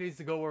 Mac needs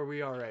to go where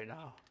we are right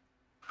now.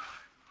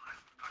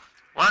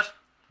 What?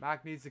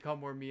 Mac needs to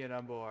come where me and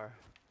Embo are.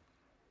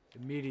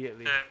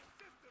 Immediately. Okay.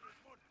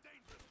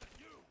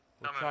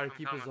 We'll Coming, try to I'm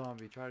keep coming. a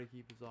zombie. Try to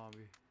keep a zombie.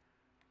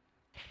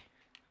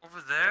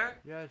 Over there?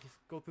 Yeah, just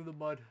go through the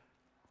mud.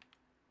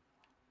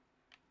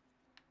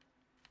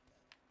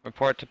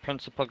 Report to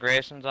Principal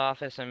Grayson's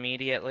office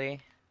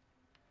immediately.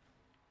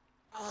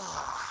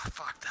 Oh,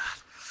 fuck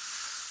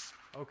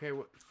that. Okay,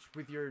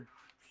 with your...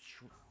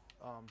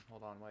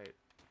 hold on, wait.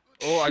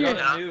 Oh, I got a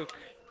Yeah. nuke.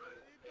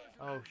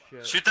 Oh,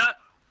 shit. Shoot that?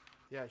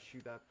 Yeah,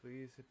 shoot that,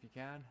 please, if you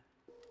can.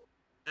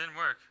 Didn't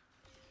work.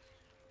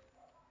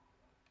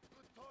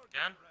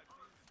 Again?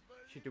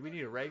 Shit, do we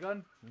need a ray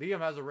gun? Liam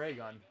has a ray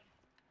gun.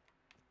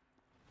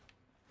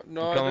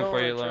 No, I'm coming I don't.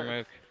 for you, I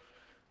Lermook.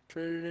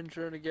 traded in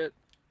trying to get.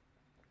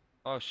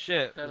 Oh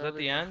shit, That was that other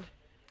the guy. end?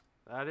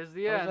 That is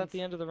the How end. was that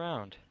the end of the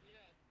round?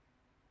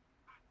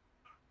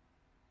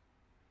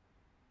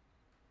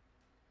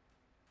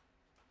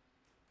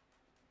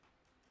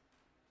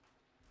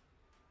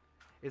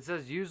 It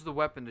says use the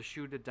weapon to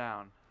shoot it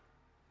down.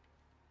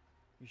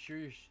 You sure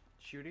you're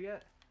shooting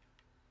it?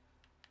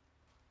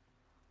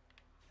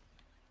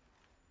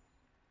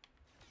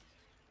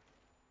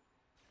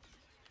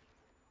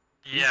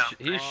 Yeah.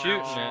 He's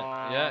shooting it.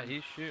 Yeah,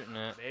 he's shooting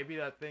it. Maybe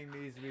that thing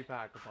needs to be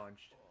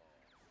pack-a-punched.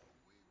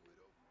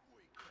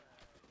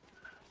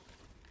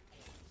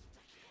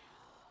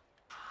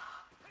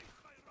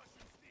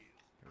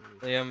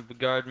 Liam,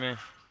 guard me.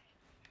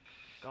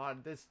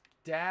 God, this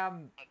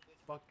damn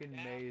fucking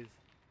maze.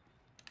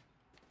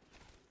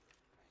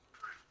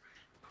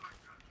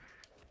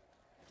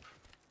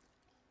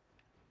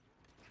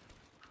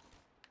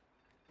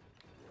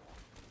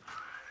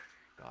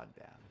 God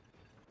damn.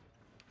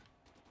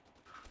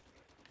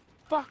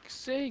 Fuck's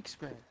sakes,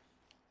 man.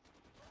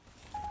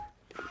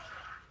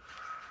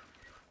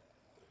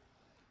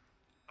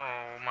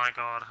 Oh my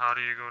god, how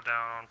do you go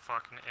down on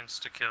fucking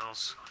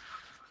insta-kills?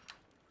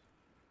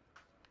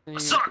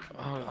 Suck!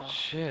 Oh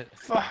shit.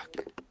 Fuck.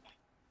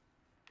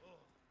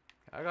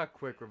 I got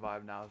quick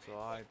revive now, so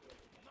if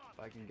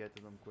I can get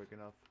to them quick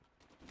enough.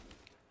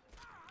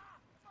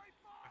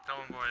 I'm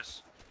coming,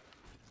 boys.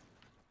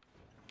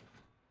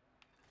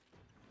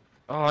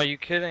 Oh, are you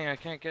kidding? I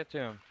can't get to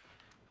him.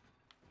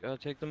 Gotta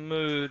take the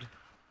mood.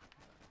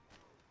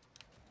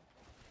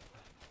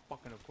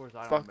 Fucking, of course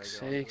I don't make Fuck's it.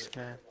 sakes,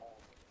 man.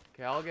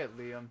 Okay, I'll get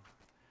Liam.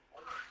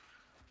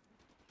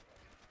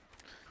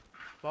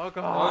 Fuck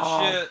Oh,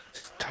 off. shit.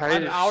 Tight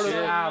I'm as out of shit.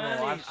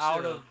 ammo. I'm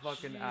out of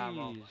fucking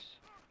ammo.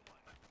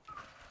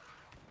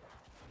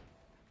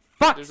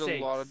 Fuck There's a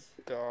sakes. lot of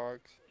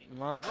dogs.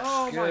 Oh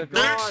my goodness.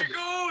 There god. she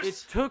goes!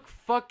 It took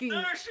fucking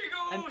There she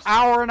an goes!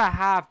 hour and a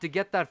half to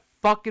get that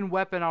fucking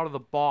weapon out of the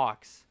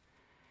box.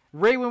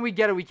 Right when we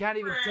get it, we can't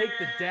even take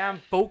the damn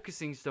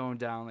focusing stone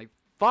down. Like,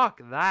 fuck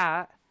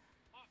that.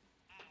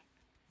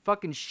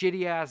 Fucking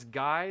shitty ass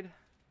guide.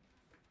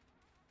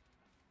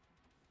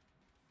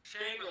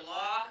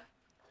 Shangri-La?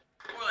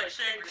 More like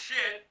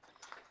Shangri-Shit.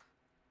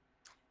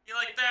 You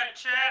like that,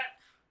 chat?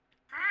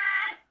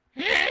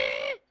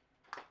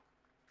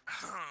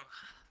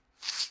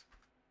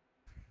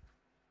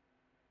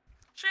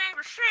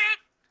 Shangri-Shit!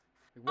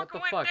 Like, what the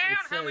Fucking fuck? went down. It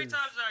How many says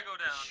times did I go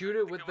down? shoot I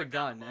it think with I the went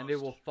down gun the and it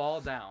most. will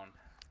fall down.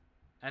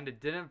 And it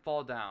didn't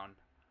fall down.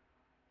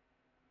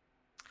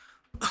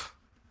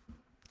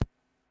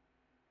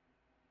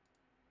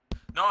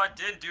 No, I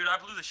didn't, dude. I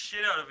blew the shit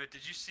out of it.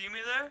 Did you see me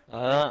there?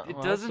 It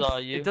I doesn't. saw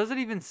you. It doesn't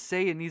even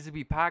say it needs to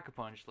be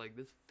pack-a-punch. Like,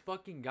 this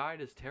fucking guide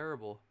is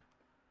terrible.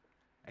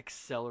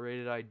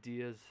 Accelerated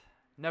ideas.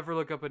 Never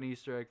look up an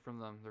Easter egg from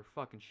them. They're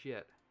fucking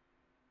shit.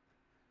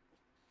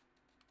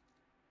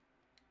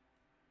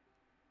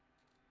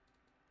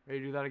 Ready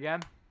to do that again?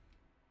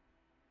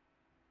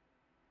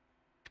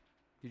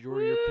 Did you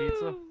order your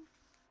pizza?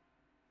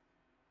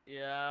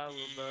 Yeah,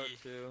 we're about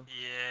to.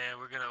 Yeah,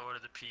 we're gonna order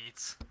the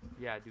Pete's.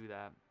 Yeah, do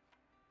that.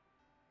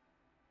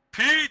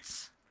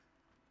 Pete's!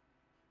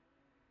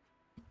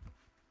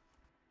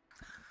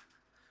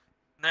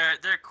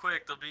 They're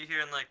quick. They'll be here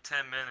in like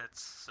 10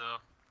 minutes, so.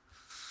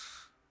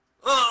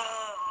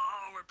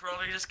 Oh, we're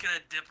probably just gonna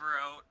dip her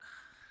out.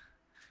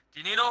 Do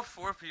you need all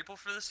 4 people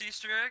for this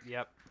Easter egg?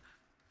 Yep.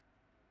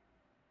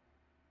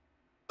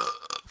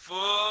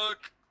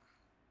 Fuck.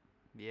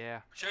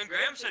 Yeah. Shane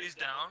Graham said he's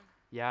down,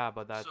 Yeah,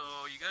 but that's so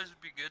you guys would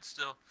be good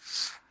still.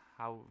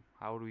 how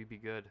would we be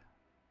good?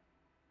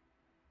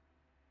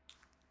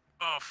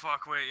 Oh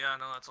fuck! Wait, yeah,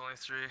 no, that's only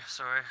 3.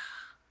 Sorry.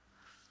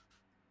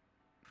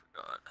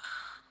 Forgot.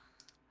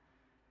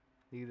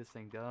 Leave this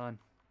thing done.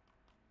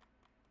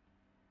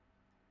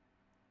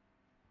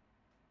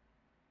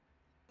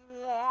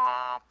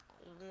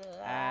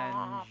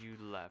 And you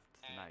left.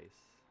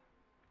 Nice.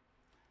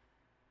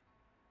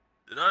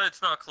 No,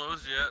 it's not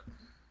closed yet.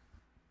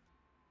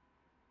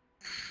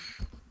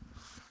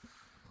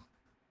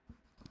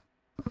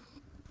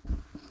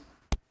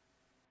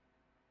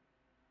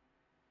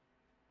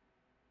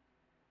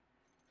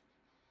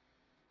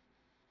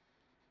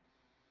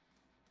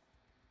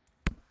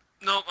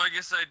 Nope, I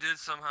guess I did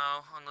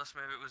somehow, unless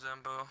maybe it was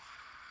Embo.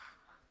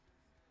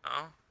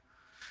 Oh?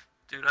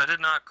 Dude, I did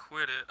not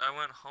quit it. I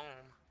went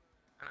home,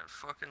 and it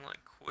fucking, like,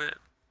 quit.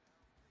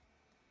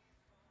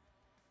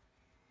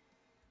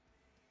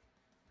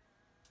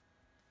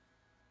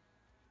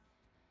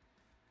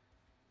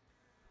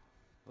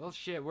 Well,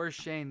 shit. Where's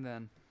Shane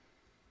then?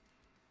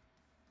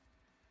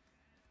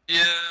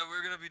 Yeah,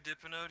 we're gonna be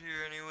dipping out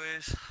here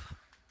anyways.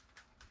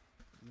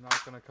 You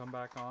not gonna come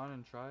back on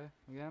and try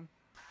again?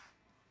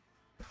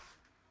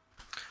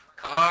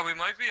 We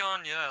might be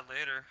on, yeah,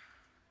 later.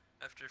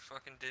 After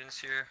fucking Din's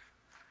here.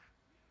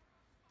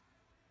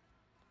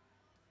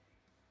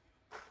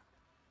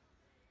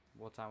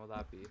 What time will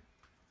that be?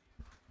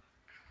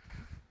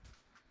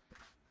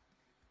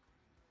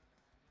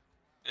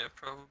 Yeah,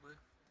 probably.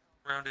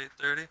 Around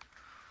 8:30.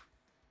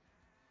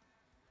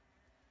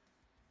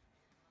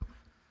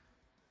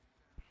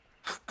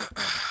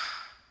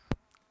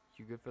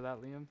 You good for that,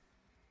 Liam?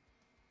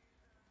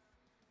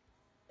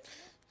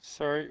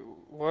 Sorry,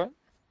 what?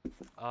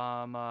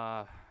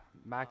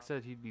 Max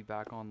said he'd be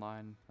back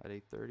online at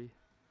 8:30.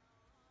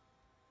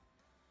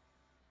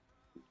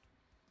 You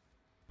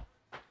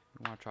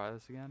wanna try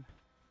this again?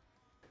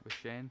 With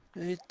Shane?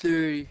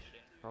 8:30.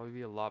 Probably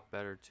be a lot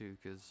better too,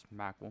 cause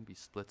Mac won't be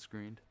split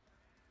screened.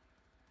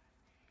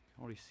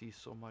 Can only see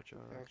so much of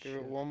I'll that give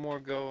shit. it one more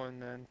go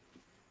and then.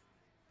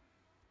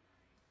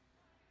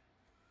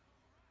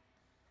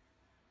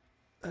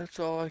 That's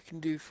all I can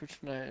do for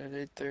tonight at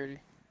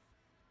 8:30.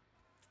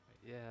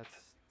 Yeah,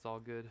 it's all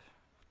good.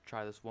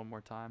 Try this one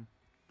more time.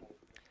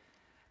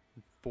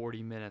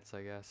 40 minutes,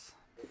 I guess.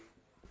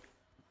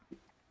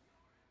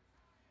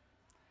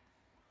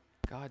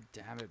 God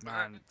damn it,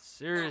 man.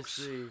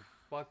 Seriously,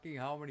 fucking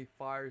how many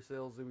fire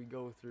sales did we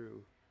go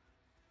through?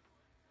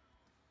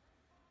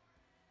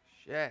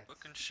 Shit.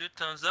 Fucking shit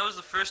tons. That was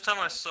the first time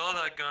I saw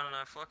that gun and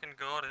I fucking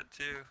got it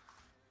too.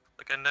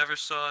 Like I never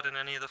saw it in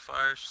any of the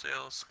fire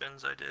sale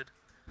spins I did.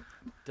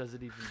 Does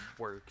it even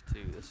work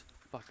too? This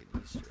fucking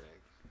Easter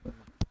egg.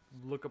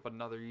 Look up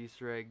another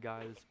Easter egg,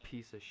 guy. This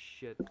piece of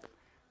shit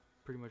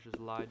pretty much just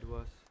lied to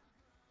us.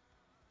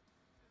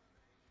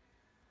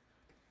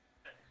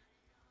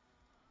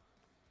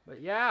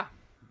 But yeah.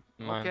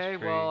 Mine's Okay,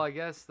 free. well, I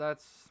guess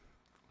that's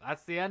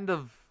the end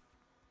of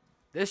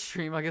this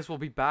stream. I guess we'll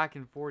be back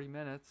in 40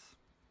 minutes.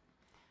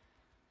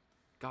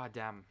 God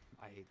damn,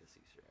 I hate this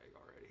Easter egg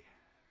already.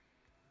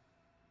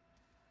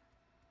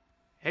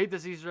 Hate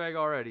this Easter egg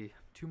already.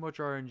 Too much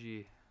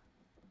RNG.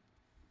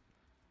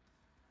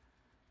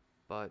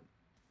 But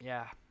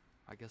yeah,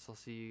 I guess I'll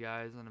see you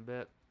guys in a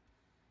bit.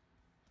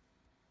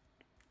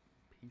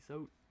 Peace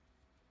out.